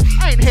split.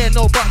 I ain't hear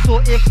no buts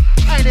or ifs.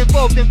 I ain't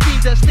involved in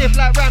fiends that sniff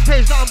like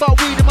rampage, nothing but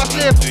weed in my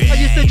slip. I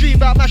used to dream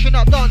about mashing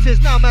up dances,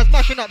 now man's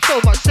mashing up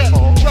so much set.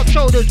 Rub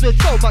shoulders with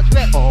so much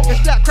vet.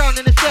 It's black crown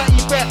and it's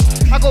 30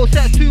 reps. I go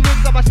sets 2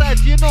 wings on my side,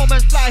 so you know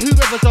man's fly,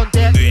 whoever's on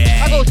deck.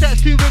 I go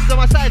sets 2 wings on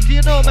my side, so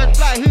you know man's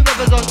fly,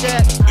 whoever's on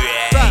deck.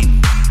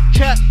 Bam.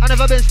 Check, I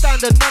never been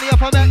standard, money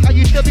off a Mac. I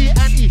used to be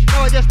anti,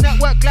 now I just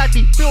network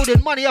gladly.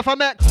 Building money off a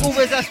Mac,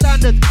 always at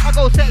standard. I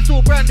go sets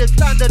all branded,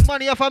 standard,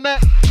 money off a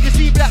Mac. You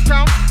see black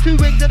crown, 2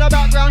 wings in the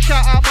background,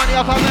 shout out money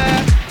off a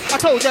Mac. I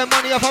told them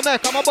money off a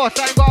Mac, I'm a boss,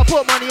 I ain't gotta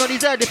put money on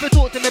his head. If you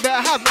talk to me,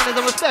 better have manners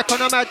and respect.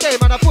 On a mad day,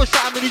 man, I push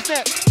something in his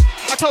neck.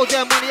 I told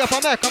them money off a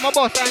Mac, I'm a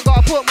boss, I ain't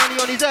gotta put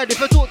money on his head. If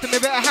you talk to me,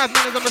 better have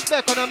manners and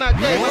respect. On a mad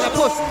day, man, I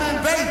push.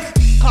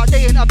 Can't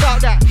they ain't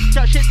about that.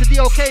 Chat shit to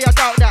D.O.K, I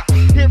doubt that.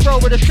 Hit roll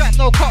with a strap,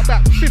 no cut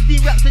back.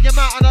 15 raps in your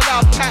mouth and a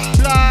loud pack.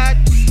 Blood,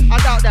 I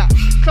doubt that.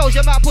 Close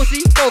your mouth,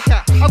 pussy, no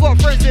cat. I got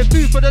friends with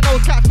food for the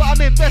nose cats, but I'm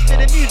invested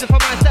in music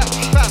for my stats,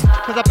 fam.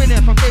 Cause I've been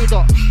here from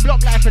D.O.K.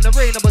 Block life in the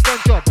rain, I was on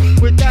job.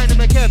 With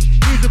Dynamic M,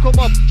 musical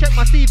mob. Check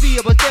my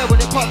CV, I was there when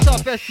it popped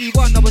up.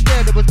 SC1, I was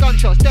there was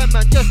gunshots. Them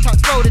man just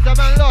touched road, is a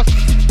man lost?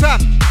 Fam,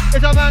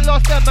 is a man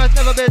lost? Them man's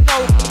never been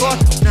no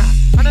boss, nah.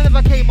 And I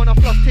never came on a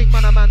floss ting,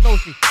 man, a man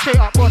knows me. Straight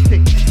up boss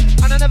ting.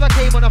 And I never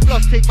came on a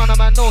floss ting, man, a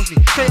man knows me.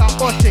 Straight up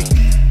boss ting.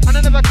 And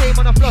I never came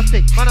on a floss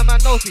ting, man, a man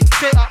knows me.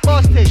 Straight up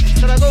boss ting.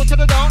 Did I go to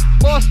the down?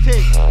 Boss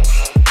ting.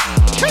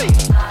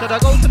 Did I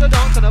go to the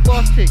dance and a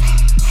boss ting?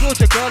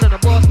 Georgia girl and a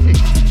boss ting.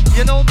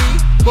 You know me,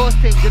 boss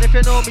ting. And if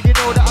you know me, you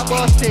know that I'm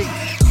boss ting.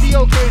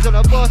 D.O.K's on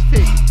a boss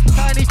ting.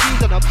 Tiny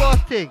G's on a boss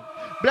ting.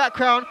 Black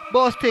crown,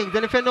 boss ting.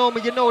 And if you know me,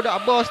 you know that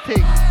I'm boss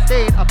ting.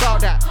 They ain't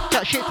about that.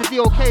 Chat shit to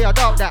D.O.K, I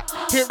doubt that.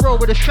 Hit roll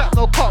with a strap,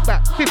 no cut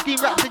back. 15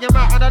 raps in your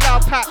mouth and a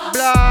loud pack.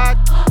 Blood,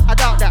 I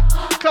doubt that.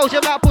 Close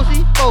your mouth,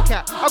 pussy, no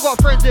cat. I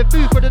got friends with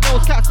food for the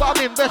nose cats, but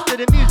I'm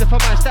invested in music for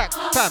my stack,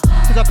 fam.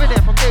 Cause I've been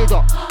there from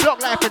D.O.K. Block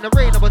life in the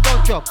rain, I was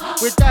on job.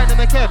 With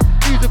Dynamic M,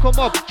 musical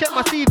mob. Check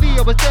my CV,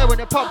 I was there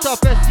when it popped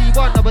up.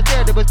 SC1, I was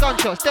there was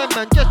gunshots. Them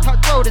man just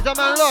touched road, is a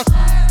man lost?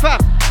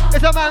 Fam,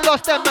 is a man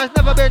lost? Them man's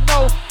never been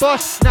no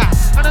boss, nah.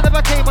 And I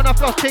never came on a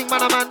floss ting,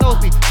 man, a man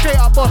knows me. Straight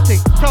up boss ting.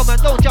 Tell man,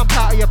 don't jump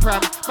out of your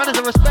pram. Manners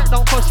and respect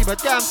don't cost you a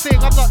damn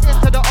thing. I'm not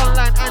into the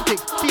online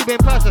antics. See me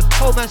in person,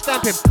 whole man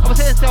stamp him. I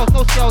was hitting sales,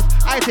 no skills,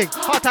 I think.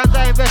 Hard times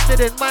I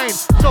invested in mine.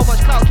 So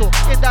much clout talk,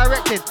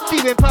 indirecting. See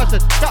me in person,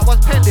 that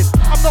one's pending.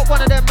 I'm not one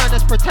of them man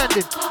that's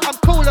pretending. I'm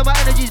cool and my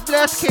energy's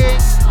blessed, king.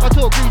 My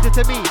talk breathes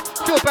to me.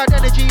 Feel bad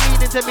energy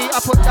leaning to me. I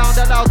put down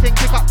the loud thing,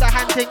 pick up the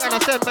hand thing, and I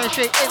send man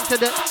straight into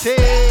the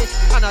sea.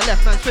 And I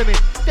left man swimming.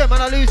 Them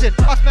man are losing,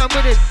 us man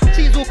winning.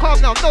 Scenes all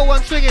calm now, no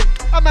one swinging.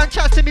 A man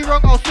chats to me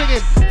wrong, I'll swing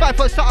him. 5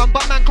 foot something,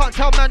 but man can't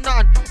tell man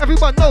nothing.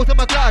 Everyone knows I'm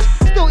a glad.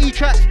 Still eat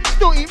tracks,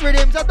 still eat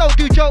rhythms. I don't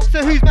do jokes,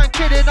 so who's man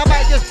kidding? I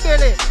might just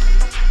feel it.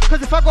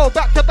 Cause if I go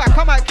back to back,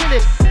 I might kill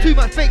him. Too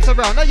much fakes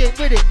around, I ain't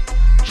with it.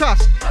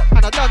 Trust,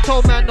 and I done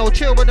told man no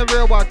chill when the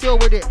real one deal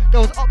with it. There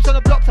was ups on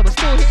the blocks, I was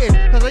still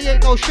hitting. Cause I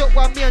ain't no shook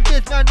one, me and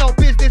this man no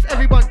business,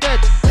 everyone dead.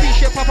 See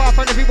shit pop off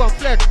and everyone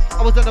fled.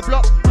 I was on the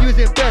block, he was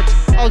in bed.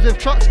 I was with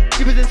trucks,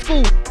 he was in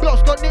school.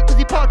 Blocks got nicked cause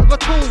he part of a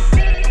tool.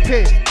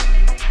 Pissed,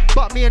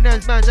 but me and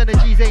them's man's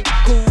energies ain't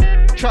cool.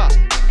 Trust,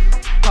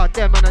 cause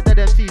them man are dead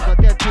MCs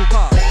but they're too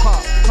car,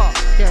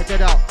 they're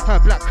dead out. Her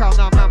black crown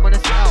now man wanna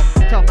sit out.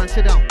 Tell man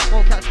sit down,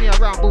 won't catch me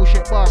around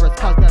bullshit barbers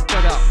cause that's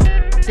dead out.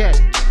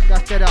 Dead,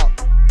 that's dead out.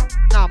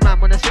 Now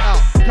man wanna sit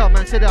out, tell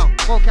man sit down.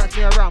 Won't catch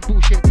me around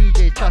bullshit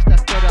DJs, trust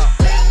that's dead out.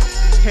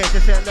 Here to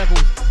set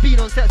levels, been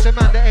on sets with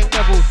man that ain't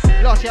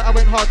levels. Last year I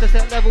went hard to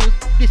set levels,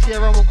 this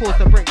year I'm on course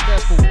to break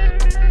levels.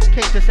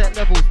 Came to set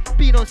levels,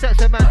 been on sets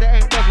with man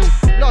that ain't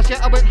levels. Last year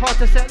I went hard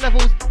to set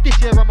levels,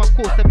 this year I'm on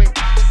course to make.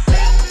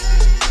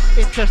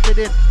 Interested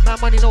in, my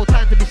money no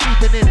time to be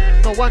sleeping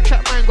in. No one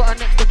trap man got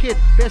an extra kid,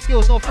 bare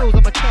skills no frills,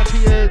 I'm a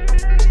champion.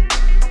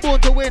 Born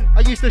to win,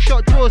 I used to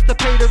shot draws to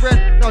pay the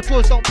rent. Now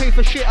draws don't pay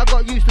for shit, I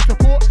got used to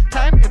support.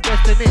 Time,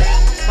 investing in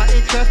my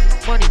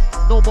interest, money,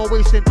 no more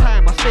wasting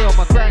time. I stay on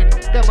my grind,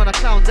 them on the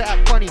clowns that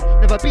act funny.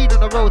 Never been on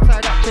the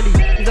roadside actually,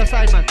 he's a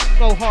side man,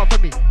 no heart for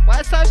me.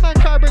 Why a side man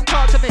try to bring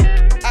heart to me?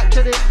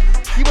 Actually,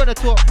 you wanna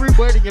talk rude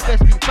boy, then you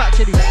best be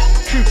factually.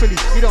 Truthfully,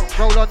 you don't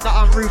roll on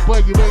that rude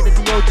boy, you ain't a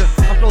deodorant.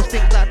 My flow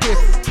stinks like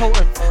piss,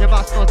 potent, your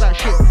mouth smells like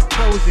shit,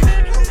 closing.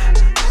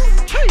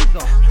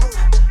 Jesus.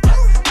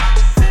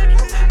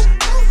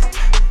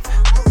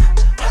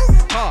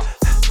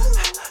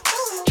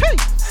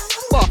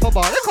 Bar for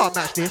bar, they can't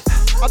match this.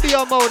 I be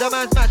on mode, a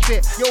man's match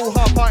fit. You all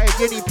half-hearted,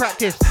 you need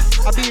practice.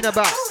 I been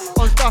about,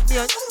 on stuff me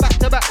on back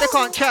to back, they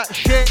can't chat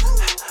shit.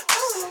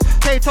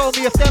 Tay told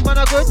me if them man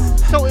are good,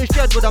 so is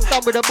Jedwood, I'm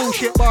done with the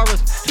bullshit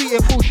barras.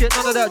 Tweeting bullshit,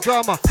 none of that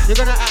drama. You're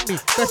gonna at me,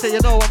 best say you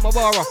know I'm a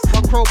barra.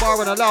 One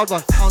crowbar and a loud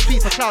one. I don't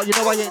tweet for clout, you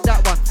know I ain't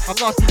that one. I'm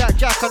nasty like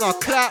Jack and I'll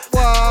clap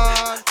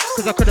one.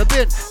 Cause I could've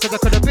been, cause I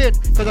could've been,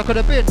 cause I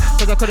could've been,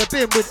 cause I could've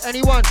been with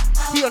anyone.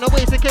 He on the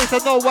waist in case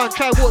of no one.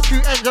 Try walk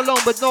through ends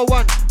alone but no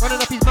one. Running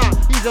up his mouth,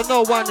 he's a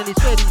no one and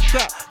he's said he's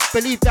strapped.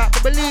 Believe that,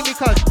 but believe me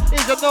cause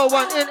he's a no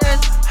one in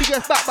ends. He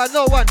gets back by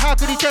no one. How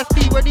could he test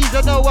me when he's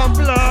a no one?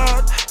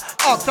 Blood.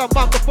 Ask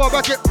someone before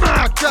I get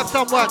mad. Grab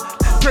someone.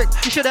 Prick,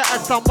 you should have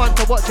had someone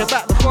to watch your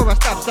back before I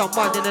stab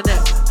someone in the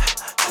neck.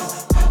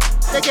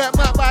 They get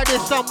murked by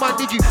this someone,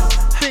 did you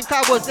think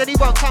I was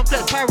anyone?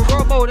 Complex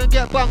pyro mode and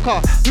get bunker.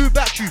 Who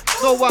backed you?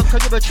 No one,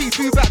 cause you're a chief,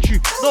 who backed you?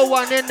 No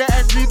one in the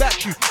end, who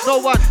backed you? No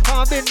one,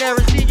 I've been there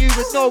and seen you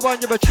with no one,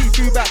 you're a chief,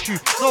 who backed you?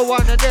 No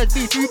one, and there's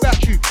beef, who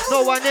backed you?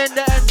 No one in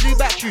the end, who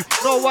backed you?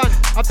 No one,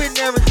 I've been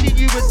there and seen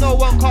you with no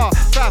one car.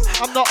 Fam,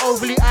 I'm not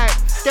overly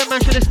hyped. Them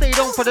man should have stayed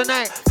on for the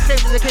night.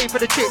 Same as they came for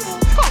the chick.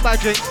 Can't buy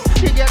drinks,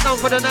 didn't get none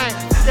for the night.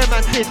 Them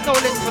man pissed, no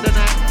links for the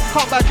night.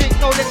 Can't buy drinks,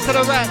 no links to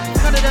the right.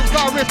 None of them's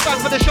got a wristband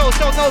for the show,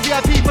 so no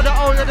VIP for the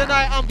owner of the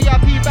night. I'm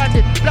VIP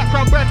banded, black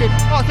crown branded.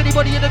 Ask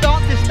anybody in the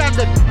dance is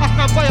standard. Ask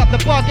man buy up, the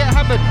bar get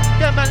hammered.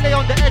 Them man lay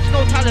on the edge,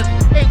 no talent.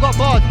 Ain't got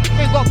bars,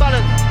 ain't got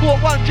balance.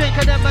 Bought one drink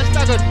and them man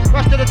staggered.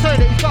 Rushed to the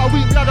toilet, he's got a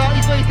weak bladder,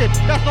 he's wasted.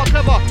 That's not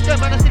clever.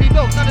 Them man are silly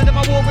blokes, none of them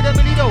I walk with a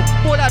Milido.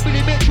 More like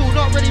Billy Mitchell,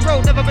 not really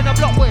road. Never been a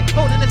block way.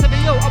 Holding this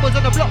SMEO, I was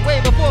on the block way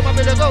before my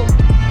middle go.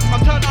 I'm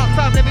turned up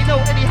fam, let me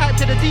know any hype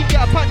to the team,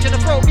 get a punch in the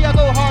throat. Me I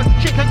go hard,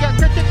 shit can get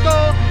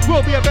critical.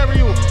 Will be a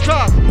burial,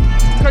 trust.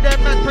 Cause them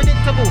man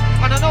predictable,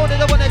 and I know they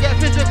don't wanna get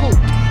physical.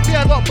 Me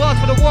I got bars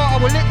for the war, I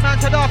will lick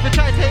man to the off and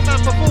try to take man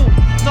for fool.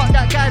 Not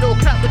that guy that'll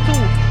clap the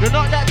tool. You're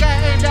not that guy,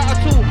 ain't that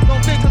at all.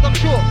 Don't think cause I'm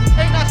short,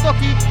 ain't that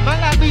stocky. Man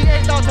like me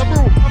ain't down to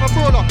brew, I'm a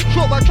brawler.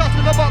 Short but trust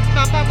in the box,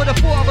 man with a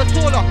thought of a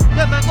taller.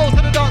 Them man goes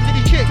to the dance with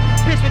the chick,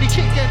 piss when the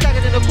chick get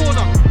dagged in the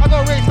corner. I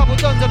gotta raise couple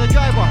guns on the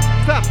driver,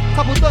 fam,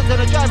 couple guns on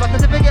the driver.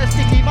 Cause if it gets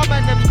sticky, my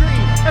man them's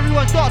green.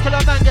 Everyone's dark till the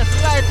man gets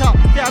lighter.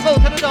 Yeah, I go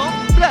to the dance,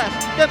 bless.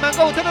 Them man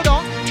go to the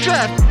dance,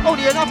 stress.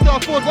 Only enough to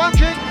afford one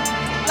drink,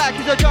 like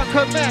he's a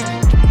drunken man.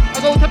 I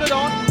go to the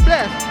dance,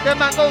 bless. Them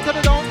man go to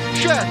the dance,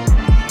 stress.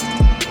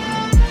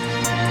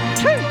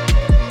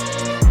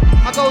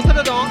 I go to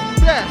the dance,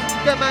 bless.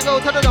 Them man go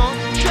to the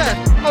dance, stress.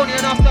 Only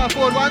enough to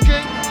afford one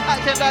drink,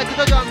 acting like he's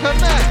a drunken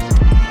man.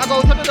 I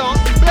go to the dance,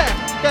 bless.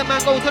 Them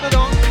man go to the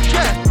dance,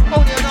 stress.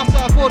 Only enough to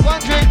afford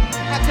one drink,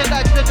 acting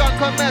like he's a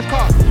drunken man's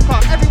car.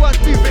 Everyone's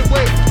moving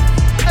weight.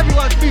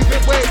 Everyone's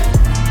moving weight.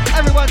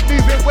 Everyone's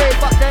moving weight,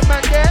 but them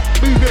man there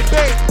moving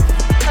weight.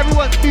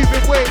 Everyone's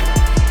moving weight.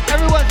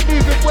 Everyone's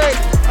moving weight.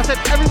 I said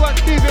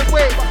everyone's moving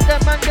weight, but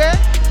them man there,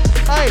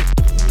 aye.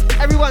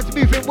 Everyone's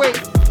moving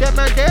weight. Them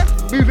man there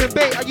moving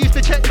bait. I used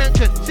to check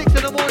mention 6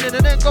 in the morning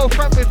and then go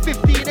front with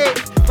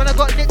 15-8. When I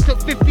got nicked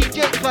took 15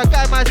 jakes for a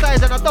guy my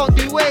size and I don't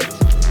do weights.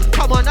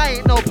 Come on, I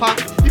ain't no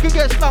punk. You can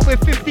get slumped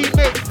with 15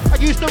 mates. I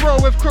used to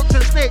roll with crooks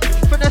and snakes.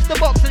 Finesse the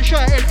box and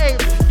shot in 8.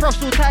 Brush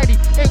too tidy,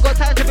 ain't got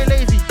time to be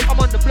lazy. I'm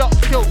on the block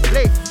till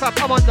late. Fam,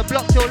 I'm on the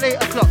block till 8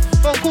 o'clock.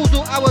 Phone calls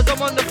all hours,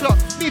 I'm on the clock.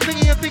 Me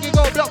thingy and thingy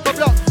go block for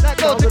block. Like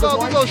go to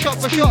go, we go shot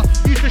for shot.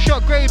 Used to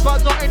shot grade,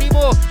 but not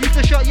anymore. Used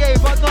to shot yay,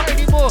 but not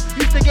anymore.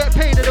 Used to get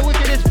paid at the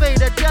wickedest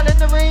fade. That gal in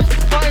the range,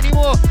 not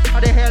anymore.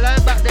 Had a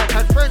hairline back then,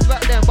 had friends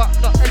back then, but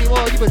not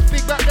anymore. You was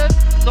big back then,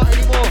 not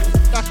anymore.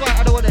 That's why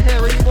I don't want to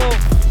hear anymore.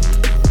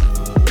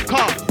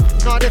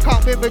 No, they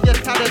can't win with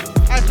just talent.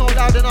 I not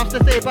loud enough to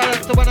stay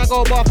balanced. So when I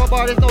go bar for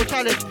bar, there's no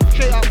challenge.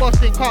 Straight up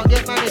Boston, can't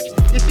get managed.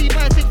 You see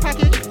my thing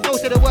package?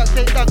 Most of the work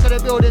ain't done, so the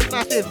building's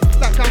massive.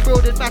 Background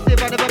building's massive,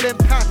 I've never been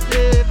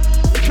passive.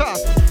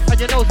 Trust, and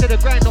you know, so the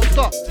grind don't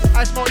stop.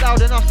 I smoke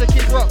loud enough to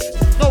kick rocks.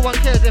 No one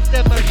cares if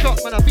them man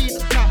shot. Man, I beat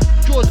them cap.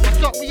 Jaws my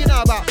sock, what you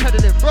know about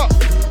peddling rock?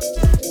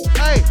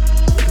 Hey,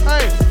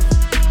 hey.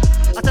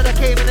 I said I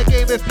came in the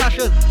game with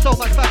passion, so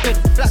much fashion.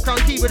 Black crown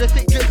tee with a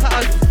sick drip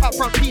pattern. Up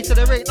front piece, so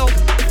there ain't no.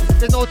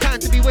 There's no time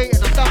to be waiting,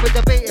 I'm done with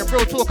debating.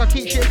 Real talk, I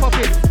keep shit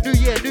popping. New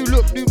year, new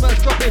look, new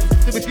merch dropping.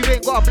 So if you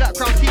ain't got a black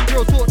crown tee,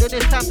 real talk, then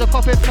it's time to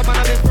cop it. Come on,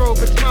 I've been broke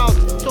with smiles,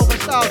 so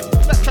much style.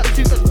 Black track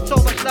suit and so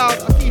much loud.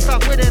 I see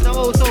fam winning, I'm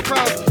all so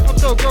proud. I'm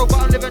so broke,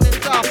 but I'm living in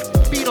South.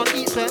 Been on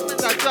eats, so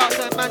man's like drought,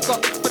 so man got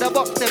for the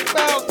box, then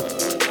bounce.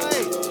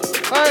 Hey,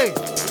 hey,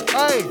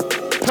 hey,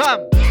 fam,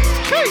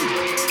 hey,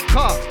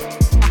 car.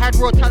 I had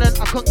raw talent,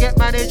 I couldn't get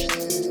managed.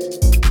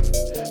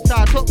 So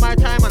I took my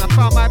time and I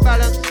found my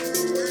balance.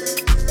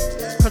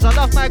 Cause I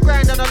love my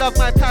grind and I love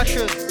my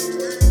passion.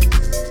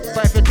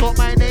 But if you talk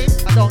my name,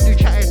 I don't do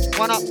chatting.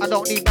 One up, I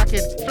don't need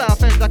backing. Fly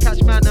off ends, I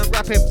catch man and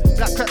rap him.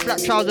 Black crep,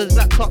 black trousers,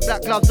 black top,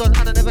 black gloves on,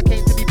 and I never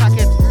came to be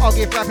packing. I'll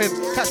give rap him,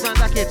 catch man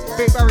lacking.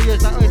 Break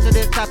barriers like oyster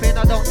didn't tapping.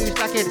 I don't do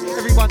slacking.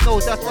 Everyone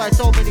knows that's why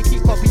so many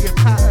keep copying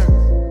patterns.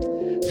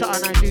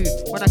 Something I knew.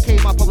 When I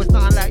came up, I was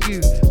nothing like you.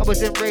 I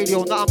was in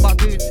radio, nothing but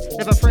goons.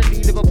 Never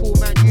friendly, Liverpool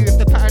man, you. If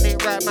the pattern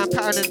ain't right, man,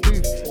 pattern and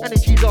move.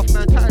 Energy's off,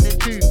 man, patterning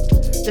too.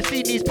 The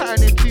scene needs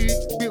patterning too.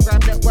 Boot ram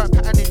network,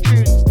 patterning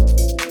tunes.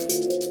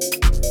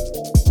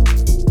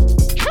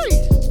 Trees.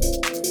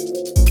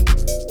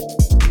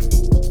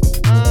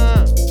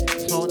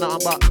 Smell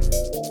nothing but.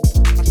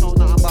 I smell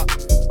nothing but.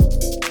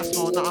 I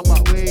smell nothing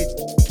but weed.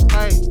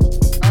 Hey,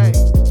 hey.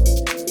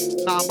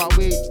 Nothing but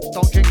weed.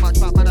 Don't drink much,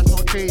 man, I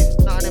smell trees.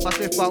 Nothing in my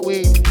sniff but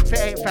weed. If it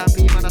ain't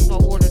family, man, I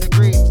smell all of the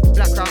green.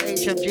 Black crown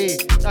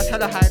HMG. That's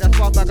hella high, that's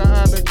one bag of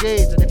urban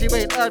G's. And if you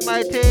ain't heard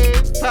my team,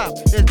 fam,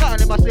 there's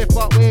nothing in my sniff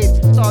but weed.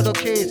 Sardog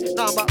cheese,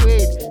 nothing but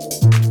weed.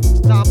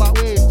 Nothing but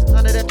weed.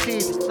 None of them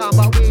cheese, nothing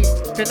but weed.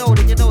 If you know,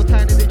 then you know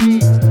time in the G.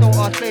 Don't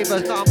ask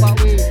flavors, nothing but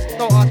weed.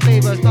 Don't ask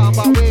flavors, nothing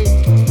but weed.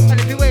 And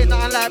if you ain't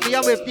nothing like me,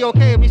 I'm with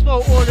D.O.K. We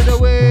smoke all of the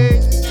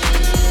way.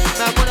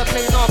 Now I'm gonna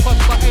play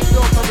narcos, but ain't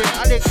built for it.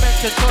 I didn't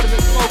mention sort of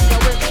it smoke. I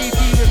went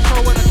GP with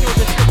pro when I killed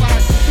the shit. I had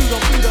food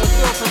on food, I was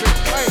built for it.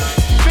 Hey,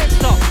 fix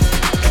up.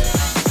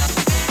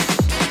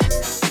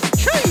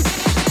 Cheese.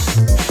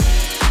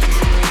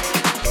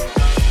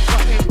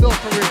 But ain't built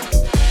for it.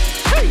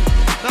 Cheese.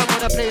 Now I'm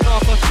gonna play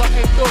narcos, but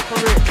ain't built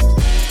for it.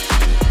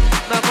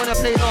 Now I'm gonna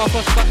play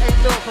narcos, but ain't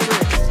built for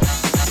it.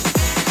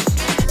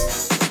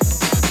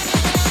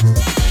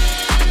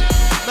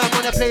 Now I'm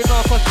gonna play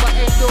narcos, but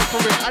ain't built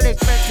for it. I didn't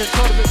mention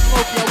sort of it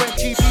smoky. I went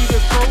GP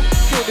with pro.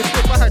 Killed the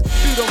shit. I had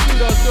food on food,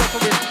 I was built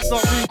for it.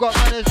 Not rude, got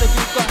manners, the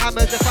dude got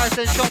hammers. If I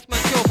send shots,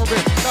 man, kill for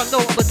it. I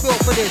know I was built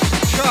for this.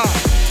 Try.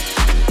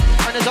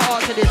 And there's an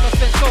art to this. I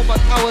spent so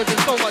much hours and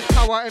so much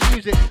power in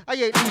music. I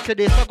ain't new to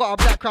this. I got a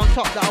black crown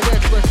top that I wear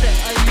to a set.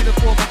 I ain't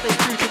uniform, I stay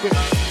true to it.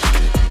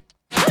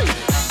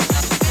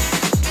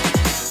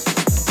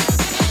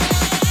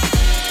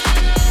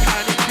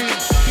 Pattern in tune.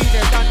 Been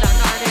there, done that,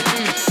 nothing ain't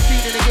new.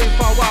 Been in the game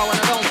for a while and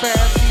I don't bear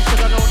MCs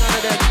cause I know none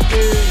of them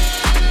do.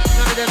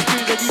 None of them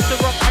tunes. I used to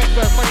rock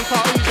iceberg, funny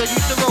cartoons. I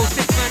used to roll 6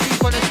 man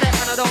deep on the set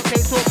and I don't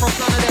take talk from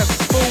none of them.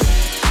 Boom.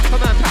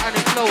 Come on, pattern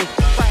and flows.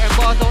 Fighting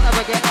bars don't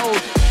ever get old.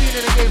 Been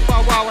in the game for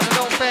a while and I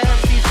don't bear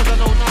MCs cause I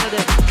know none of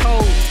them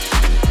cold.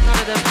 None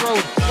of them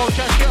road. Won't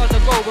chat shit on the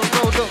go when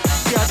road up.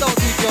 See, I don't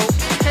do jokes.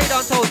 Hey,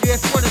 down told you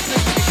if you wanna slip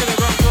you should've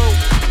run road.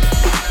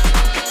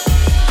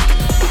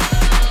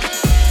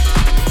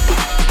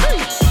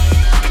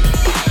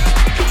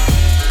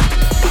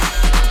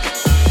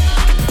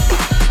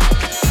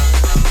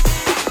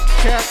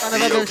 Check, I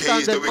never been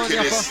standard money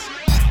offer.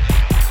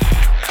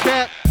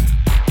 Check.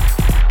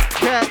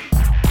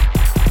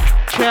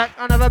 Check, I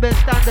never been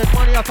standard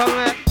money offer,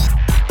 man.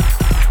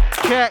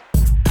 Check,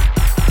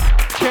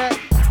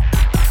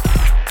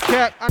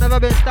 I never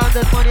been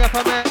standard money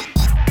offer, man.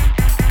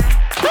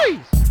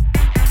 Jeez.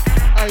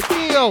 Hey,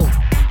 Dio.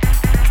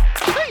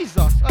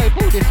 Jesus. Hey,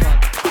 pull this one.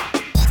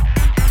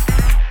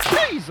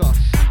 Jesus.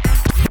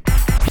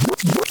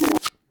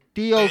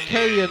 D.O.K,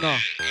 you know.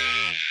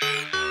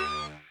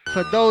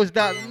 For those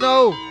that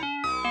know,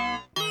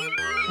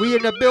 we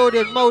in the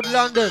building, Mode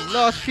London,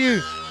 last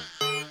few.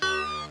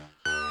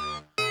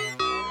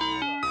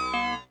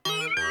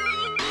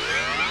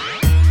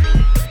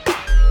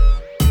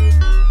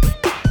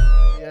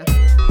 Yeah.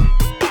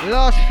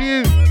 Last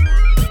few.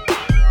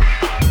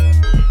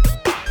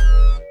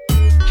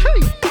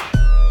 Jeez.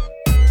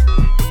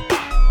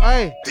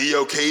 Hey.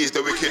 D.O.K is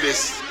the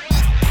wickedest.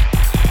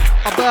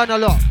 I burn a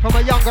lot. From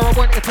a younger I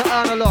wanted to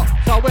earn a lot.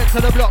 So I went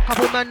to the block,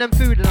 couple man them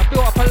food and I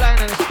built up a line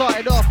and it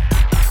started off.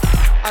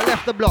 I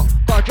left the block,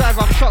 got a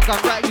driver, I'm shotgun,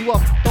 write you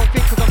off. Don't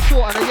think cause I'm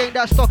short and I ain't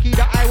that stocky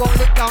that I won't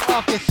lick down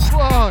after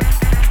squad.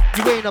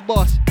 You ain't a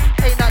boss,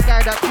 ain't that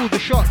guy that calls the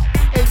shots.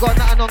 Ain't got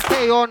nothing on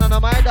KO, none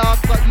of my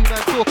dogs, but you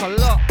man talk a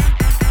lot.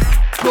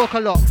 Talk a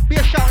lot, be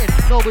a shouting,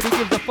 nobody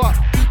gives a fuck.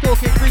 Keep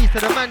talking grease to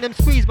the man them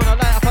squeeze, man I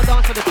light up a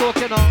dance for the talk,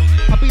 you know.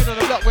 I've been on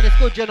the block when it's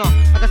good, you know.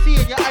 I can see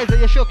in your eyes that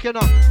you're shook, you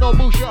know. No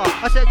bullshit up,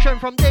 I said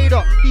trend from day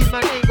dot. These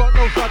man ain't got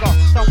no swagger,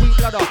 some weak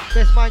bladder.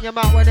 Best man your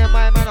mouth when they're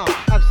my manner.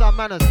 Have some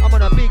manners, I'm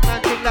on a big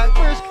man thing like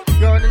Frisk.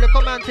 You're on a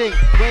little man thing,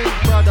 Wayne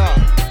brother.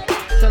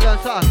 So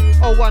learn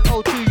something, 01,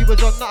 02 you was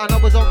on nothing, I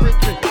was on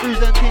Richard. Bruce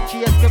and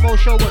Pinchy, Eskimo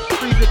show was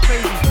freezing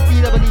crazy.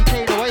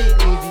 BWK, no I ain't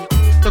lazy.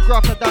 The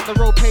graph that down the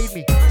road paid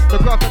me. The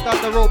graph that down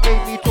the road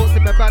made me talk to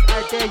me bad,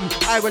 I dare you.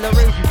 I will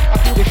erase you. I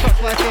pull the shots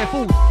like they're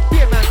fools.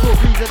 Be a man talk,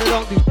 please, and they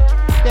don't do.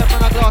 Them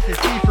man are glasses,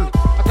 see-through.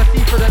 I can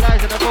see through the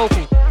lies and the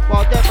vocal.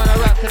 While them man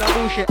are rapped in the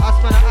bullshit. I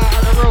spin it out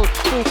on the road.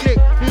 Full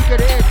click, please get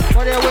it in.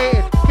 While they're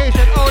waiting. Case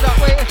said, oh, that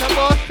way it's a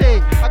boss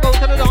thing. I go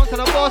to the dance and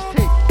a boss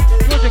thing.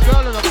 You're your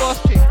girl and a boss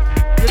thing.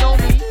 You know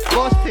me,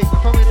 boss thing. And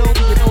from you know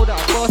me, you know that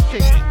I'm boss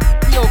thing.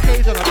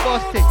 D.O.K's on a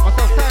boss thing.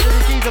 Myself tired of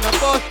the G's on a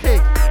boss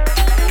thing.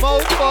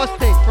 Mode boss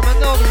thing. From a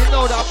know me, you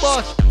know that I'm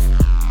boss.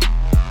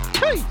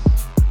 Hey.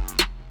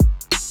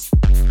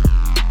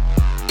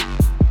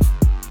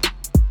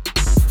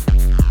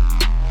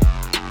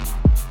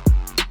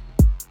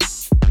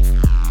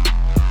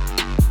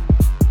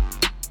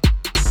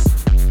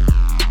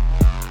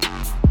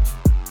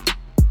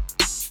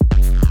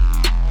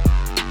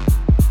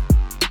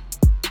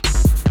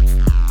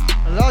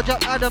 Large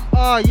up Adam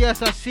R,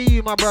 yes I see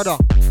you my brother.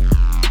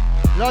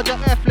 Large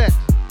up F-Flex.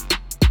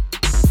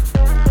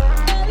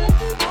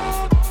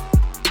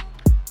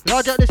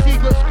 Large up the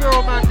Secret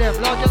Squirrel man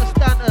them. Large up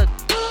Stanton.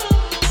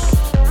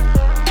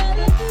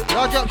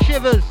 Large up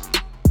Shivers.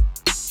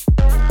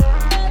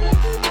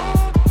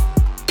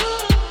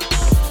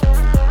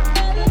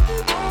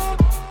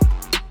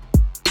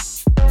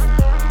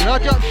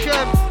 Large up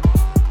Shem.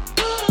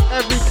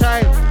 Every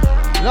time.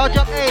 Large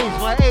up A's,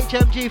 my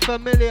HMG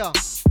familiar.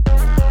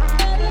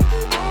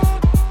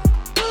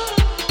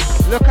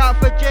 Look out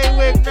for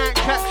J-Wing night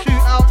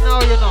tracksuit out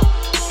now, you know.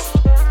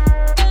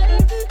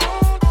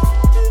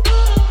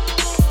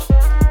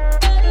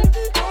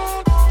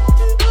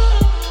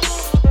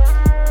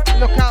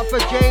 Look out for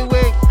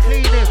J-Wing,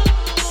 clean him.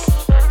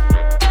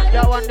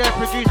 one there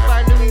produced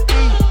by Louis B.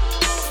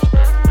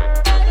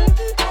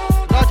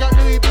 Large up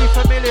Louis B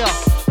familiar.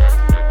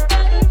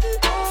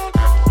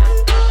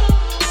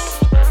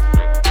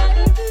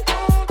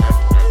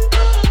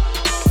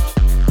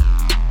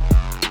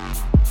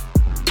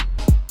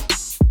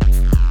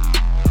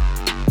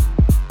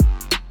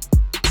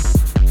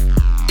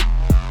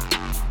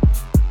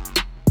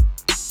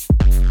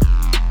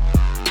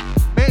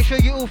 Make sure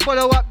you all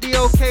follow up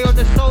D.O.K on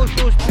the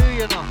socials too,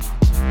 you know.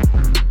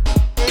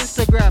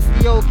 Instagram,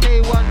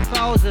 D.O.K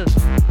 1000.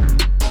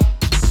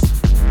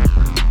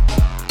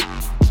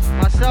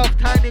 Myself,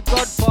 Tiny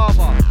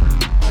Godfather.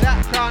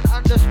 Black Crown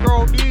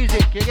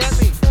 _music, you get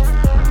me?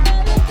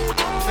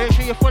 Make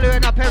sure you're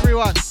following up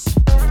everyone.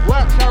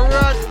 Works are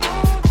run.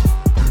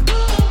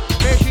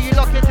 Make sure you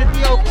lock into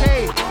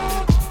D.O.K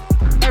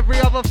every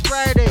other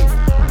Friday.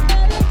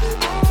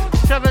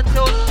 7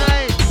 till 9.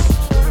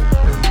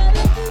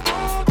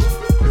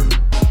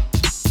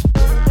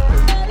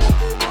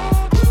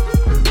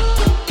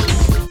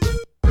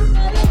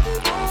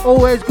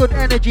 Always good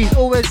energies,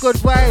 always good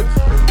vibes.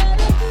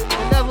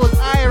 The level's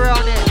high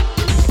around here.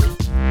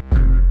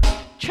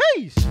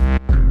 Cheese!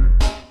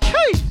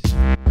 Cheese!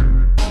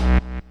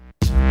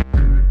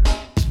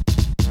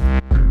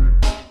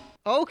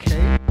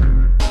 Okay.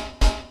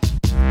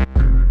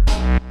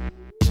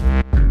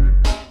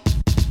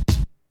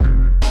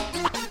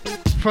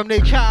 From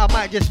the chat I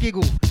might just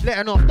giggle.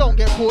 Letting off, don't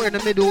get caught in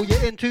the middle.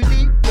 You're in too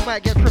deep, you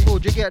might get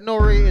crippled. You get no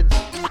ratings.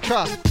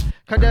 Trust.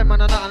 Cause them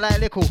man are nothing like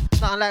Lickle,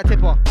 nothing like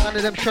Tipper, none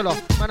of them shuller.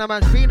 Man a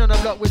man's been on the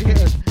block with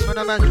hitters. Man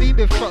a man's been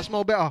with shots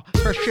more better.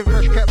 Fresh trim,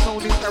 fresh crept, no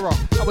new error.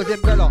 I was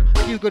in Bella,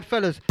 few good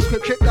fellas.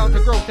 Quick trip down to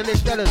growth to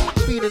live dollars.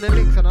 Been in the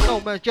mix and I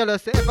know man's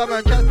jealous. So if a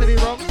man chats to be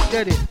wrong,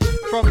 get it.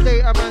 From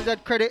data man's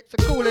had credit, so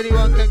cool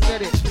anyone can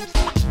get it.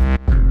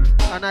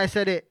 And I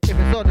said it, if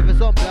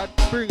it's on blood,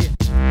 bring it.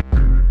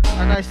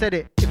 And I said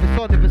it, if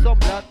it's on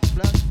blood.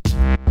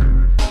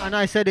 And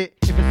I said it,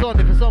 if it's on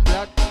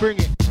blood, bring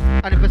it.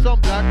 And if it's on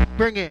blood,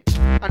 bring it.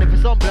 And if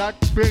it's on blood,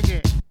 bring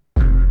it.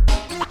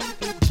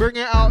 Bring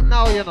it out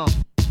now, you know.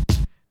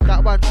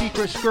 That one,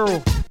 Secret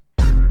Squirrel.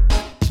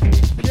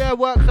 Pierre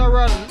Works are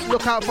run.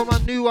 Look out for my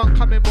new one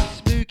coming with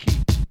Spooky.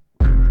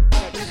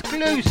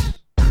 Exclusive.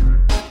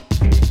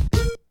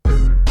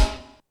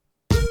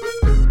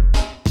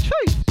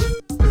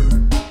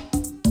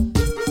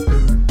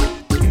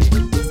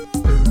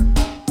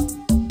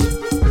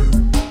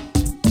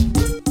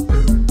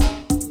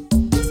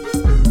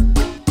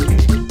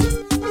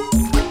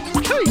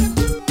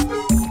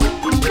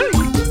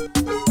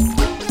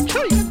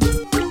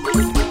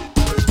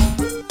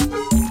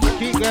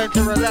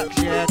 To relax,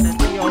 yeah, and then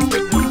D.O.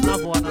 brings in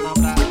another one, and I'm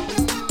like,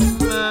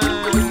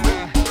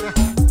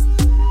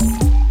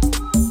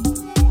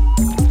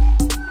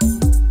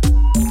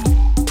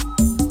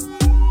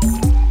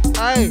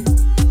 Aye,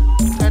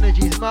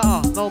 energies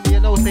matter. Know me, you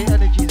know, say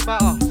energies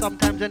matter.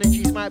 Sometimes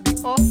energies might be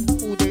off.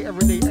 All day,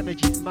 every day,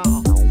 energies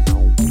matter.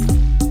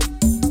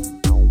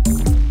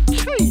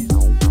 Jeez,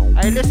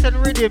 I listen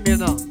rhythm, you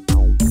know.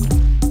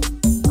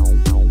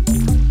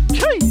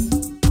 Jeez.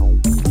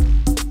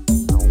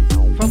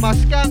 From my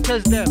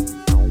skankers them.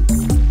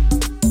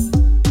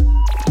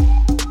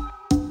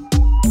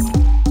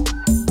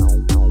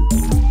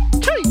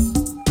 Jeez.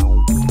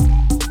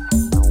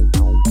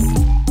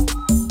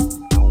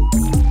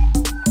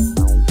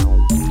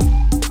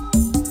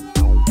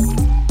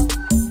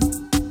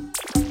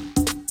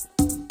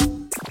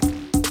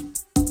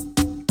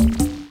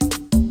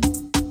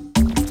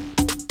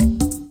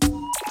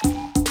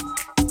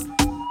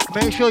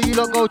 Make sure you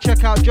lot go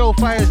check out Joe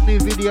Fire's new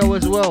video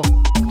as well.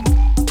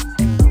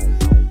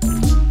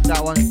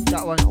 That one.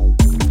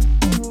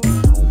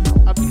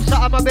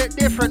 Something a bit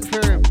different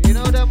for him, you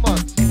know them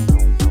ones.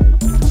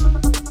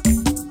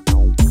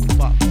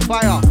 But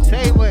fire,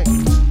 same way.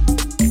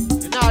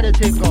 You know how the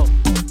thing go.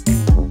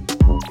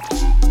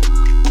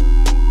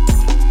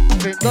 I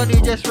think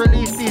Donny just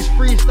released these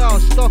freestyle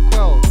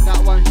Stockwell.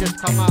 That one's just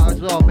come out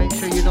as well. Make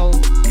sure you know,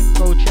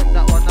 go check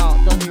that one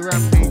out. Donny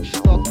Rampage,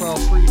 Stockwell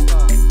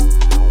freestyle.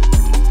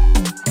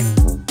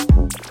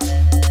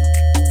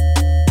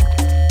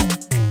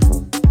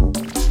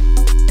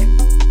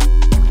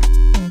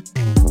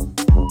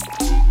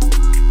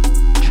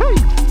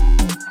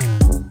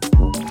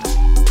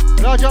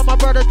 Large up my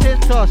brother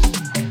Tintos.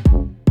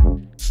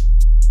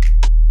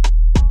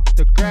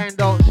 The grind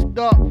don't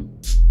stop.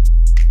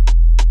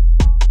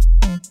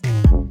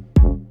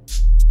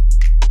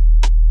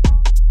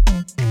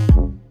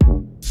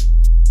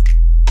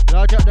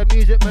 Large up the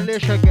Music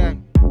Militia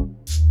gang.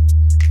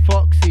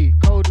 Foxy,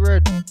 Code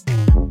Red.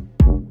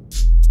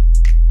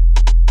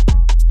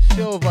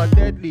 Silver,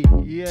 Deadly,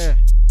 yeah.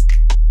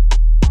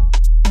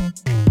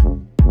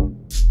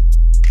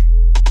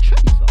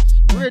 Jesus,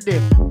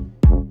 rhythm.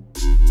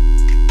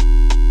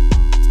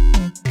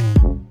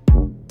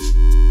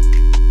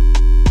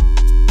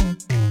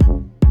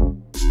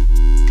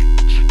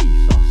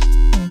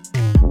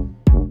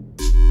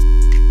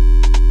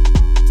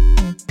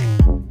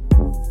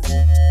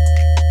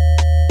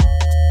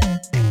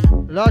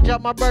 Large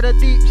up my brother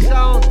Deep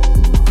Sound.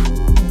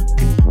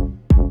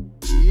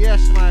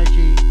 Yes, my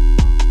G.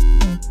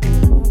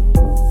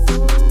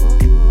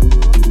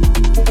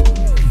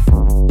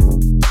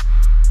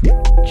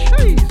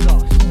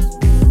 Jesus.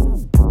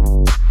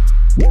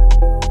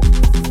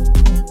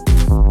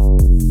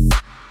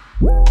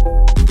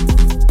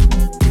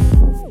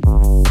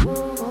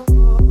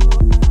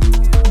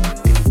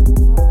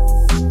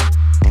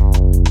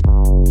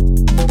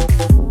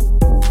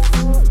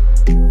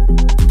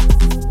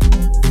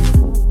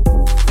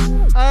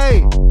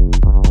 Hey,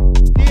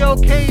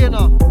 D.O.K, you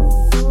know.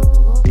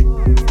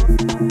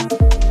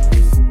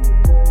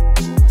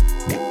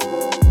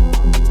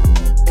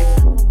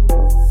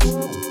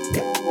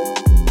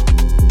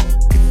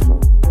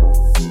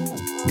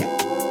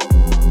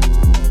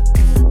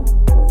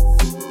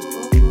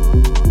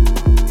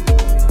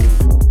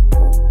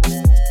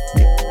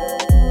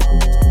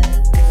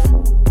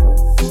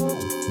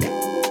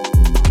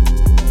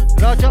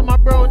 Large up, my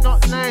bro,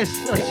 not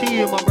nice. I see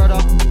you, my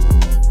brother.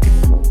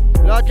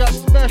 Large up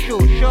special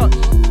shots,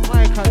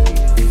 my cousin.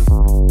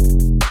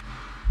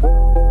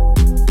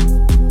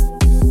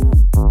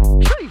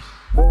 Jeez.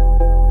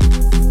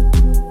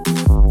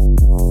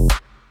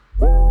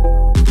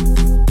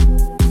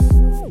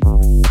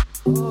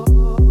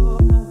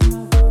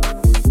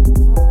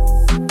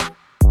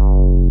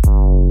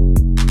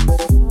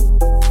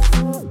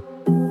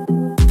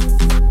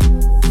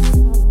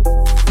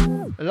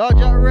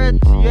 Large up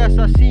rents, yes,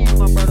 I see you,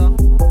 my brother.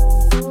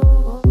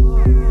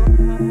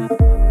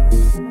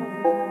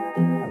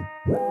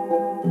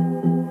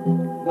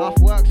 Enough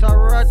works are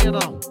run, you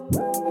know.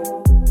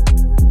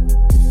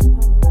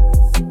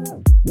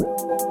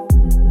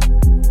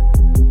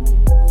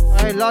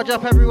 Hey, large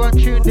up everyone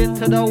tuned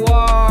into the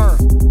war.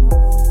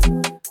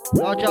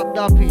 Large up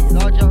Duppy,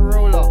 large up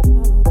Roller.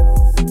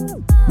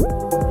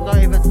 Not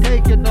even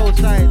taking no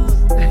sides.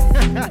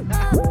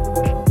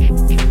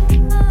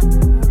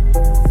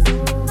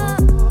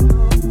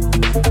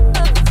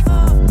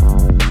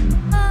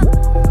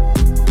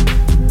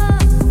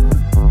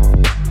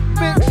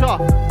 Mixer,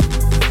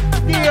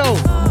 Dio,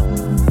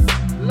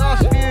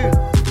 last few.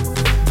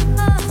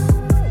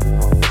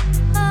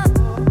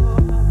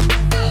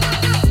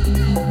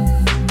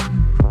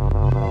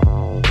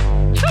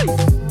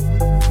 Chase.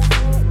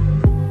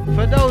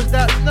 For those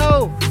that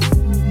know.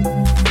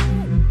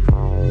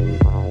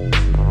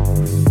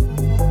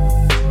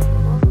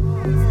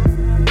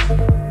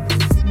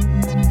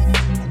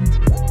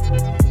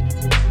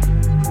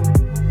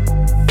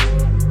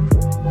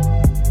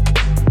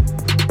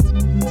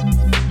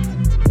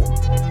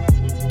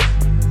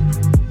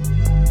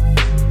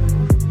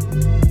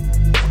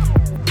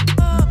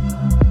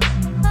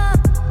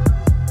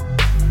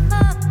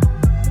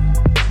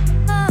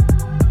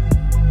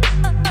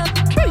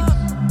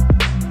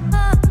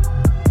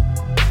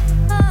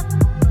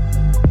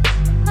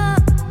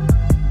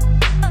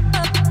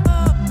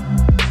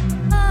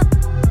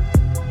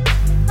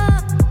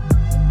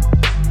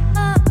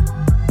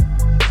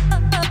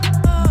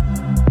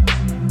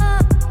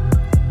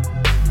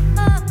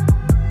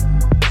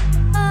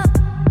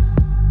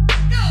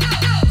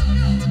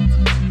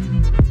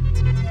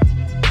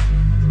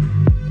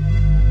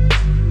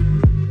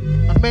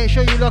 Make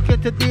sure you look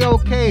into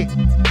D.O.K.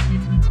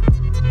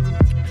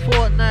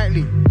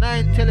 fortnightly,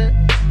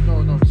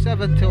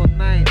 7 till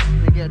 9. Let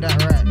me get that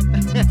right.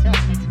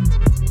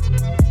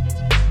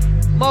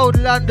 Mode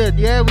London,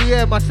 yeah, we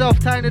here. Myself,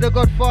 Tiny the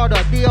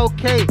Godfather,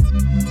 D.O.K.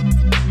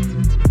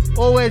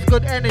 Always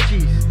good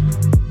energies.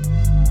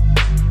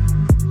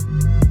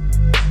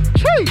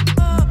 Chee!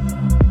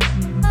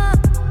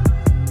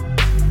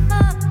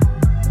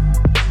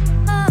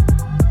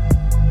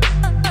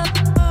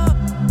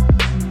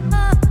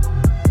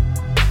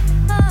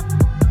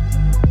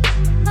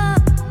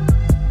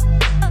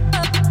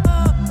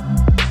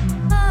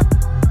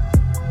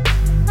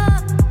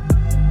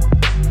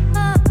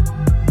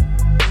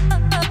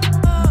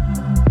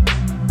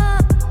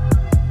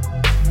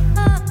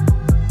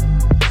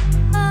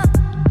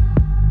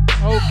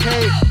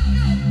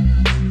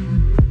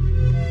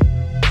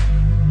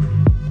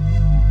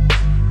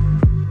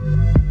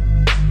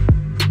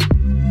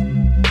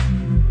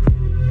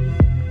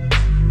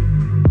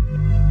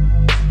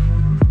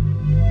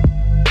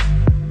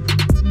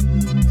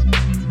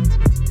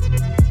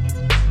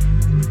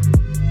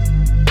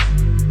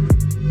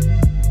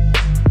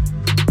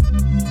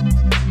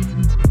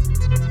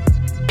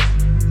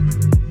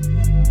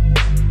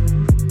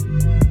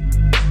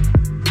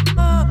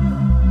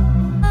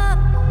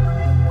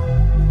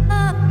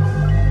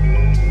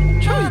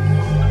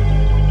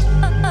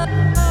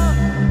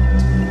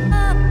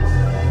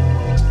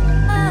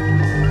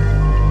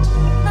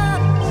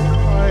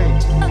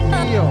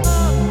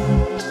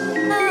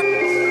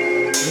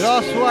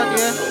 Last one,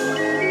 yeah?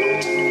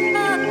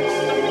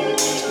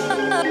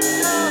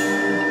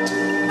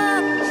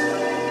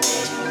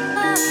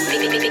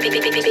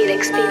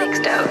 Felix,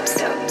 dope.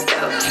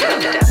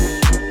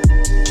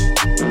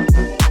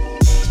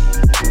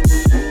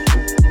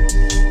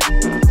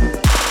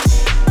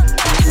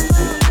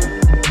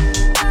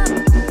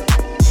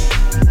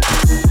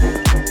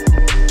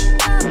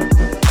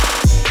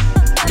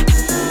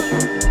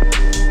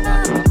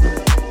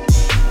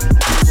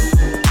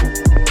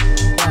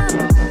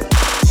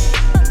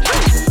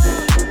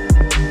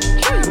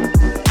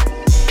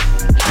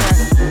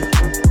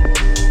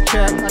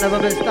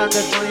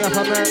 standard money off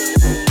a merch.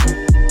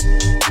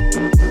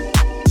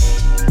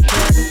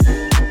 Check.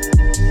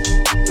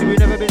 See, we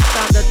never been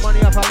standard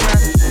money off a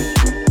merch.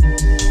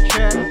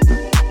 Check.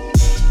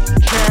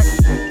 Check.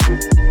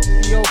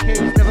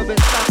 D.O.K's never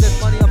been standard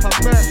money off a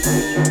merch.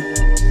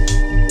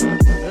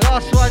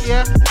 Last one,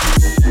 yeah.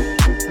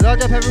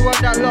 Large up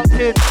everyone that locked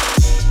in.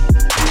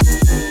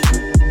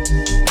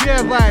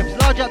 Pure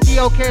vibes, large up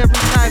D.O.K every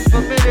time,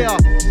 familiar.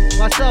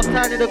 Myself,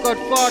 Tiny the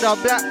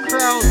Godfather, Black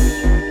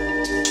Crown.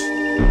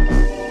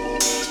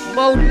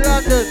 Mode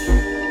London.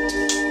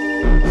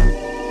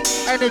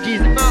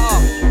 Energies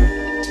matter.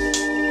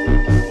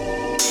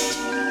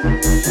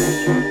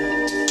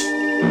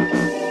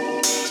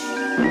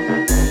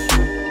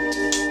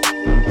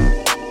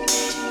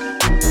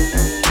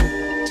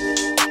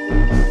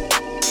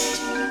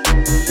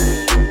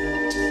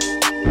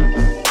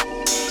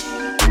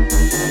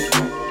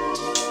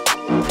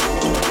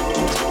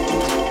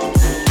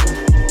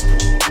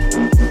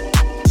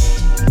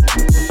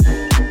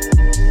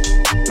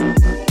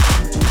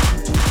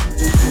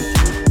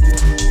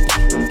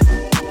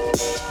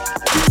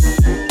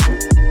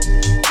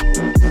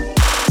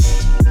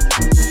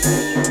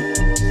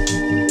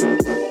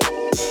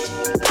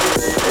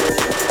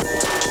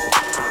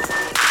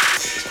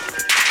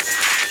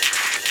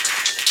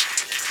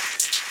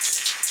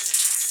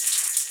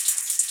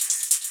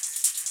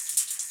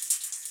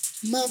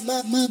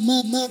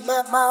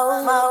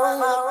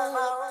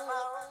 Mo.